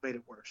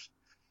it worse.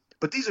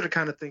 But these are the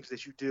kind of things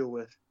that you deal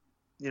with,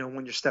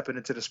 when you're stepping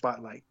into the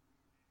spotlight.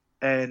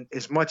 And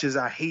as much as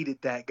I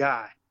hated that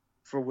guy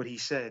for what he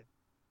said,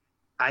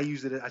 I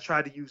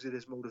tried to use it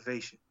as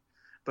motivation.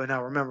 But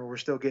now remember, we're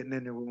still getting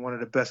in there with one of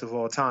the best of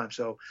all time.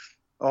 So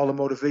all the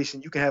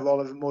motivation, you can have all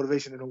of the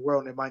motivation in the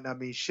world, and it might not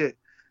mean shit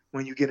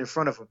when you get in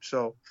front of them.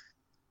 So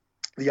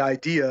the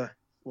idea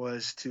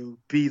was to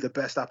be the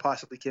best I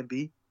possibly can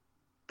be,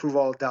 prove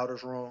all the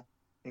doubters wrong,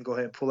 and go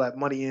ahead and pull that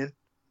money in,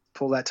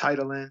 pull that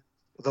title in,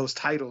 those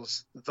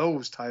titles,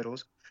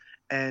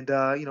 and,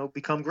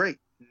 become great.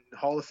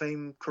 Hall of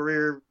Fame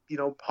career,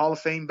 Hall of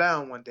Fame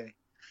bound one day.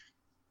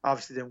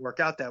 Obviously didn't work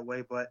out that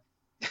way, but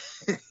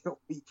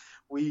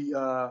we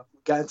got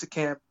into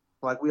camp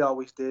like we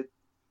always did.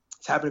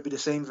 It happened to be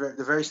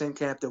the very same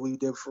camp that we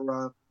did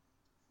for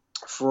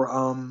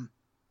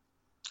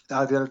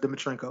Alexander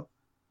Dimitrenko.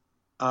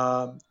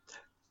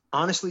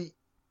 Honestly,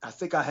 I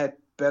think I had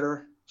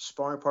better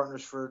sparring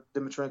partners for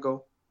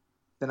Dimitrenko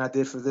than I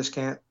did for this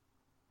camp.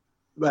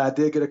 But I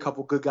did get a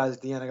couple good guys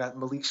at the end. I got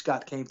Malik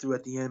Scott came through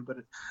at the end, but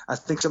I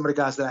think some of the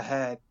guys that I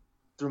had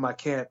through my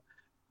camp,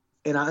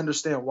 and I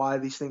understand why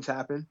these things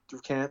happen through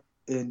camp,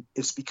 and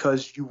it's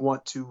because you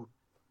want to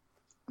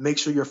make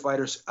sure your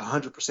fighter's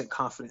 100%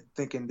 confident,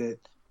 thinking that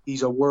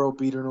he's a world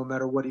beater no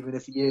matter what, even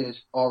if he is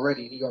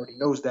already, and he already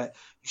knows that.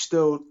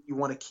 You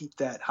want to keep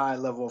that high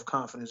level of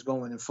confidence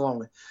going and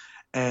flowing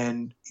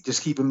and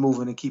just keep it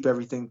moving and keep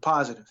everything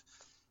positive.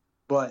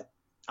 But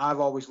I've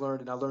always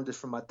learned, and I learned this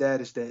from my dad,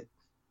 is that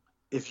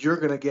if you're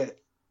going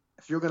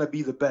to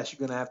be the best, you're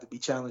going to have to be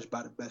challenged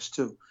by the best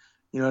too.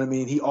 You know what I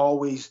mean? He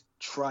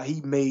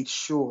made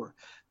sure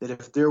that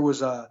if there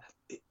was a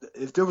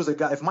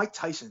guy, if Mike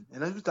Tyson,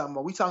 and we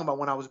talking about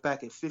when I was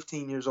back at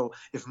 15 years old,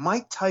 if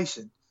Mike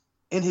Tyson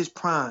in his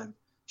prime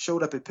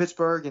showed up at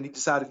Pittsburgh and he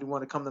decided he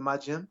wanted to come to my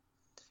gym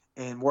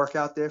and work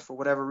out there for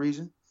whatever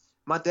reason,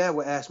 my dad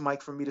would ask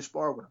Mike for me to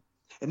spar with him.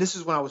 And this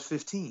is when I was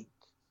 15.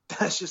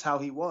 That's just how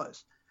he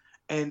was.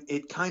 And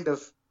it kind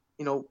of,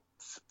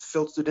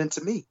 filtered into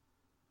me.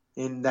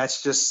 And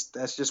that's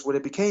just what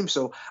it became.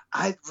 So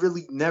I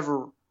really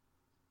never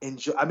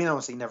enjoy. I mean, I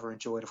don't say never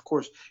enjoyed. Of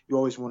course, you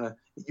always want to.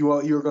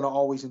 You're going to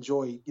always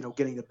enjoy,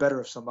 getting the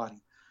better of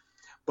somebody.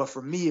 But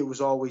for me, it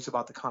was always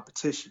about the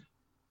competition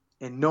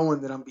and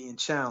knowing that I'm being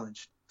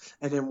challenged,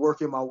 and then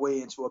working my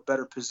way into a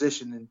better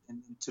position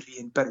and to be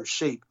in better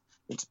shape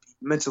and to be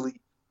mentally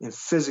and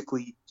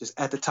physically just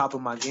at the top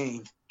of my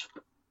game.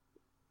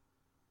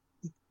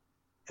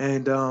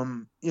 And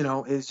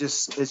it's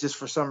just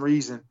for some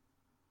reason,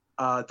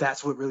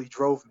 that's what really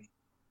drove me.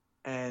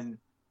 And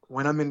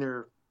when I'm in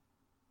there,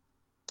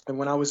 and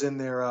when I was in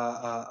there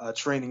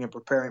training and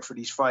preparing for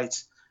these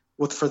fights,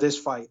 for this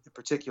fight in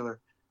particular,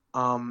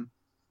 I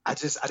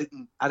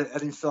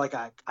didn't feel like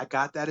I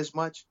got that as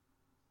much.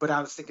 But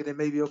I was thinking that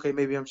maybe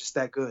I'm just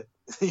that good,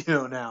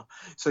 now.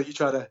 So you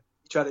try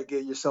to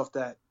get yourself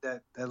that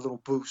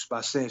little boost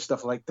by saying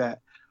stuff like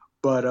that,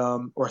 but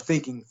or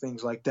thinking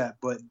things like that.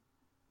 But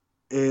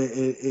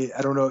I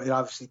don't know. It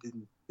obviously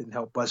didn't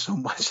help us so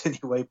much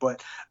anyway.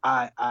 But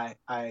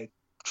I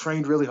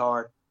trained really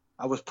hard.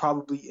 I was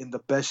probably in the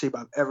best shape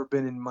I've ever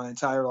been in my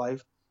entire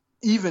life.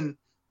 And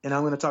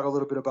I'm going to talk a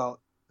little bit about.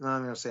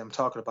 I'm going to say I'm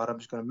talking about. I'm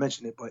just going to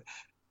mention it. But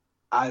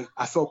I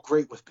felt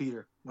great with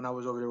Peter when I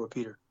was over there with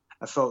Peter.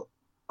 I felt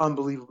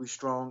unbelievably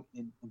strong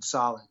and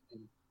solid.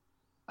 And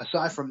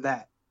aside from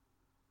that,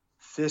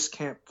 this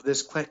camp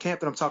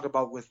that I'm talking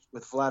about with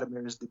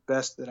Vladimir is the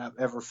best that I've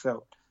ever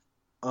felt.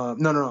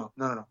 No.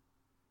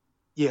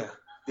 Yeah.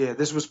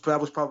 That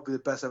was probably the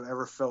best I've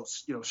ever felt,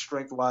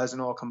 strength-wise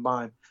and all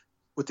combined,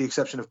 with the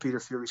exception of Peter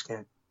Fury's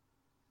camp.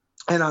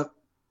 And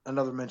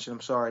another mention,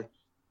 I'm sorry,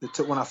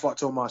 when I fought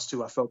Tomas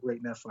too, I felt great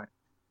in that fight.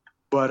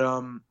 But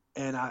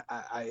and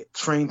I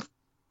trained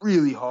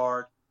really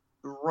hard.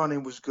 The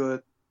running was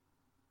good.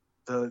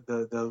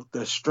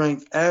 The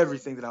strength,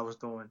 everything that I was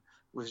doing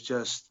was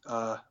just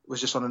on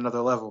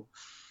another level.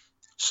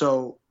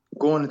 So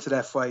going into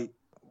that fight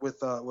with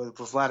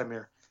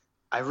Vladimir,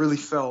 I really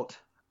felt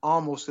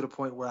almost to the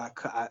point where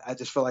I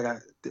just felt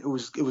like it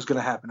was going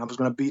to happen. I was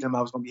going to beat him.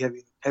 I was going to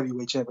be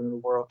heavyweight champion of the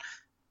world.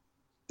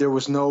 There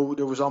was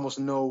almost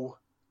no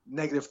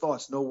negative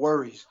thoughts, no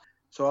worries.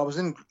 So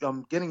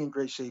I'm getting in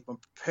great shape. I'm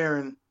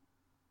preparing.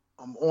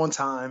 I'm on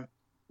time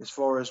as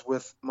far as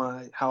with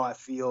how I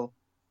feel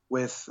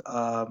with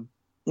the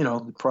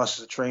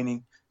process of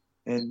training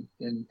and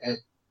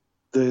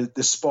the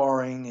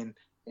sparring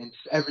and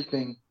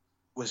everything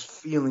was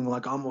feeling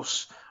like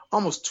almost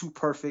too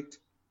perfect.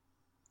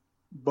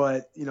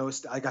 But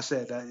it's like I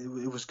said,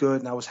 it was good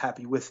and I was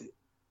happy with it.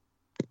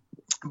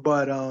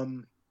 But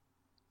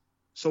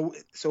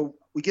so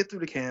we get through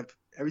the camp.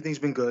 Everything's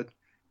been good.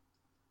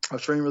 I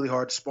was training really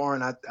hard,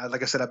 sparring.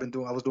 Like I said, I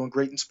was doing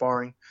great in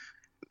sparring.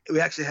 We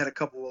actually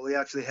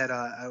had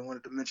I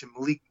wanted to mention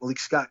Malik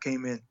Scott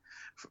came in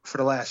for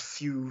the last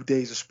few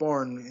days of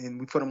sparring, and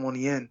we put him on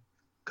the end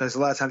because a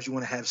lot of times you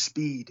want to have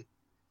speed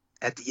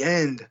at the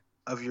end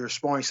of your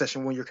sparring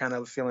session when you're kind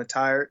of feeling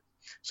tired.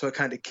 So it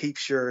kind of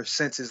keeps your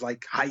senses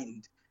like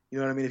heightened. You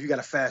know what I mean? If you got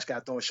a fast guy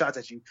throwing shots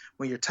at you,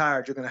 when you're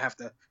tired, you're going to have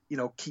to,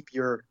 keep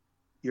your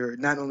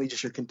not only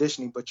just your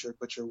conditioning, but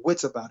your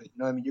wits about it. You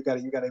know what I mean? You got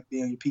to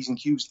be on your P's and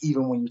Q's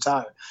even when you're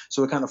tired.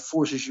 So it kind of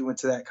forces you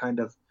into that kind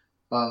of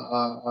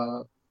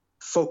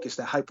focus,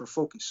 that hyper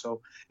focus.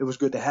 So it was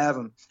good to have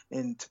him.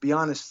 And to be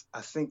honest,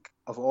 I think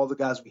of all the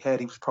guys we had,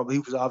 he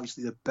was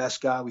obviously the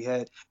best guy we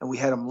had, and we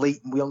had him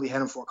late, and we only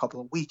had him for a couple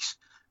of weeks.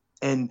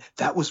 And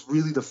that was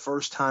really the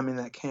first time in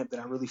that camp that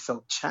I really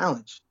felt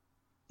challenged.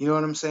 You know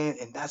what I'm saying?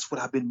 And that's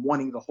what I've been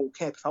wanting the whole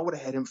camp. If I would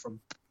have had him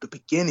from the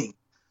beginning,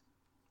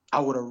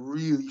 I would have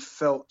really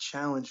felt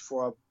challenged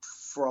for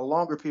a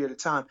longer period of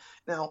time.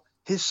 Now,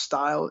 his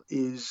style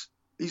is,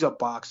 he's a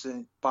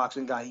boxing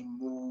guy. He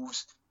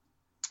moves,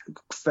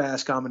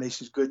 fast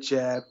combinations, good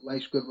jab,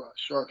 nice, good,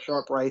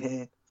 sharp right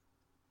hand,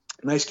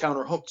 nice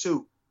counter hook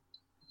too.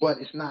 But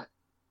it's not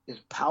as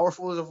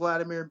powerful as a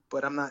Vladimir,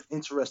 but I'm not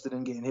interested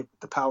in getting hit with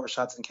the power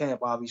shots in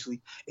camp,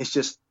 obviously. It's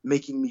just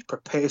making me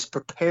prepare. It's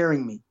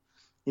preparing me.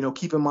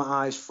 keeping my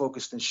eyes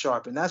focused and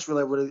sharp. And that's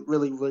really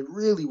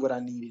what I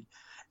needed.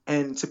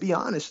 And to be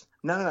honest,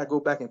 now that I go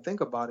back and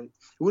think about it, it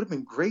would have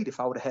been great if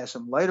I would have had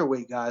some lighter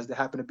weight guys that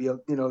happen to be,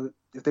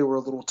 if they were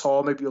a little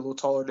tall, maybe a little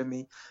taller than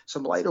me,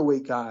 some lighter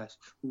weight guys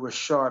who were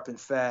sharp and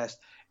fast,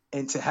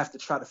 and to have to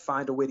try to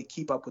find a way to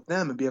keep up with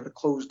them and be able to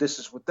close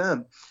distance with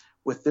them,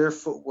 with their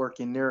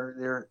footwork and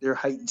their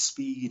heightened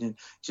speed and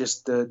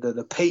just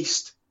the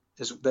pace,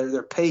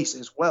 their pace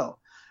as well,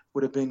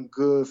 would have been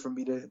good for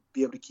me to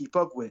be able to keep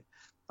up with.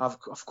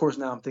 Of course,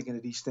 now I'm thinking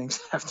of these things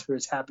after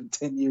it's happened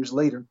 10 years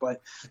later,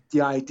 but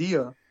the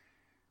idea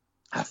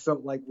I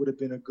felt like would have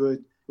been a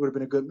good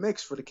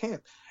mix for the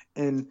camp.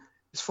 And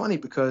it's funny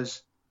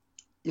because,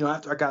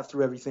 after I got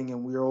through everything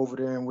and we were over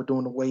there and we're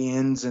doing the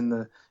weigh-ins and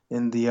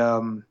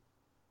the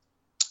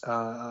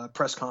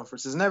press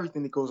conferences and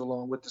everything that goes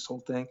along with this whole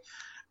thing,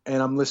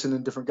 and I'm listening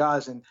to different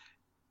guys, and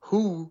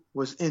who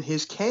was in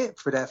his camp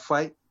for that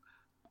fight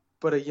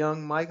but a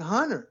young Mike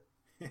Hunter,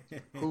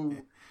 who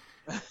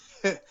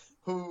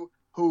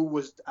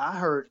was, I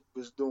heard,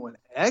 was doing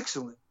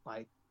excellent,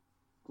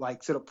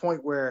 like to the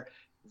point where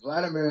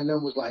Vladimir and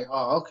them was like,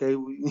 oh, okay,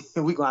 we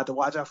gonna have to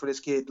watch out for this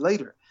kid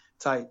later,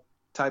 type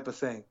of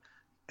thing,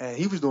 and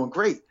he was doing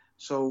great.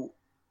 So,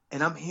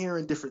 and I'm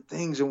hearing different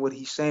things and what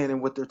he's saying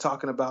and what they're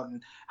talking about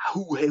and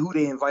who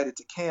they invited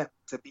to camp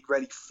to be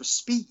ready for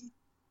speed.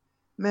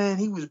 Man,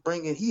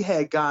 he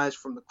had guys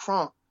from the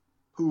Crump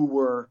who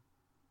were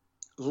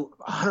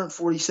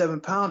 147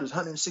 pounders,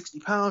 160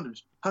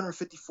 pounders,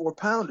 154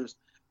 pounders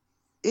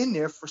in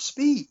there for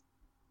speed,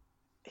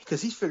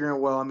 because he's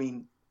figuring, well, I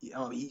mean,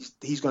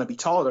 he's going to be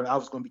taller. I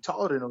was going to be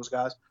taller than those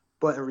guys,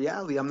 but in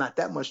reality, I'm not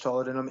that much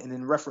taller than him. And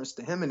in reference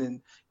to him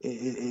and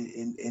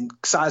in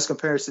size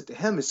comparison to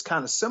him, it's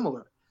kind of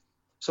similar.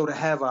 So to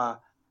have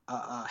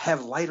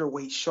lighter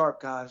weight,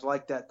 sharp guys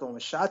like that throwing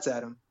shots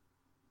at him,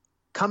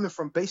 coming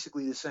from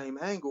basically the same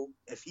angle,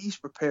 if he's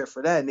prepared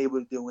for that and able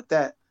to deal with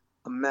that,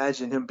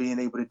 imagine him being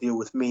able to deal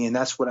with me. And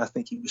that's what I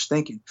think he was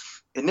thinking.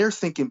 And they're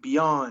thinking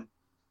beyond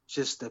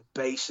just the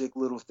basic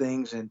little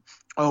things. And,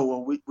 oh,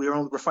 well,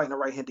 we're fighting a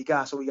right-handed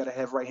guy, so we got to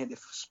have right-handed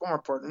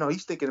sparring partner. No,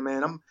 he's thinking,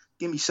 man,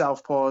 give me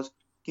southpaws,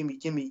 give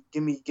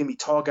me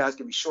tall guys,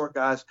 give me short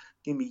guys,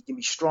 give me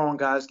strong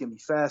guys, give me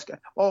fast guys,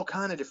 all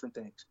kind of different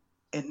things.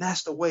 And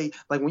that's the way,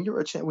 like when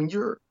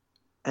you're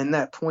in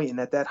that point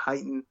and at that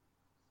heightened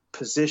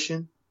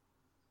position,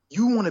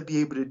 you want to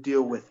be able to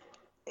deal with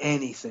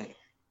anything.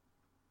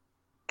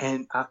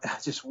 And I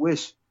just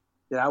wish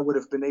that I would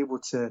have been able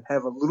to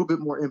have a little bit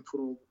more input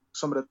on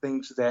some of the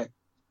things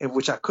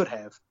which I could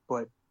have,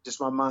 but just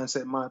my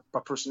mindset, my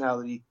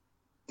personality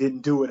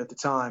didn't do it at the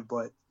time.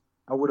 But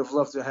I would have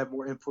loved to have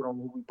more input on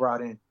what we brought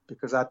in,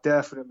 because I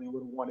definitely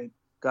would have wanted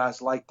guys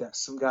like that,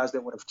 some guys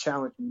that would have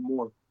challenged me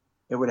more.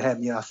 It would have had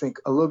me, I think,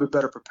 a little bit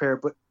better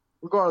prepared. But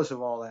regardless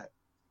of all that,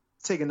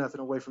 taking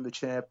nothing away from the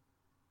champ,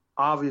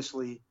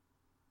 obviously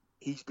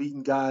he's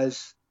beaten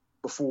guys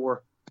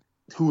before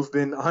who have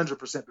been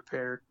 100%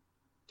 prepared,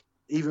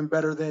 even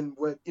better than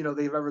what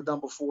they've ever done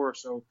before.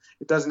 So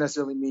it doesn't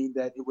necessarily mean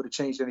that it would have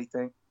changed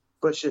anything,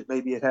 but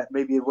maybe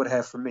it would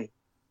have for me,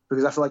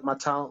 because I feel like my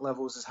talent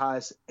level is as high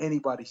as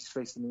anybody he's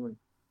faced in the ring.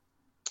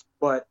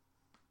 But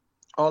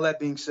all that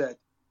being said,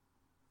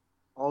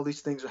 all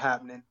these things are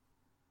happening,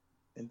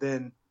 and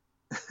then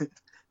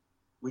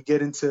we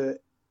get into,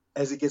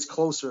 as it gets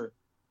closer,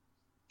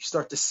 you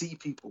start to see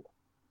people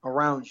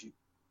around you.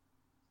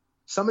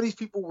 Some of these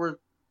people were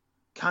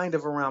kind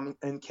of around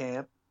in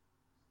camp,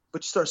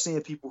 but you start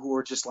seeing people who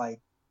are just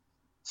like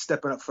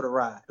stepping up for the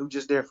ride, who are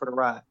just there for the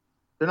ride.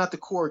 They're not the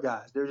core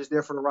guys. They're just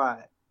there for the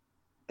ride.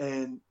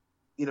 And,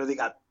 they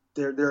got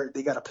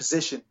a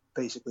position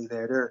basically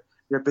there.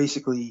 They're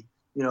basically,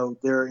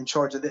 they're in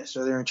charge of this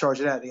or they're in charge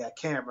of that. They got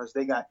cameras.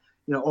 They got,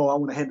 I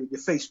want to handle your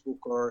Facebook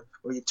or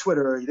your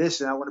Twitter or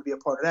this, and I want to be a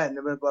part of that,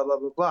 and blah, blah, blah,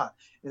 blah, blah.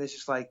 And it's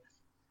just like,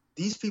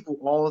 these people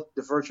all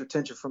divert your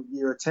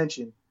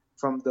attention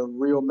from the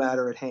real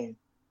matter at hand.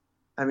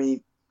 I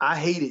mean, I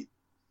hate it.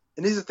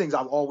 And these are things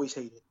I've always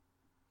hated.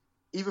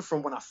 Even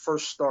from when I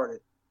first started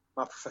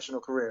my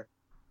professional career,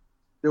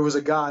 there was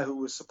a guy who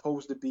was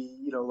supposed to be,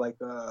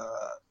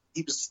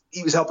 he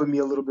was helping me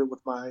a little bit with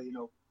my,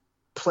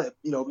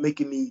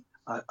 making me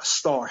a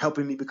star,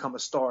 helping me become a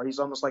star. He's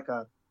almost like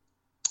an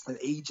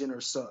agent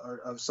or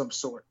of some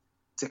sort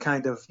to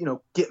kind of,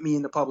 get me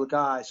in the public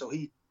eye. So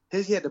he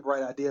had the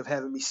bright idea of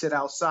having me sit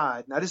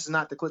outside. Now, this is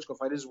not the Klitschko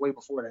fight. This is way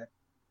before that.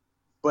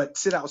 But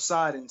sit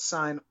outside and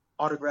sign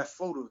autograph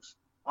photos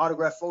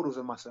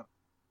of myself.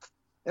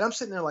 And I'm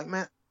sitting there like,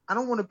 man, I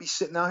don't want to be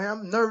sitting out here.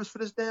 I'm nervous for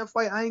this damn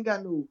fight.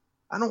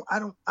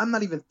 I'm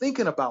not even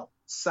thinking about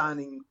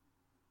signing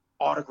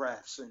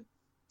autographs and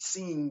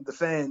seeing the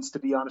fans, to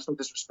be honest. No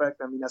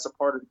disrespect. I mean, that's a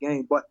part of the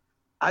game. But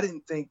I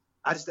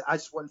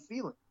just wasn't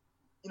feeling.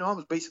 I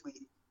was basically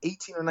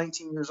 18 or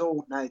 19 years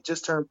old and I had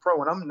just turned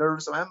pro, and I'm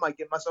nervous. I might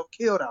get myself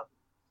killed out.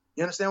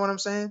 You understand what I'm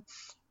saying?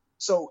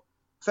 So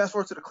fast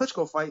forward to the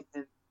Klitschko fight,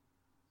 and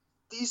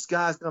these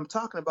guys that I'm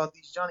talking about,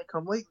 these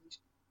Johnny-come-latelys,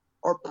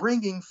 are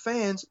bringing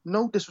fans,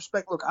 no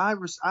disrespect. Look,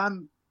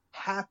 I'm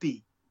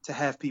happy to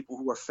have people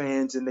who are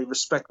fans and they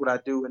respect what I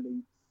do and they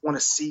want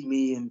to see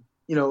me and,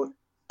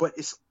 but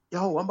it's,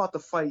 I'm about to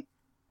fight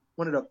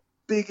one of the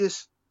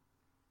biggest,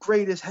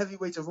 greatest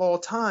heavyweights of all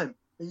time.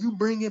 And you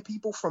bring in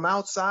people from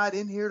outside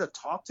in here to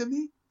talk to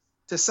me,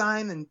 to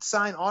sign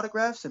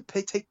autographs and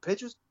take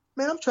pictures.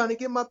 Man, I'm trying to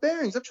get my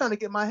bearings. I'm trying to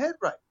get my head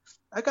right.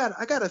 I got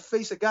to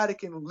face a guy that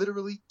can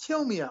literally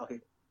kill me out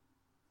here.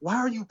 Why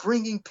are you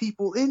bringing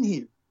people in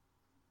here?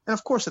 And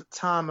of course, at the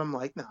time, I'm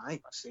like, nah, I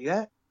ain't gonna say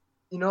that.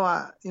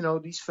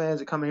 These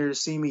fans are coming here to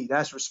see me.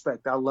 That's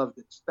respect. I love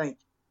this. Thank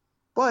you.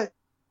 But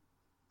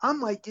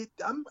I'm like,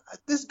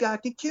 this guy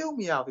can kill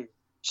me out here.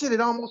 Shit,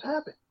 it almost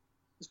happened.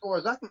 As far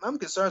as I'm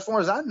concerned, as far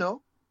as I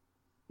know.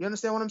 You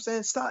understand what I'm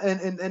saying? Stop.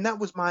 And that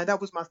was my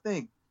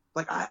thing.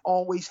 Like, I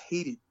always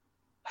hated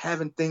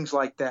having things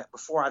like that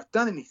before I've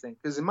done anything.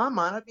 Because in my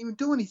mind, I didn't even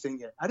do anything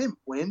yet. I didn't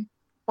win.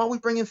 Why are we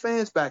bringing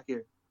fans back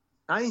here?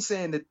 I ain't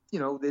saying that,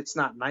 it's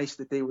not nice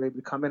that they were able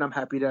to come in. I'm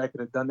happy that I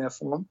could have done that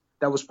for them.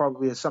 That was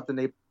probably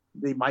something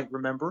they might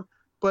remember.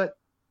 But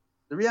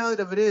the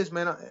reality of it is,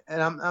 man,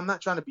 and I'm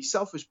not trying to be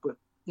selfish, but,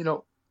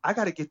 I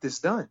got to get this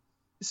done.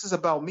 This is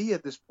about me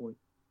at this point.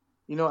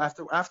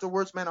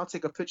 Afterwards, man, I'll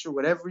take a picture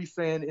with every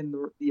fan in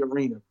the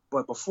arena.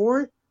 But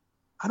before it,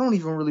 I don't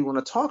even really want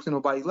to talk to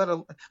nobody,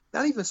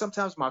 not even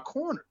sometimes my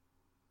corner,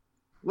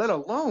 let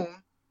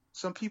alone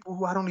some people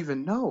who I don't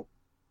even know,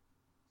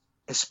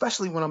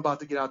 especially when I'm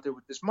about to get out there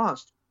with this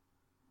monster.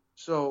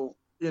 So,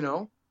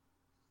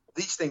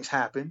 these things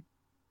happen.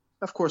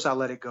 Of course, I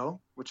let it go,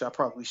 which I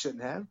probably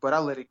shouldn't have, but I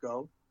let it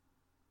go.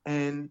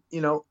 And,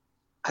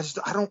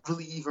 I don't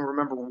really even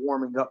remember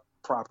warming up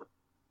properly.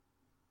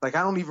 Like,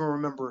 I don't even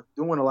remember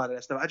doing a lot of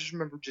that stuff. I just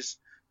remember just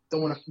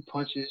throwing a few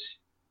punches,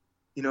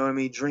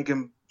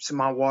 drinking some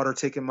of my water,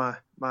 taking my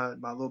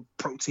little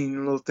protein,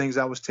 little things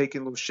I was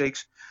taking, little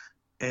shakes,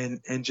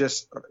 and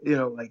just,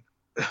 and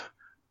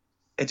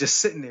just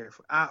sitting there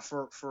for I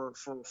don't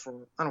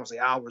want to say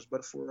hours,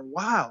 but for a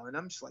while. And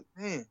I'm just like,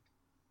 man,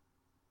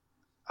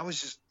 I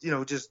was just,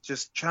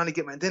 just trying to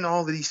get then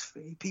all of these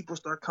people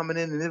start coming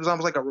in, and it was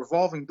almost like a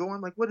revolving door.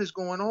 I'm like, what is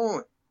going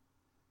on?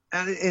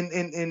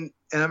 And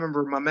I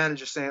remember my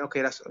manager saying,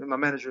 okay, that's my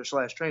manager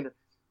 / trainer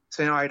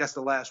saying, all right, that's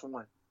the last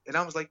one. And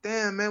I was like,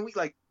 damn, man, we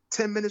like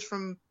 10 minutes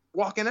from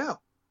walking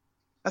out.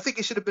 I think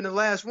it should have been the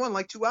last one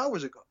like 2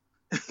 hours ago.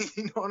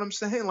 You know what I'm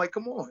saying? Like,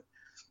 come on.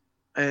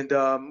 And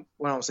well,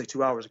 I don't say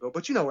 2 hours ago,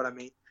 but you know what I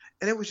mean.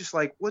 And it was just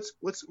like, what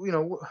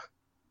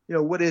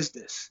is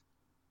this?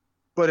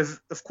 But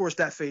of course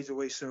that fades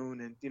away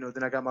soon. And,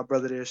 then I got my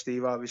brother there,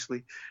 Steve,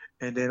 obviously,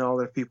 and then all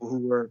the people who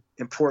were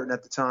important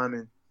at the time.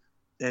 And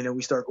then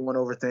we start going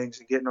over things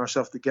and getting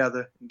ourselves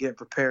together and getting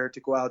prepared to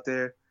go out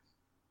there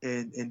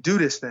and do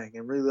this thing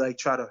and really like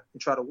try to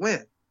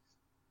win.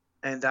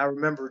 And I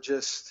remember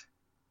just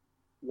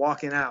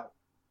walking out.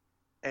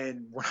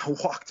 And when I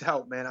walked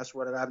out, man, I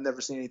swear that I've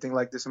never seen anything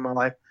like this in my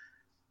life.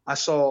 I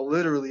saw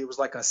literally, it was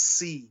like a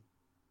sea,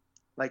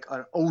 like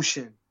an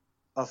ocean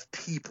of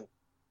people.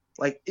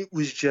 Like, it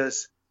was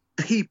just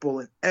people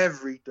in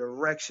every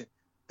direction.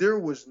 There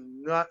was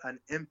not an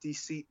empty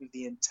seat in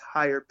the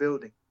entire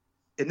building.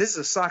 And this is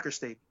a soccer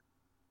stadium.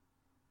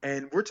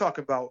 And I'm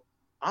talking about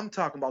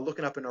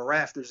looking up in the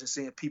rafters and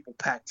seeing people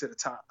packed to the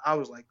top. I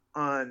was like,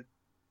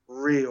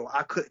 unreal.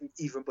 I couldn't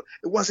even,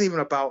 it wasn't even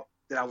about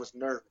that I was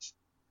nervous.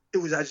 It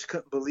was, I just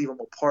couldn't believe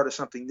I'm a part of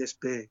something this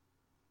big.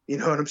 You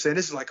know what I'm saying?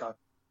 This is like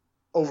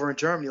over in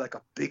Germany, like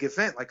a big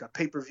event, like a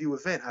pay-per-view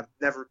event. I've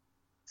never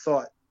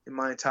thought in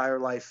my entire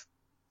life,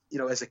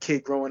 as a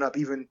kid growing up,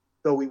 even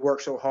though we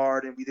worked so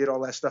hard and we did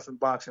all that stuff in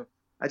boxing,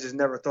 I just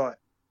never thought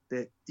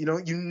that,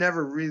 you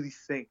never really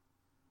think,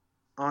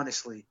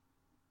 honestly,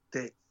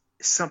 that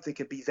something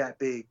could be that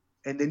big.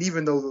 And then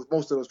even though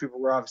most of those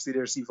people were obviously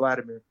there to see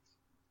Vladimir,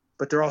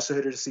 but they're also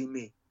here to see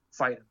me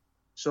fight him.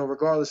 So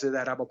regardless of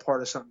that, I'm a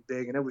part of something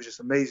big, and it was just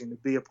amazing to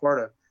be a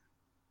part of.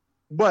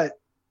 But,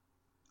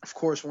 of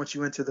course, once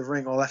you enter the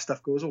ring, all that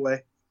stuff goes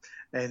away,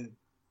 and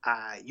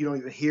you don't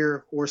even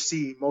hear or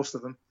see most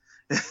of them.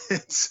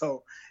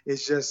 So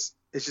it's just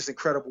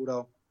incredible,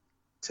 though,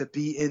 to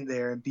be in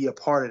there and be a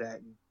part of that.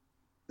 And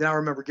then I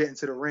remember getting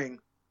to the ring,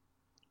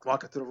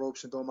 walking through the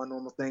ropes and doing my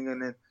normal thing,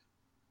 and then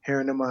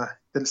hearing them,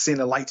 then seeing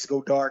the lights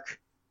go dark,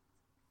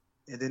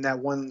 and then that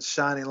one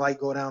shining light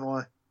go down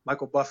on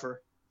Michael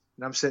Buffer.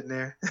 And I'm sitting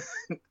there,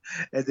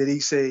 and then he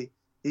say,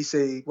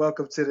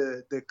 welcome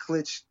to the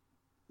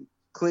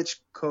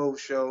Klitschko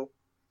show,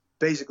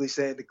 basically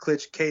saying the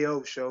Klitsch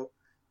KO show,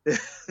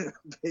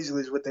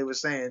 basically is what they were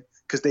saying,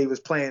 because they was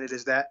playing it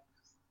as that.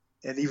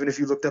 And even if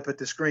you looked up at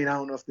the screen, I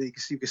don't know if you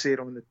could see it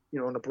on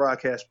on the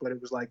broadcast, but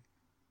it was like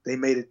they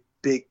made it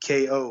big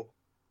KO.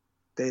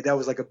 That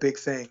was like a big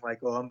thing, like,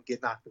 oh, I'm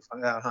getting knocked the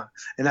fuck out, huh?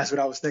 And that's what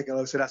I was thinking.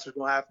 So that's what's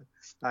gonna happen.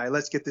 All right,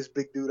 let's get this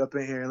big dude up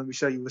in here and let me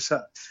show you what's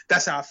up.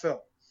 That's how I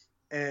felt.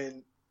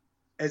 And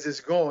as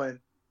it's going,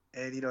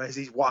 and as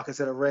he's walking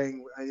to the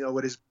ring,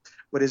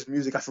 with his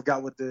music, I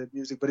forgot what the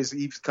music, but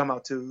he's come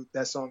out to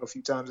that song a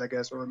few times, I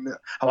guess, or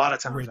a lot of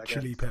times. Red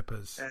Chili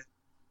Peppers. And,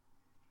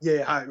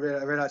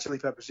 Red Hot Chili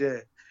Peppers, yeah.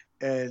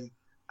 And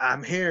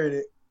I'm hearing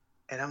it,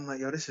 And I'm like,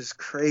 yo, this is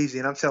crazy.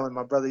 And I'm telling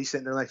my brother, he's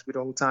sitting there next to me the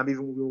whole time,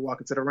 even when we were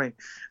walking to the ring.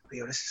 Like,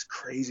 yo, this is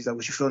crazy. He's like,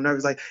 was you feel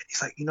nervous? Like,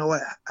 he's like, you know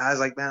what? I was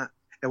like, man,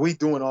 and we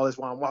doing all this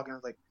while I'm walking. I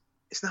was like,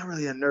 it's not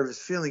really a nervous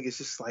feeling. It's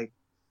just like,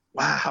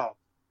 wow,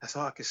 that's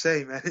all I can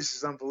say, man. This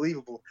is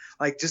unbelievable.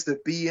 Like, just to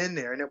be in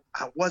there. And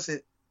how do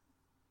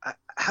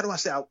I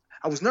say?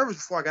 I was nervous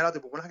before I got out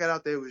there, but when I got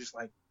out there, it was just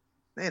like,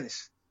 man,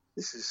 this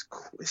is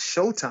cool. It's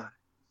showtime.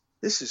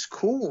 This is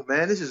cool,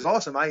 man. This is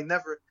awesome. I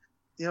never,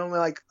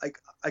 like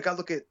I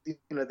look at,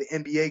 the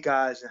NBA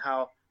guys and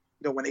how,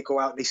 when they go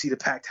out and they see the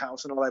packed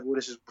house and all that. Well,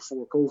 this is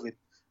before COVID,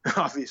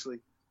 obviously.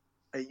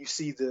 And you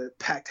see the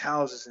packed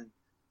houses and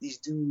these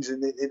dudes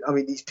and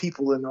these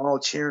people and all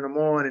cheering them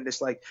on. And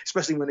it's like,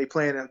 especially when they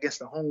playing against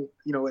the home,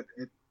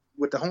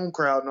 with the home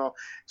crowd and all,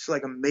 it's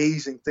like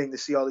amazing thing to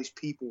see all these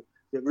people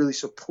that really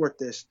support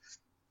this.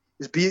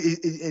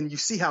 And you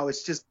see how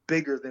it's just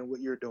bigger than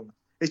what you're doing.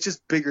 It's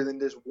just bigger than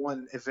this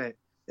one event.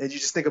 And you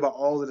just think about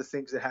all of the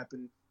things that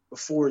happened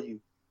before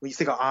you. When you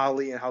think of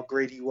Ali and how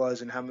great he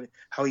was and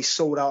how he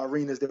sold out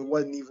arenas that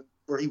wasn't even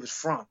where he was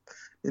from,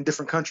 in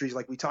different countries,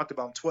 like we talked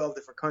about, in 12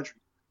 different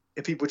countries.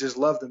 And people just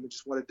loved him and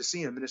just wanted to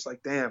see him. And it's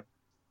like, damn,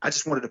 I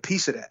just wanted a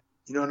piece of that.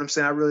 You know what I'm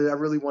saying? I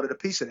really wanted a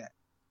piece of that.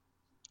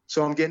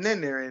 So I'm getting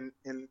in there and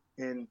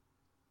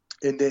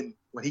then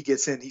when he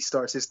gets in, he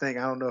starts his thing.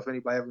 I don't know if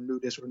anybody ever knew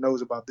this or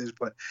knows about this,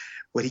 but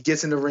when he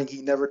gets in the ring,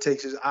 he never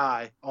takes his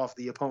eye off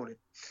the opponent.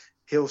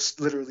 He'll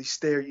literally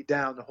stare you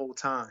down the whole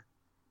time.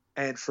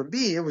 And for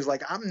me, it was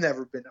like, I've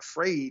never been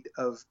afraid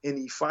of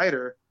any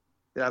fighter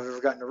that I've ever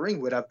gotten in the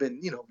ring with. I've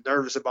been,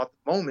 nervous about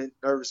the moment,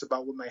 nervous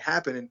about what might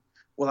happen and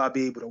will I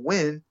be able to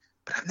win,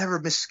 but I've never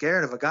been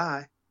scared of a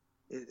guy.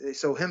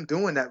 So him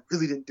doing that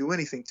really didn't do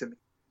anything to me.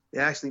 It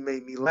actually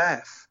made me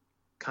laugh,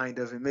 kind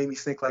of. It made me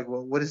think like,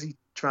 well, what is he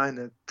trying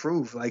to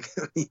prove? Like,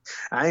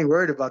 I ain't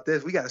worried about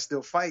this. We got to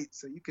still fight.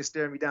 So you can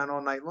stare me down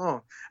all night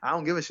long. I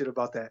don't give a shit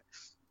about that.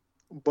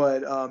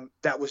 But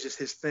that was just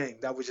his thing.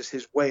 That was just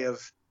his way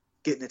of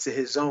getting into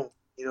his zone.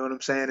 You know what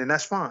I'm saying? And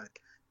that's fine.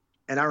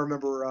 And I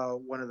remember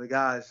one of the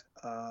guys,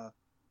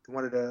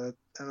 one of the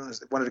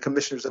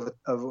commissioners of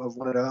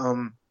one of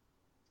the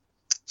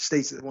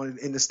states, one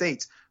in the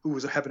States, who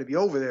happened to be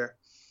over there.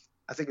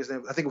 I think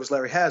it was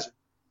Larry Hazard.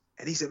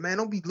 And he said, man,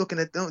 don't be looking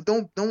at,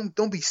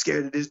 don't be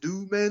scared of this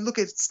dude, man.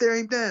 Stare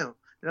him down.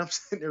 And I'm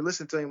sitting there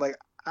listening to him like,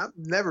 I've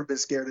never been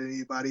scared of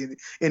anybody,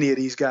 any of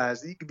these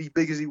guys. He could be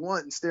big as he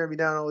want and stare me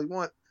down all he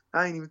want.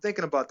 I ain't even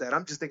thinking about that.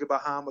 I'm just thinking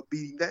about how I'm going to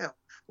beat him down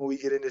when we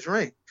get in this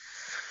ring.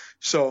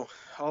 So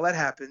all that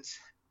happens,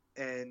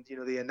 and,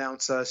 they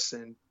announce us,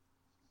 and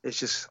it's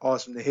just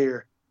awesome to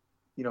hear,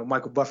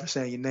 Michael Buffer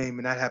saying your name,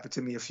 and that happened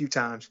to me a few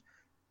times.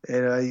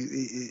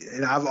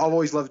 And I've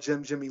always loved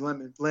Jimmy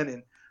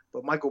Lennon,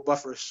 but Michael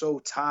Buffer is so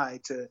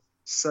tied to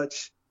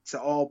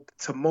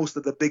most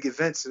of the big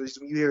events. So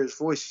when you hear his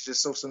voice, he's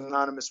just so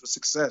synonymous with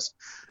success.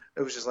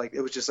 It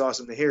was just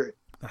awesome to hear it.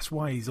 That's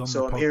why he's on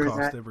the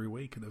podcast every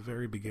week at the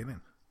very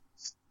beginning.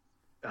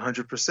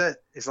 100%.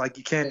 It's like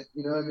you can't,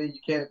 you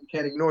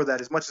can't ignore that.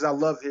 As much as I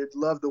love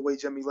the way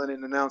Jimmy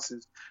Lennon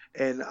announces,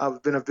 and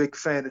I've been a big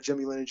fan of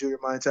Jimmy Lennon Jr.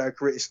 my entire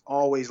career. It's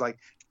always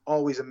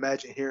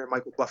imagine hearing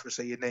Michael Buffer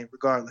say your name,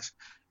 regardless,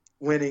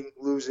 winning,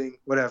 losing,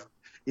 whatever.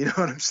 You know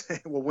what I'm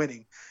saying? Well,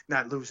 winning,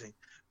 not losing,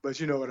 but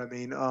you know what I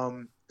mean.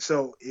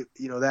 So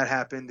that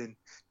happened, and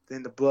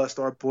then the blood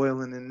started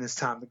boiling, and it's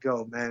time to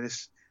go, man.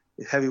 It's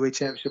heavyweight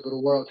championship of the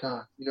world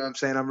time. You know what I'm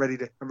saying? I'm ready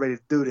to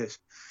do this.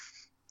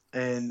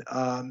 And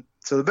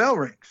so the bell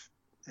rings,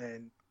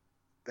 and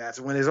that's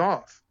when it's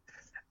off.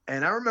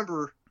 And I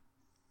remember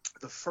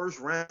the first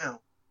round,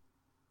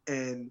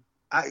 and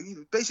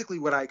basically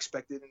what I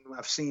expected, and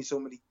I've seen so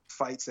many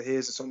fights of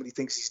his and so many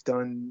things he's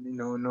done,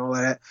 and all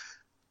that.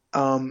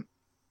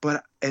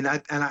 But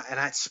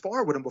I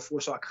sparred with him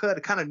before, so I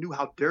kind of knew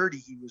how dirty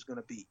he was going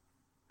to be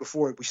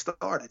before we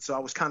started. So I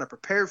was kind of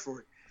prepared for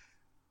it.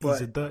 But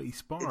he's a dirty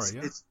sparrer,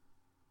 yeah.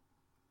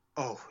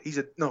 He's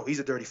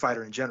a dirty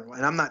fighter in general,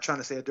 and I'm not trying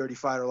to say a dirty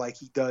fighter like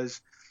he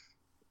does.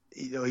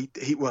 In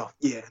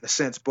a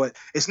sense, but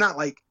it's not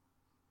like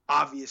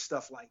obvious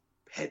stuff like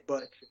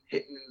headbutts and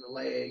hitting in the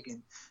leg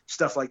and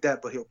stuff like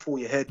that. But he'll pull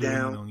your head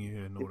down on you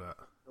and all that.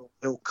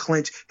 He'll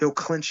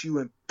clinch you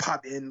and try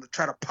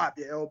to pop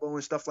your elbow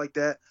and stuff like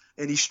that.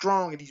 And he's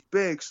strong and he's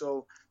big,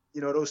 so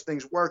those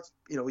things work.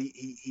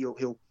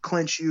 He'll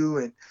clinch you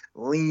and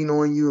lean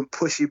on you and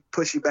push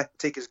you back to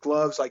take his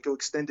gloves, like he'll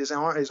extend his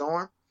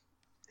arm,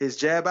 his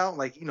jab out,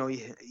 like he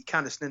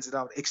kind of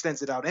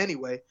extends it out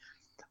anyway.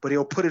 But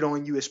he'll put it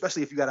on you,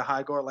 especially if you got a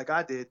high guard like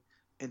I did,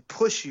 and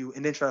push you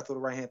and then try to throw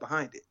the right hand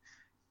behind it.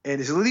 And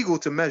it's illegal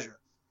to measure,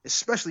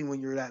 especially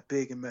when you're that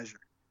big and measure.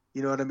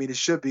 You know what I mean? It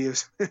should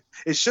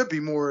be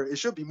more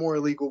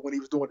illegal when he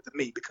was doing it to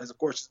me, because of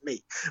course it's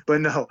me.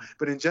 But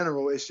in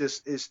general, it's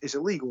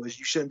illegal.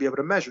 You shouldn't be able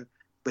to measure.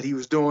 But he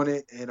was doing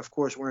it, and of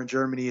course we're in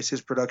Germany. It's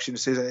his production.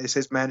 It's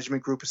his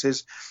management group.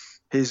 It's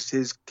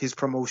his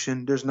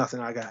promotion. There's nothing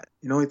I got.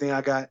 The only thing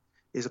I got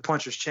is a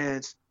puncher's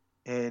chance.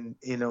 And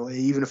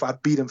even if I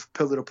beat him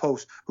pillar to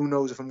post, who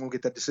knows if I'm gonna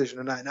get that decision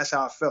or not? And that's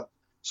how I felt.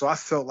 So I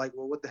felt like,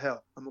 well, what the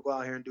hell? I'm to go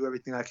out here and do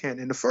everything I can.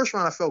 In the first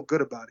round, I felt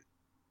good about it.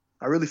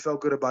 I really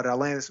felt good about it. I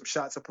landed some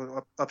shots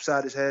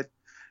upside his head,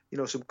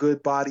 some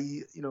good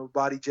body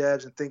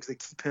jabs and things that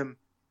keep him.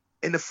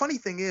 And the funny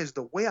thing is,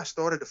 the way I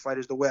started the fight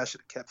is the way I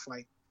should have kept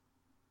fighting.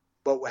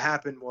 But what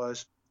happened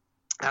was,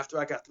 after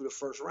I got through the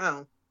first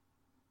round,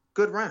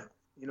 good round.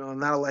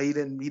 Not a lot. He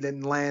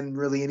didn't land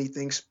really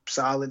anything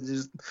solid.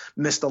 Just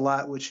missed a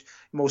lot, which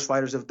most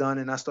fighters have done.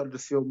 And I'm starting to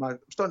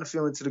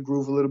feel into the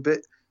groove a little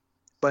bit.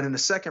 But in the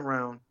second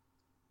round,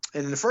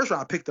 and in the first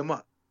round, I picked him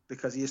up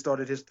because he had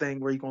started his thing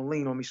where he's gonna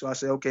lean on me. So I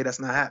said, okay, that's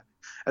not happening.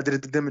 I did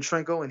it to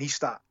Dimitrenko, and he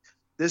stopped.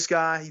 This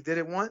guy, he did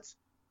it once.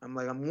 I'm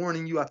like, I'm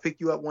warning you. I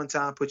picked you up one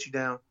time, put you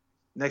down.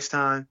 Next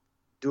time,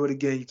 do it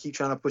again. You keep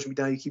trying to push me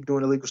down. You keep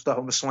doing illegal stuff.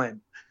 I'm gonna slam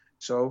you.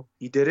 So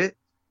he did it.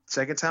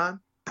 Second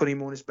time, put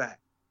him on his back.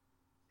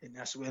 And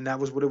that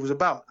was what it was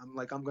about. I'm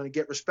like, I'm going to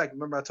get respect.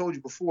 Remember, I told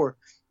you before,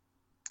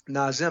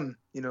 Nazim,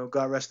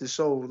 God rest his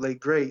soul,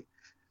 late great.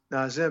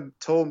 Nazim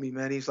told me,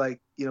 man, he's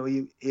like, he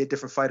had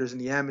different fighters in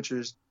the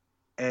amateurs.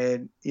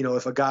 And,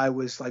 if a guy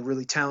was like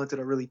really talented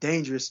or really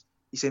dangerous,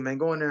 he said, man,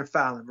 go in there and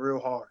foul him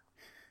real hard.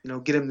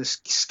 Get him to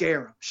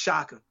scare him,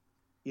 shock him.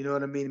 You know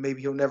what I mean?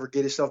 Maybe he'll never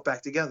get himself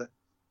back together.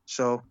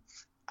 So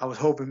I was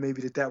hoping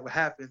maybe that would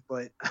happen.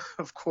 But,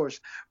 of course,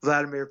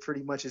 Vladimir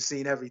pretty much has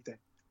seen everything.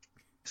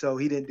 So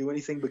he didn't do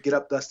anything but get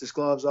up, dust his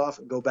gloves off,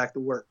 and go back to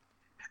work.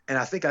 And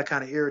I think I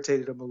kind of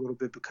irritated him a little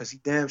bit because he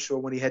damn sure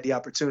when he had the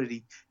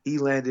opportunity, he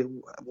landed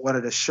one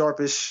of the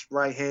sharpest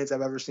right hands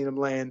I've ever seen him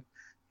land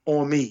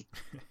on me.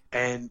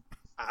 And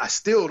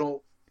it's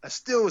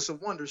a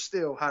wonder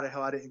still how the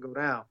hell I didn't go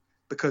down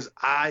because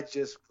I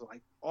just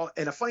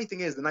and the funny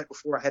thing is the night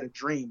before I had a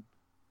dream.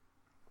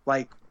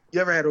 Like,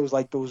 you ever had those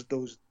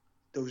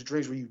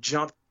dreams where you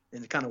jump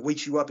and it kind of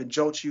wakes you up and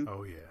jolts you?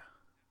 Oh, yeah.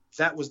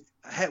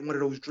 I had one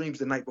of those dreams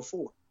the night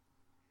before.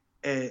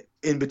 And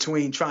in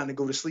between trying to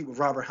go to sleep with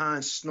Robert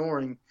Hines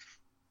snoring,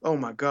 oh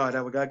my God,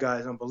 that guy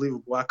is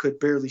unbelievable. I could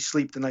barely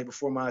sleep the night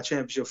before my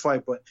championship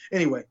fight. But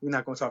anyway, we're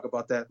not going to talk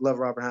about that. Love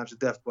Robert Hines to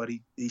death, but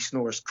he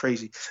snores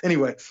crazy.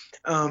 Anyway,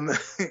 but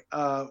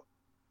I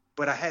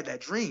had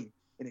that dream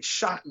and it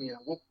shocked me. I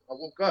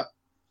woke up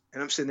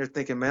and I'm sitting there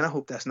thinking, man, I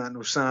hope that's not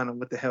no sign of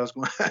what the hell's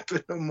going to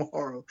happen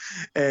tomorrow.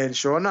 And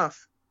sure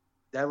enough,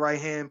 that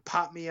right hand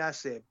popped me. I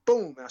said,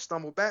 boom, and I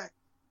stumbled back.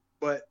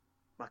 But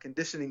my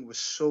conditioning was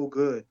so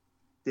good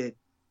that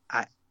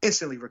I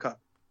instantly recovered.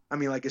 I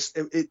mean, like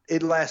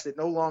it lasted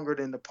no longer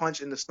than the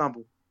punch and the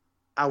stumble.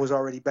 I was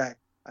already back.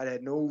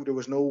 There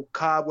was no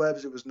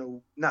cobwebs. There was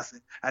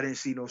nothing. I didn't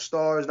see no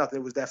stars, nothing.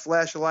 It was that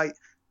flashlight.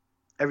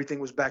 Everything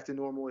was back to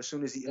normal as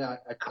soon as I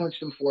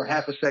clenched him for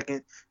half a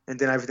second, and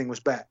then everything was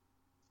back.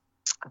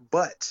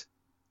 But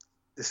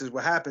this is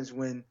what happens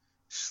when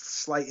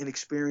slight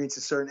inexperience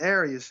in certain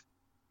areas,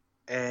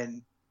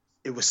 and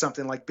it was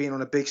something like being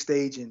on a big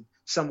stage and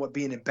somewhat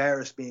being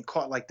embarrassed, being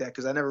caught like that,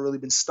 because I never really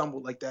been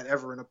stumbled like that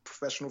ever in a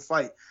professional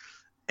fight.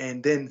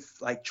 And then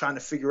like trying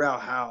to figure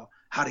out how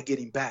to get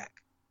him back.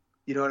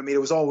 You know what I mean? It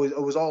was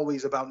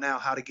always about now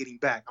how to get him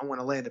back. I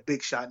want to land a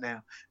big shot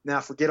now.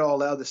 Now forget all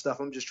the other stuff.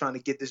 I'm just trying to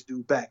get this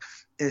dude back.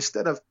 And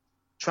instead of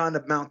trying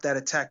to mount that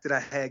attack that I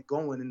had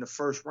going in the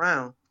first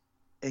round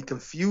and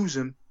confuse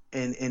him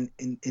and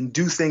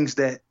do things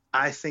that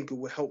I think it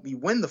would help me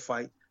win the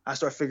fight, I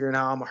start figuring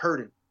out I'm going to hurt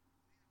him.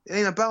 It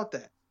ain't about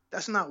that.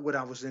 That's not what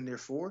I was in there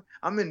for.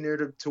 I'm in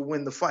there to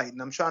win the fight,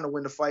 and I'm trying to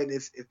win the fight.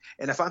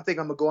 And if I think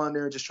I'm gonna go out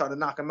there and just try to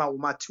knock him out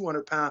with my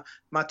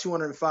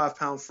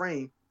 205-pound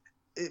frame,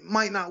 it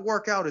might not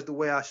work out as the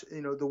way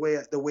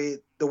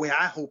the way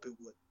I hope it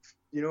would.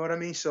 You know what I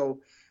mean?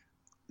 So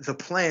the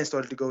plan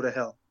started to go to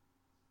hell.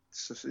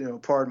 So,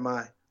 pardon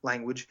my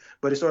language,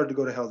 but it started to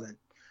go to hell then.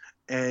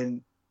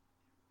 And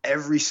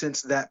ever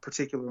since that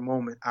particular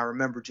moment, I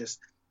remember just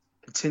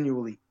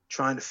continually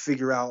trying to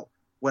figure out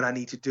what I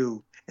need to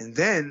do. And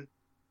then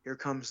here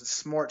comes the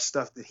smart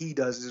stuff that he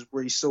does, is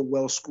where he's so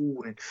well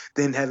schooled, and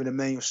then having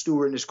Emmanuel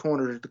Stewart in his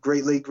corner, the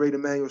great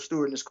Emmanuel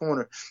Stewart in his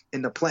corner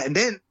in the plan. And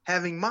then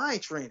having my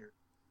trainer,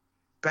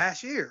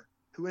 Bashir,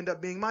 who ended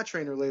up being my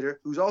trainer later,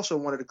 who's also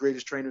one of the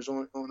greatest trainers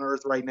on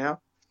earth right now,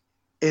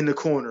 in the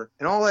corner.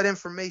 And all that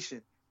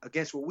information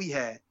against what we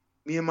had,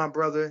 me and my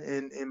brother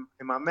and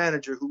my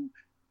manager, who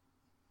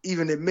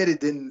even admitted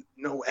didn't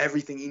know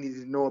everything he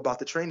needed to know about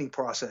the training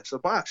process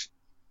of boxing.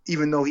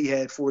 Even though he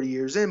had 40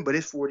 years in, but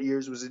his 40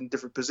 years was in a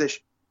different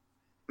position.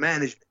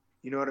 Management,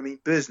 you know what I mean?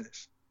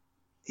 Business.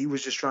 He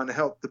was just trying to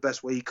help the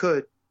best way he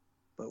could,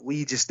 but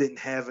we just didn't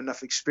have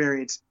enough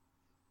experience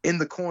in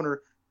the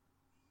corner,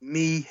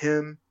 me,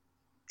 him,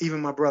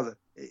 even my brother.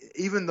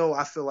 Even though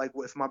I feel like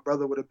if my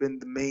brother would have been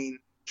the main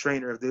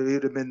trainer, if he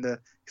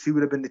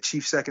would have been the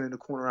chief second in the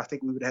corner, I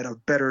think we would have had a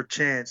better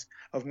chance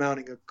of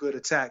mounting a good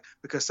attack,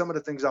 because some of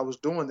the things I was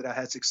doing that I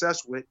had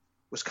success with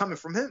was coming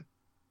from him.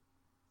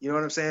 You know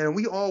what I'm saying? And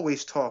we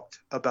always talked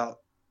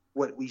about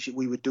what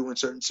we would do under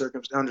certain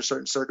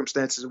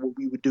circumstances, and what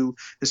we would do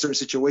in certain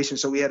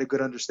situations. So we had a good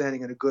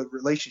understanding and a good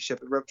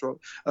relationship and a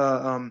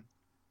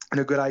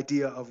good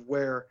idea of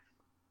what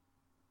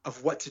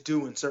to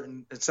do in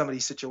some of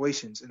these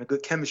situations, and a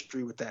good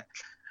chemistry with that.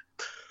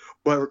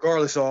 But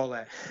regardless of all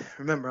that,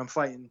 remember, I'm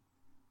fighting,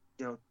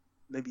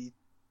 maybe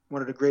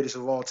one of the greatest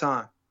of all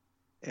time.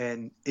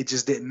 And it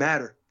just didn't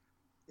matter.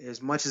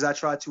 As much as I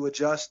tried to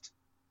adjust,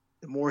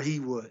 the more he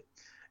would.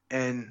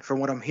 And from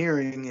what I'm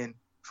hearing and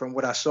from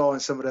what I saw in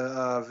some of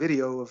the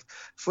video of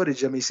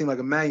footage, I mean, it seemed like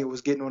Emmanuel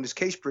was getting on his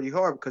case pretty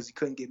hard because he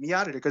couldn't get me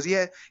out of there because he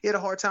had a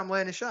hard time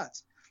landing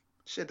shots.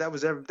 Shit, that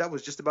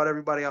was just about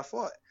everybody I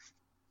fought.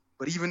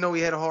 But even though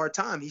he had a hard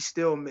time, he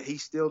still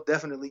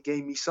definitely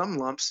gave me some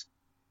lumps.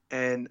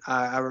 And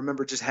I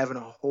remember just having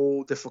a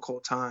whole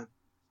difficult time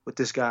with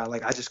this guy.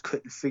 Like, I just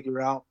couldn't figure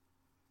it out.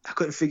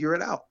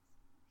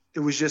 It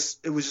was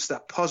just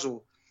that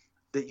puzzle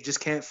that you just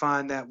can't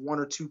find that one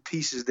or two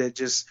pieces that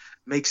just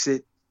makes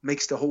the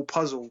whole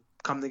puzzle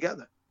come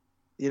together.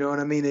 You know what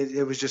I mean?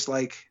 It was just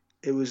like,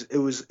 it was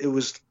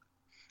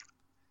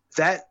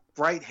that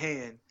right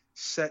hand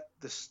set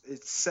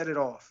it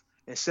off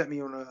and set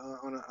me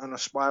on a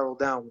spiral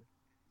downward.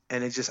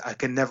 And I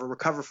could never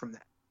recover from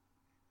that.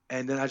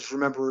 And then I just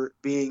remember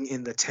being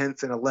in the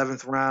 10th and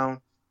 11th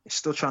round and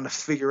still trying to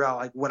figure out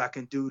like what I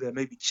can do to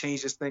maybe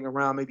change this thing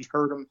around, maybe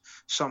hurt him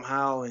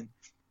somehow. And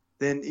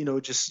then,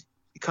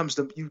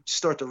 you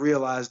start to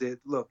realize that,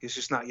 look, it's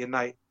just not your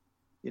night.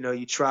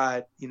 You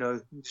tried,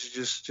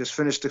 just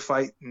finish the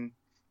fight and,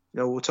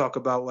 we'll talk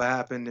about what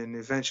happened. And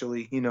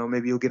eventually,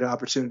 maybe you'll get an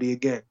opportunity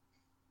again.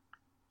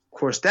 Of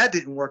course, that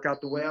didn't work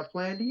out the way I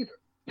planned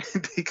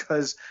either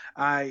because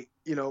I,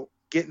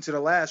 get into the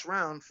last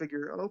round,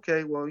 figure,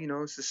 okay, well,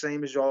 it's the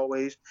same as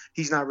always.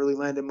 He's not really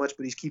landing much,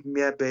 but he's keeping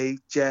me at bay,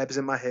 jabs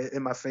in my head,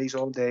 in my face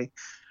all day.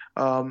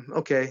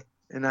 Okay.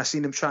 And I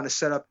seen him trying to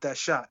set up that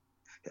shot.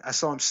 I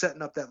saw him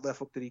setting up that left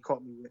hook that he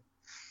caught me with.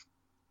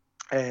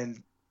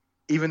 And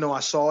even though I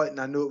saw it and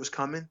I knew it was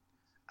coming,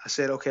 I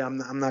said, okay, I'm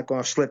not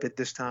going to slip it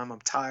this time.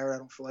 I'm tired. I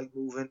don't feel like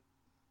moving.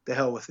 The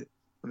hell with it.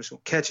 I'm just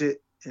going to catch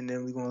it, and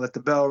then we're going to let the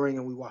bell ring,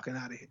 and we're walking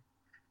out of here.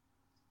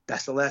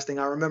 That's the last thing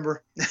I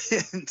remember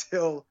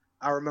until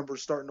I remember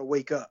starting to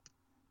wake up.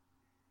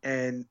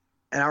 And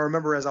I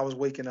remember as I was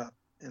waking up,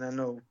 and I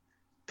know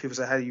people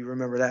say, how do you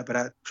remember that?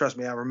 But trust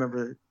me, I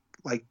remember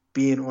like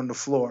being on the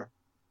floor,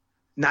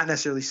 not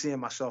necessarily seeing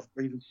myself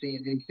or even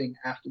seeing anything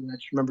after that. I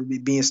just remember me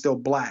being still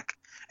black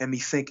and me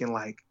thinking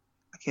like,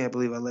 I can't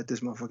believe I let this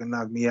motherfucker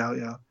knock me out,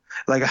 yo.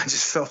 Like I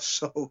felt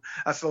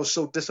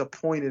so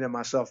disappointed in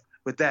myself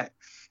with that.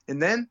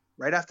 And then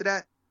right after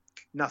that,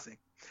 nothing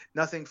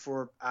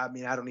for, I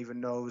don't even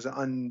know. It was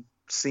an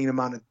unseen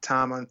amount of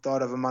time,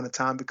 unthought of amount of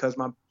time because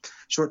my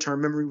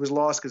short-term memory was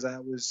lost because I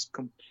was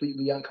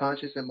completely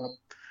unconscious and my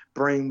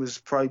brain was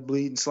probably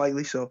bleeding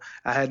slightly. So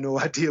I had no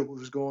idea what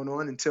was going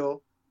on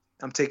until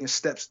I'm taking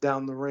steps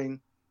down the ring.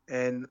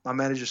 And my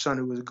manager's son,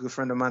 who was a good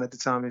friend of mine at the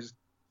time,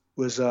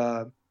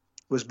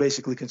 was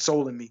basically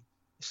consoling me,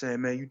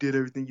 saying, man, you did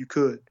everything you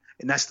could.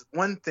 And that's the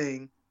one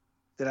thing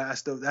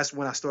that that's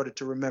when I started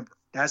to remember.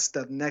 That's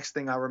the next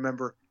thing I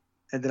remember.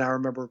 And then I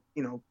remember,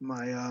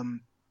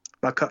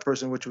 my cut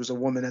person, which was a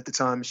woman at the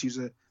time, she was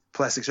a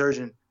plastic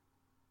surgeon,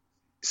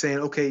 saying,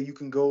 okay, you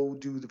can go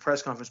do the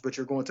press conference, but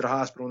you're going to the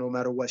hospital no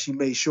matter what. She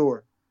made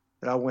sure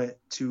that I went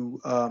to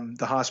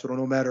the hospital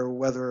no matter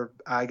whether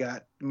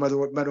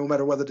no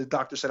matter whether the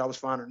doctor said I was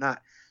fine or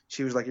not.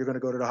 She was like, you're going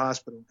to go to the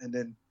hospital. And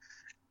then,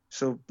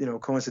 so,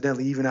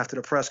 coincidentally, even after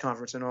the press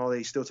conference and all,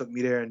 they still took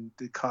me there, and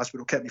the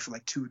hospital kept me for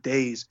like 2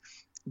 days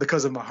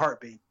because of my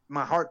heartbeat,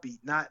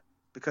 not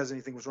because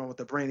anything was wrong with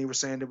the brain. They were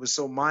saying it was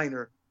so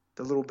minor,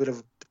 the little bit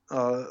of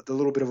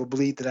a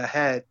bleed that I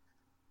had,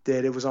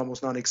 that it was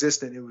almost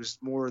non-existent. It was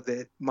more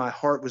that my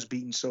heart was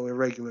beating so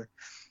irregular.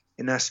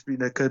 And that's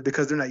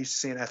because they're not used to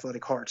seeing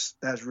athletic hearts.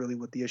 That's really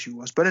what the issue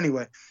was. But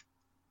anyway,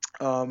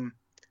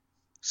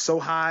 so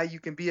high you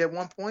can be at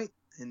one point,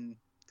 and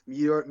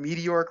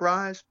meteoric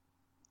rise,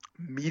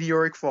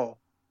 meteoric fall,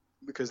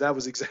 because that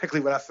was exactly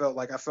what I felt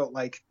like. I felt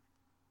like,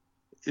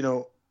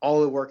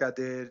 all the work I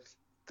did,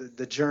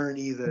 the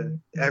journey,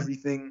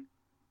 everything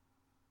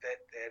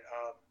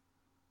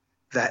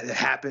that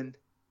happened,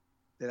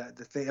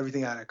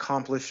 everything I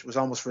accomplished was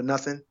almost for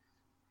nothing.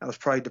 I was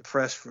probably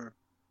depressed for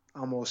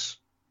almost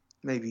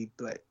maybe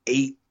like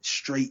 8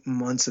 straight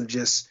months of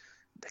just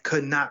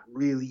could not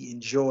really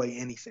enjoy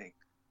anything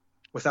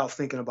without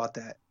thinking about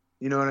that.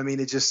 You know what I mean?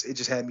 It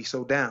just had me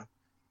so down,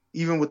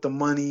 even with the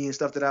money and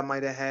stuff that I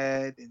might have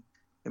had.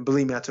 And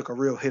believe me, I took a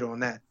real hit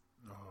on that.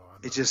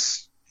 It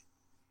just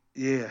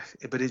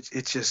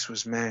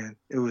was, man,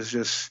 it was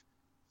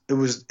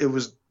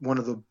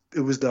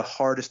the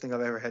hardest thing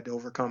I've ever had to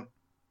overcome.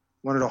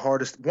 One of the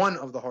hardest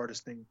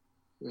things.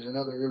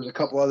 There was a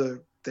couple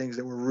other things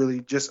that were really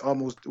just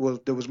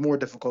there was more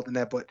difficult than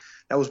that, but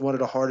that was one of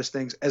the hardest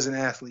things as an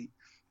athlete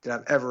that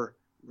I've ever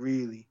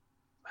really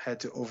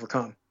had to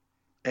overcome.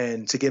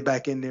 And to get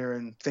back in there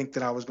and think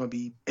that I was going to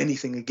be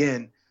anything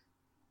again,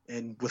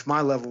 and with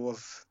my level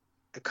of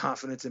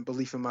confidence and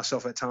belief in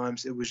myself at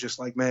times, it was just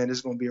like, man, this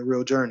is going to be a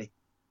real journey.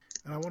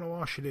 And I want to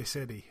ask you this,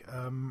 Eddie.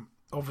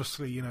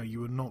 Obviously,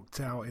 you were knocked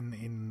out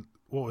in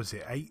what was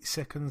it, 8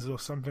 seconds or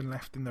something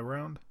left in the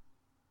round?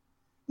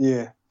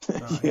 Yeah.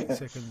 8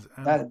 seconds.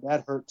 And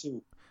that hurt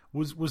too.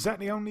 Was that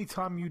the only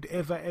time you'd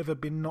ever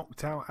been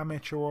knocked out,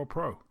 amateur or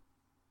pro?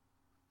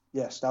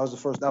 Yes, that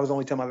was the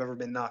only time I've ever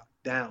been knocked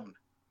down,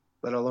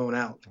 let alone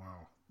out.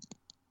 Wow.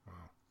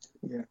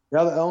 Yeah.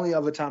 The only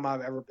other time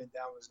I've ever been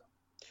down was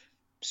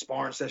a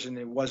sparring session.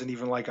 It wasn't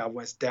even like I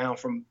went down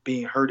from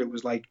being hurt. It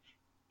was like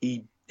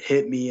he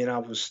hit me and I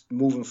was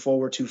moving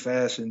forward too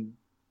fast and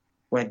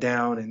went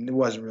down, and it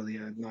wasn't really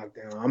a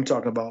knockdown. I'm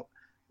talking about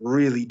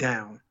really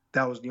down.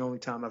 That was the only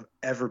time I've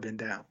ever been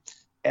down.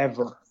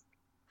 Ever.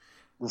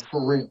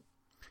 For real.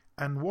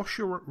 And what's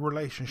your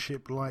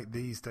relationship like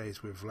these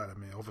days with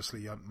Vladimir?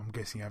 Obviously, I'm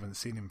guessing you haven't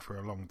seen him for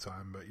a long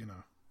time, but, you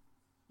know.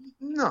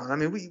 No, I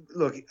mean,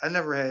 I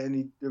never had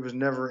there was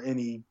never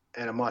any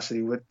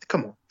animosity with,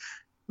 come on.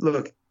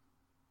 Look,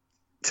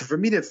 for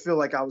me to feel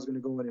like I was going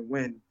to go in and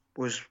win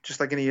was just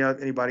like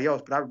anybody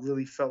else, but I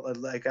really felt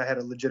like I had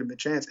a legitimate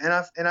chance, and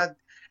I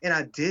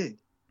did.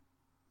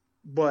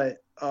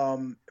 But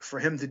for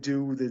him to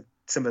do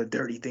some of the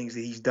dirty things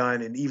that he's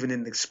done, and even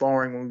in the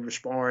sparring when we were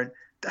sparring,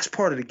 that's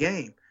part of the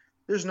game.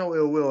 There's no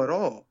ill will at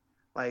all.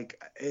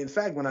 Like, in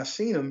fact, when I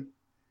seen him,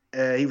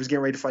 he was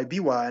getting ready to fight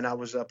BY, and I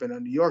was up in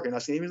New York, and I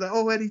seen him. He was like,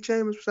 "Oh, Eddie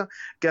Chambers,"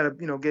 gave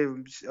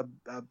him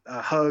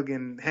a hug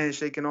and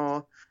handshake and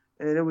all,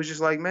 and it was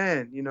just like,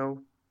 man,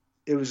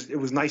 it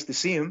was nice to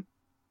see him,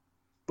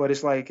 but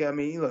it's like, I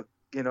mean, look,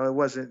 it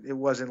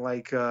wasn't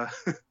like I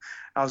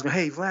was going,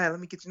 "Hey, Vlad, let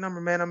me get your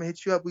number, man. I'm gonna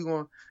hit you up. We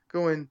gonna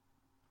go and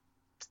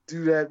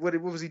do that." What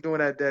was he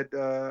doing at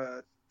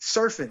that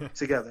surfing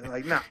together?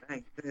 Like, nah,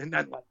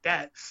 nothing like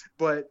that.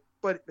 But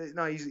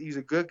no, he's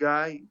a good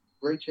guy,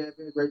 great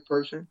champion, great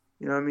person.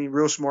 You know what I mean?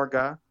 Real smart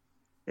guy,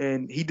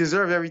 and he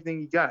deserved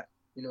everything he got.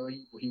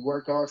 He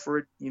worked hard for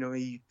it.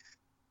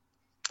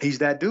 He's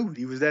that dude.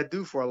 He was that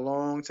dude for a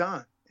long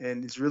time,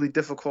 and it's really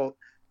difficult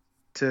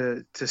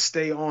to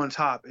stay on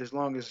top as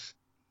long as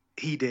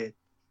he did.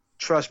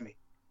 Trust me.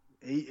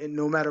 And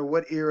no matter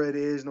what era it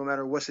is, no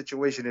matter what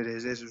situation it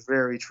is, it's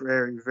very,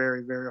 very,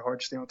 very, very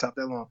hard to stay on top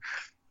that long.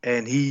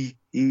 And he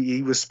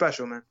was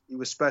special, man. He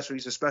was special.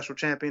 He's a special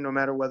champion, no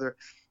matter whether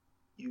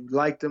you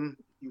liked him,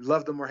 you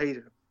loved him, or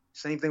hated him.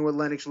 Same thing with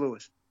Lennox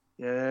Lewis.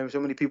 Yeah,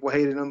 so many people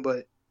hated him,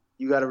 but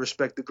you got to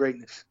respect the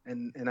greatness.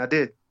 And I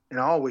did, and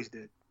I always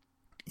did.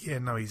 Yeah,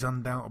 no, he's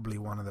undoubtedly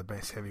one of the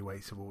best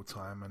heavyweights of all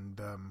time. And,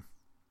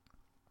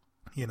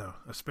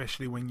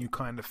 especially when you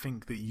kind of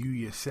think that you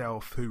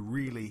yourself, who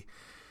really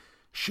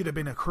should have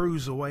been a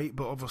cruiserweight,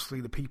 but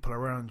obviously the people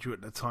around you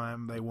at the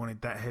time, they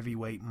wanted that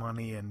heavyweight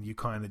money, and you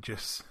kind of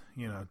just,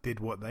 did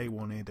what they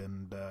wanted,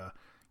 and,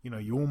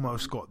 you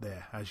almost got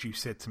there, as you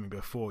said to me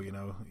before.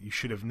 You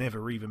should have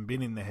never even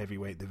been in the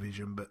heavyweight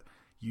division, but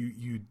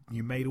you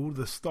made all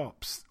the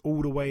stops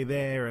all the way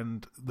there,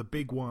 and the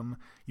big one,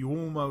 you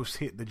almost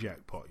hit the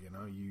jackpot.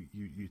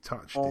 You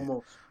touched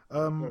almost.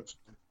 It.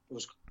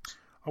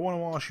 I want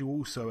to ask you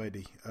also,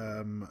 Eddie.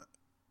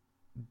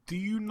 Do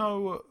you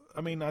know?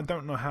 I mean, I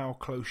don't know how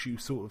close you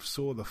sort of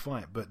saw the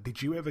fight, but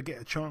did you ever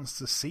get a chance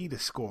to see the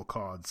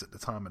scorecards at the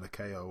time of the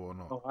KO or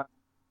not?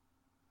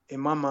 In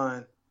my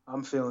mind,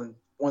 I'm feeling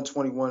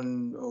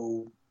 121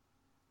 or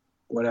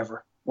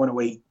whatever,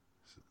 108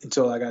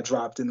 until I got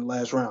dropped in the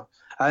last round.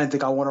 I didn't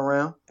think I won a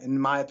round, in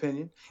my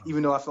opinion.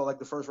 Even though I felt like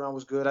the first round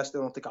was good, I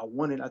still don't think I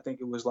won it. I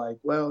think it was like,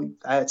 well,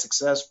 I had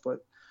success, but,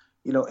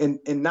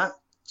 and not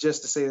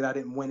just to say that I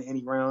didn't win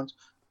any rounds,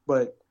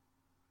 but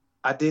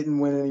I didn't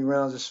win any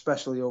rounds,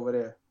 especially over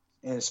there,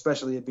 and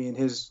especially it being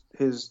his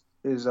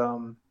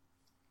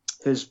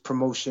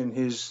promotion,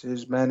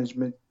 his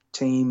management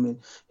team, and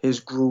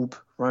his group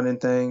running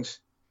things.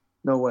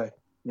 No way.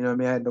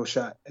 I had no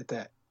shot at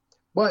that.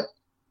 But,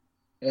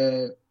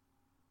 and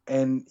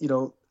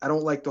I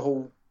don't like the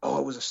whole,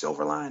 it was a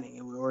silver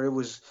lining, or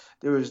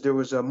there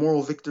was a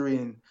moral victory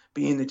in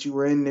being that you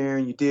were in there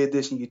and you did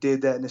this and you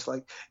did that, and it's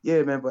like,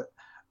 yeah, man, but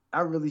I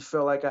really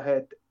felt like I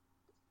had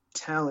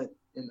talent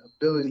and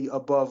ability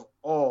above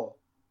all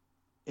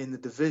in the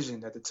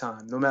division at the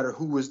time, no matter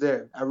who was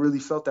there. I really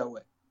felt that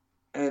way.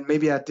 And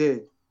maybe I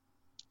did,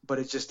 but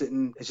it just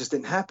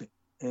didn't happen.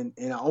 And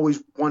I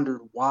always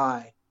wondered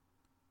why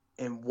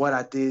and what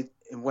I did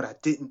and what I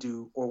didn't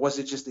do, or was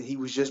it just that he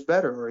was just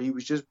better or he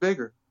was just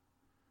bigger?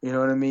 You know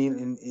what I mean?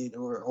 And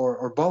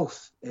or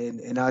both.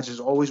 And I just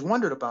always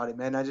wondered about it,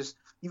 man.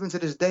 Even to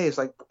this day, it's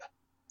like,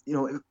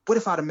 what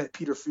if I'd have met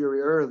Peter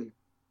Fury earlier?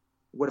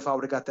 What if I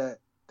would have got that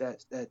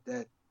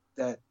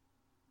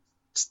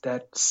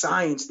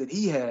science that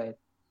he had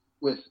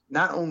with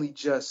not only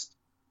just,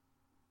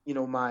 the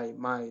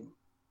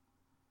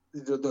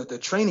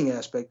training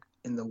aspect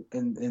in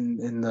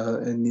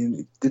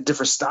the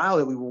different style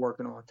that we were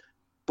working on,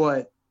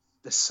 but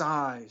the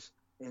size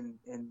and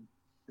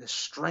the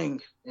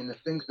strength and the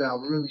things that I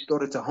really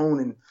started to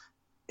hone.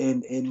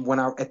 And when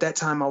at that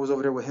time I was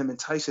over there with him and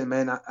Tyson,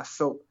 man, I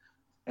felt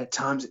at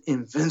times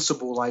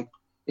invincible. Like,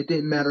 it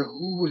didn't matter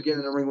who was getting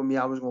in the ring with me,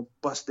 I was going to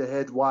bust their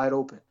head wide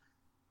open.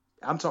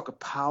 I'm talking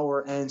power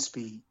and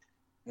speed.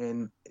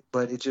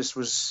 But it just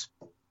was,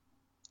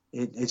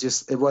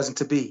 it wasn't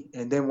to be.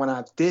 And then when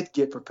I did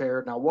get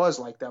prepared, and I was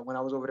like that when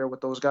I was over there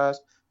with those guys,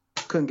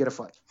 couldn't get a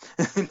fight.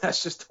 And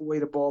that's just the way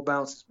the ball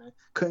bounces, man.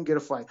 Couldn't get a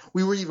fight.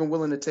 We were even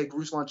willing to take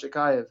Ruslan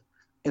Chikaev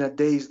in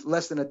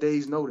less than a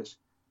day's notice.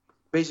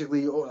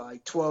 Basically,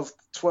 like 12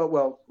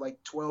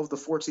 to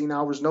 14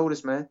 hours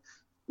notice, man.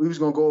 We was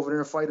going to go over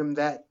there and fight him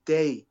that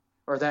day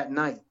or that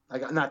night.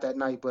 Like, not that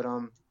night, but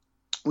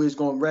we was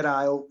going red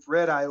eye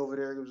over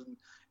there.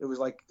 It was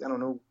like, I don't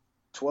know,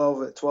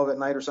 12 at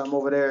night or something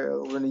over there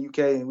over in the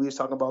UK. And we was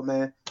talking about,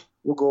 man,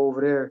 we'll go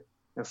over there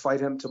and fight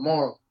him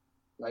tomorrow.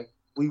 Like,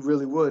 we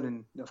really would.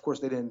 And, of course,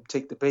 they didn't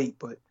take the bait.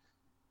 But,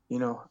 you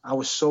know, I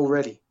was so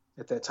ready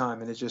at that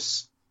time. And it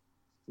just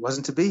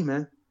wasn't to be,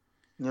 man.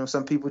 You know,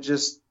 some people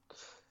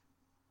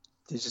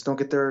they just don't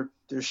get their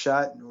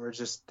shot, or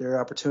just their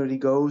opportunity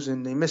goes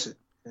and they miss it.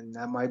 And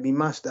that might be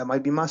my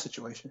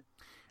situation.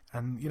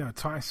 And, you know,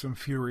 Tyson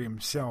Fury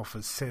himself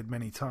has said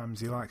many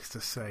times, he likes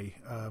to say,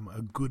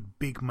 a good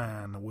big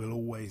man will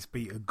always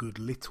beat a good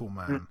little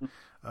man.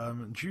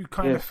 Do you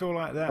kind of feel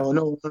like that? Oh,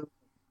 no.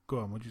 Go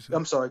on, what'd you say?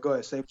 I'm sorry, go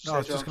ahead. I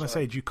was just going to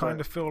say, do you kind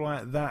of feel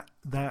like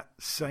that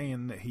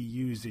saying that he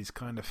uses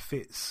kind of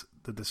fits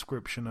the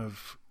description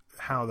of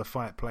how the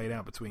fight played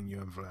out between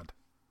you and Vlad?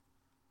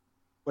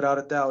 Without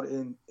a doubt,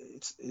 and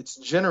it's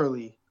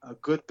generally a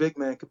good big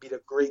man could beat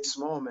a great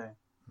small man,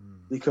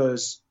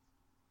 because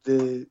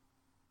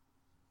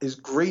as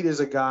great as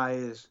a guy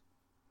is,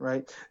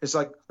 right? It's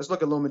like, let's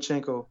look at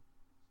Lomachenko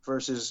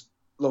versus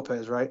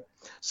Lopez, right?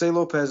 Say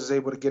Lopez is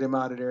able to get him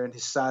out of there and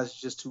his size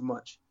is just too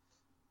much.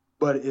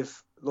 But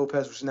if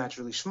Lopez was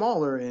naturally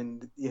smaller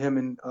and him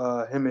and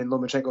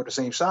Lomachenko are the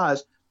same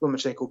size,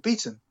 Lomachenko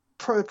beats him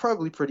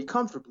probably pretty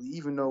comfortably,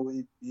 even though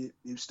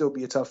it'd still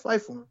be a tough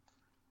fight for him.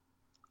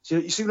 So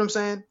you see what I'm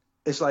saying?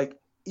 It's like,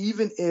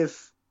 even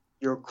if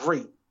you're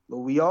great,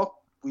 we all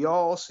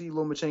see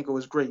Lomachenko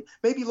as great.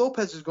 Maybe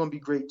Lopez is going to be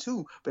great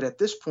too, but at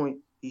this point,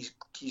 he's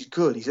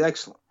good, he's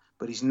excellent,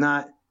 but he's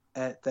not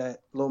at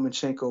that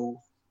Lomachenko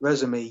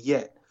resume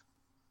yet.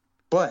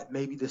 But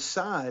maybe the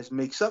size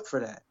makes up for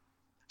that.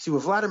 See,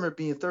 with Vladimir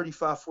being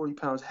 35, 40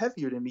 pounds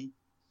heavier than me,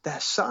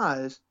 that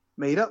size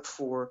made up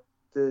for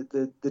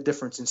the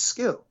difference in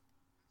skill.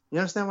 You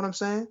understand what I'm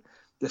saying?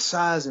 The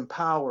size and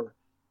power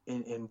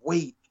and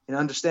weight and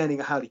understanding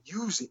of how to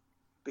use it.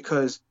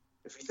 Because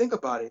if you think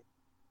about it,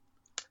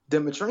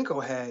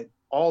 Dimitrenko had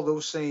all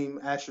those same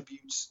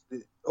attributes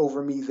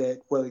over me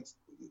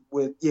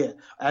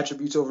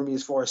attributes over me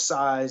as far as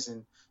size,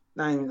 and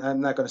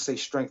I'm not going to say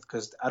strength,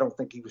 because I don't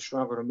think he was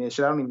stronger than me. I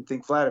don't even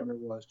think Vladimir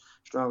was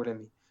stronger than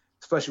me,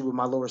 especially with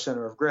my lower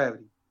center of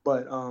gravity.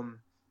 But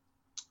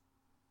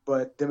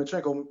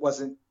Dimitrenko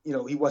wasn't,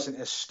 he wasn't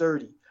as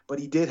sturdy, but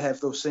he did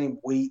have those same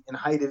weight and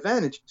height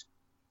advantages.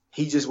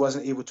 He just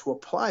wasn't able to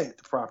apply it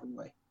the proper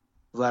way.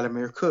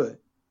 Vladimir could.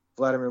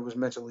 Vladimir was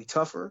mentally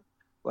tougher.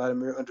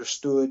 Vladimir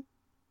understood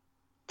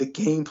the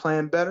game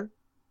plan better,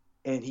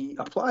 and he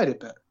applied it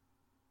better.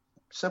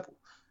 Simple.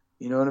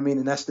 You know what I mean?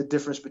 And that's the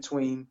difference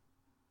between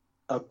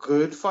a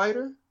good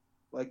fighter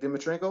like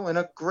Dimitrenko and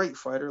a great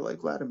fighter like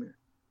Vladimir.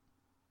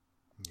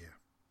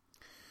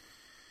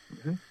 Yeah.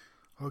 Mm-hmm.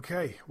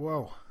 Okay,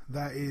 well,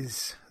 that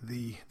is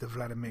the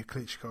Vladimir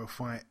Klitschko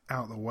fight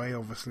out the way.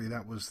 Obviously,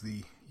 that was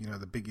the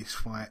biggest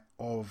fight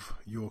of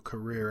your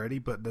career, Eddie.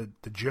 But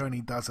the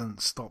journey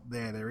doesn't stop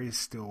there. There is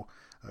still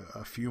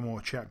a few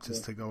more chapters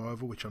to go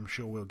over, which I'm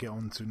sure we'll get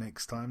on to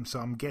next time. So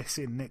I'm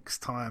guessing next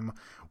time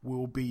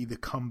will be the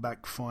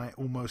comeback fight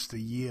almost a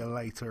year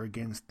later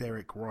against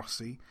Derek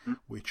Rossi,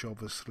 which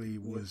obviously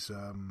was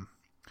a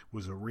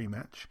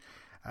rematch.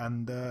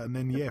 And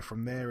then,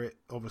 from there, it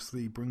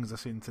obviously brings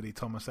us into the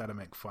Thomas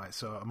Adamek fight.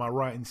 So am I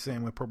right in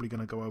saying we're probably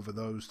going to go over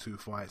those two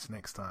fights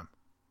next time?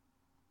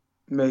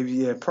 Maybe,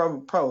 yeah,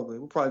 probably.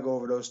 We'll probably go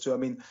over those two. I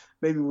mean,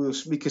 maybe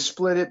we could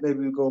split it. Maybe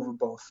we'll go over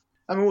both.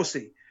 I mean, we'll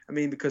see. I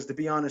mean, because to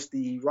be honest,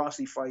 the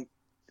Rossi fight,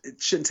 it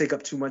shouldn't take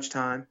up too much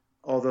time,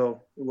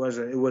 although it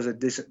was a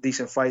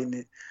decent fight, and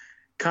it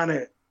kind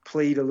of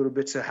played a little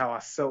bit to how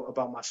I felt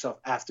about myself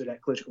after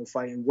that Klitschko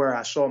fight and where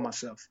I saw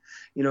myself.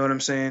 You know what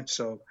I'm saying?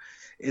 So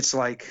it's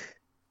like,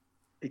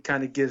 it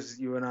kind of gives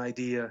you an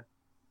idea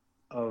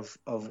of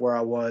where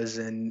I was,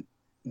 and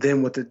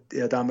then with the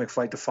Adamek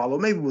fight to follow,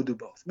 maybe we'll do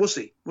both. We'll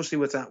see. We'll see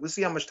what's out. We'll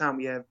see how much time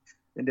we have,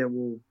 and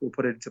then we'll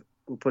put it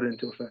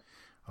into effect.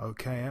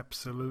 Okay,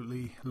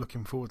 absolutely.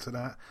 Looking forward to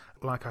that.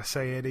 Like I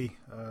say, Eddie,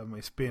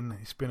 it's been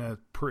a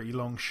pretty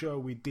long show.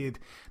 We did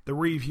the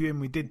reviewing,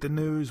 we did the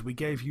news, we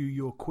gave you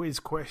your quiz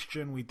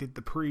question, we did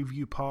the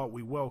preview part,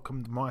 we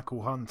welcomed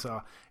Michael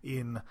Hunter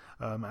in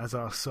as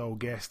our sole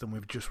guest, and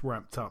we've just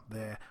wrapped up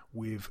there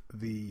with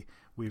the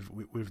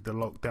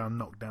lockdown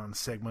knockdown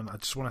segment. I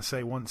just want to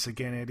say once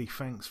again, Eddie,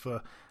 thanks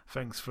for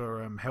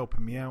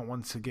helping me out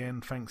once again.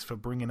 Thanks for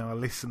bringing our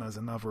listeners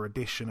another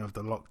edition of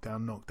the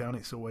Lockdown Knockdown.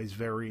 It's always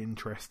very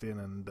interesting,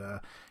 and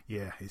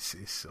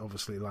it's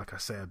obviously, like I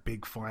say, a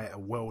big fight, a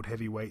world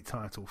heavyweight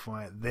title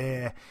fight.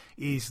 There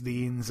is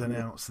the ins and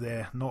outs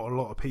there. Not a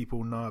lot of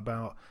people know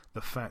about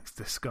the facts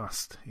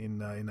discussed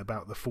in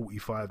about the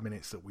 45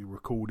 minutes that we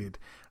recorded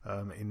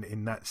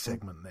in that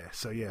segment there.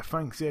 So yeah,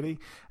 thanks, Eddie,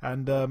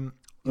 and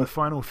The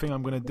final thing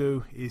I'm going to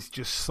do is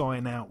just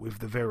sign out with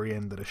the very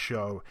end of the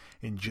show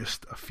in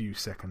just a few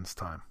seconds'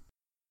 time.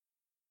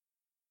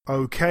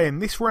 Okay,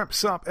 and this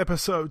wraps up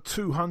episode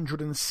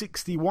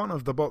 261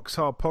 of the Box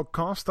Hard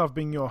Podcast. I've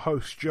been your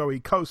host, Joey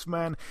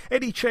Coastman.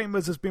 Eddie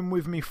Chambers has been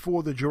with me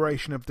for the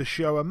duration of the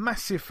show. A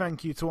massive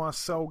thank you to our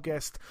sole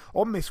guest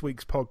on this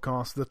week's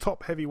podcast, the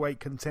top heavyweight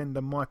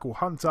contender, Michael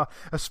Hunter.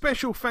 A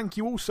special thank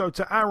you also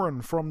to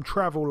Aaron from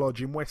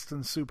Travelodge in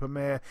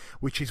Weston-super-Mare,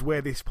 which is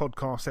where this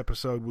podcast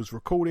episode was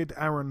recorded.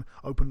 Aaron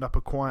opened up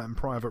a quiet and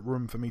private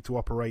room for me to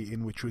operate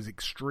in, which was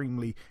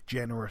extremely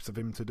generous of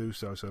him to do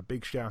so. So a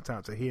big shout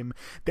out to him.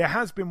 There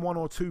has been one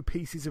or two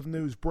pieces of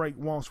news break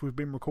whilst we've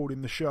been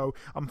recording the show.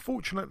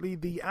 Unfortunately,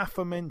 the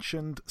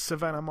aforementioned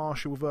Savannah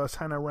Marshall vs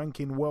Hannah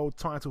Rankin world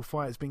title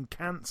fight has been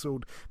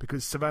cancelled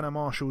because Savannah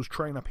Marshall's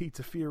trainer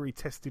Peter Fury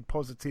tested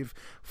positive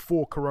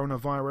for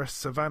coronavirus.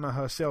 Savannah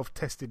herself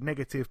tested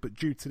negative, but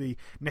due to the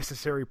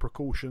necessary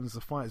precautions,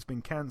 the fight has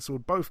been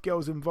cancelled. Both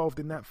girls involved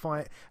in that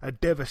fight are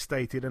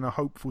devastated and are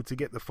hopeful to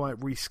get the fight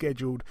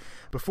rescheduled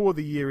before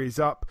the year is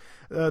up.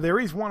 There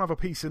is one other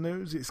piece of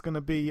news. It's going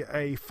to be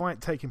a fight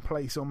taking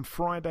place on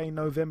Friday,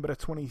 November the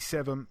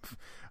 27th.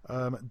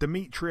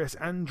 Demetrius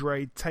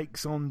Andrade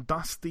takes on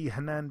Dusty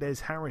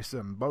Hernandez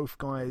Harrison, both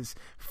guys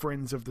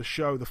friends of the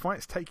show. The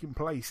fight's taking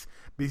place,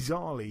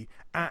 bizarrely,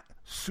 at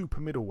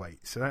super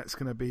middleweight. So that's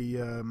going to be,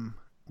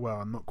 well,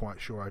 I'm not quite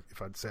sure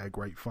if I'd say a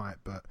great fight,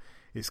 but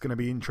it's going to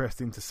be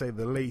interesting to say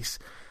the least.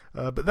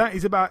 But that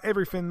is about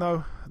everything,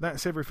 though.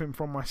 That's everything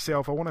from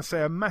myself. I want to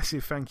say a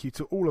massive thank you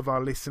to all of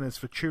our listeners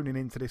for tuning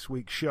into this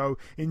week's show.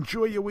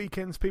 Enjoy your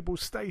weekends, people.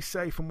 Stay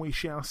safe, and we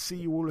shall see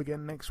you all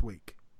again next week.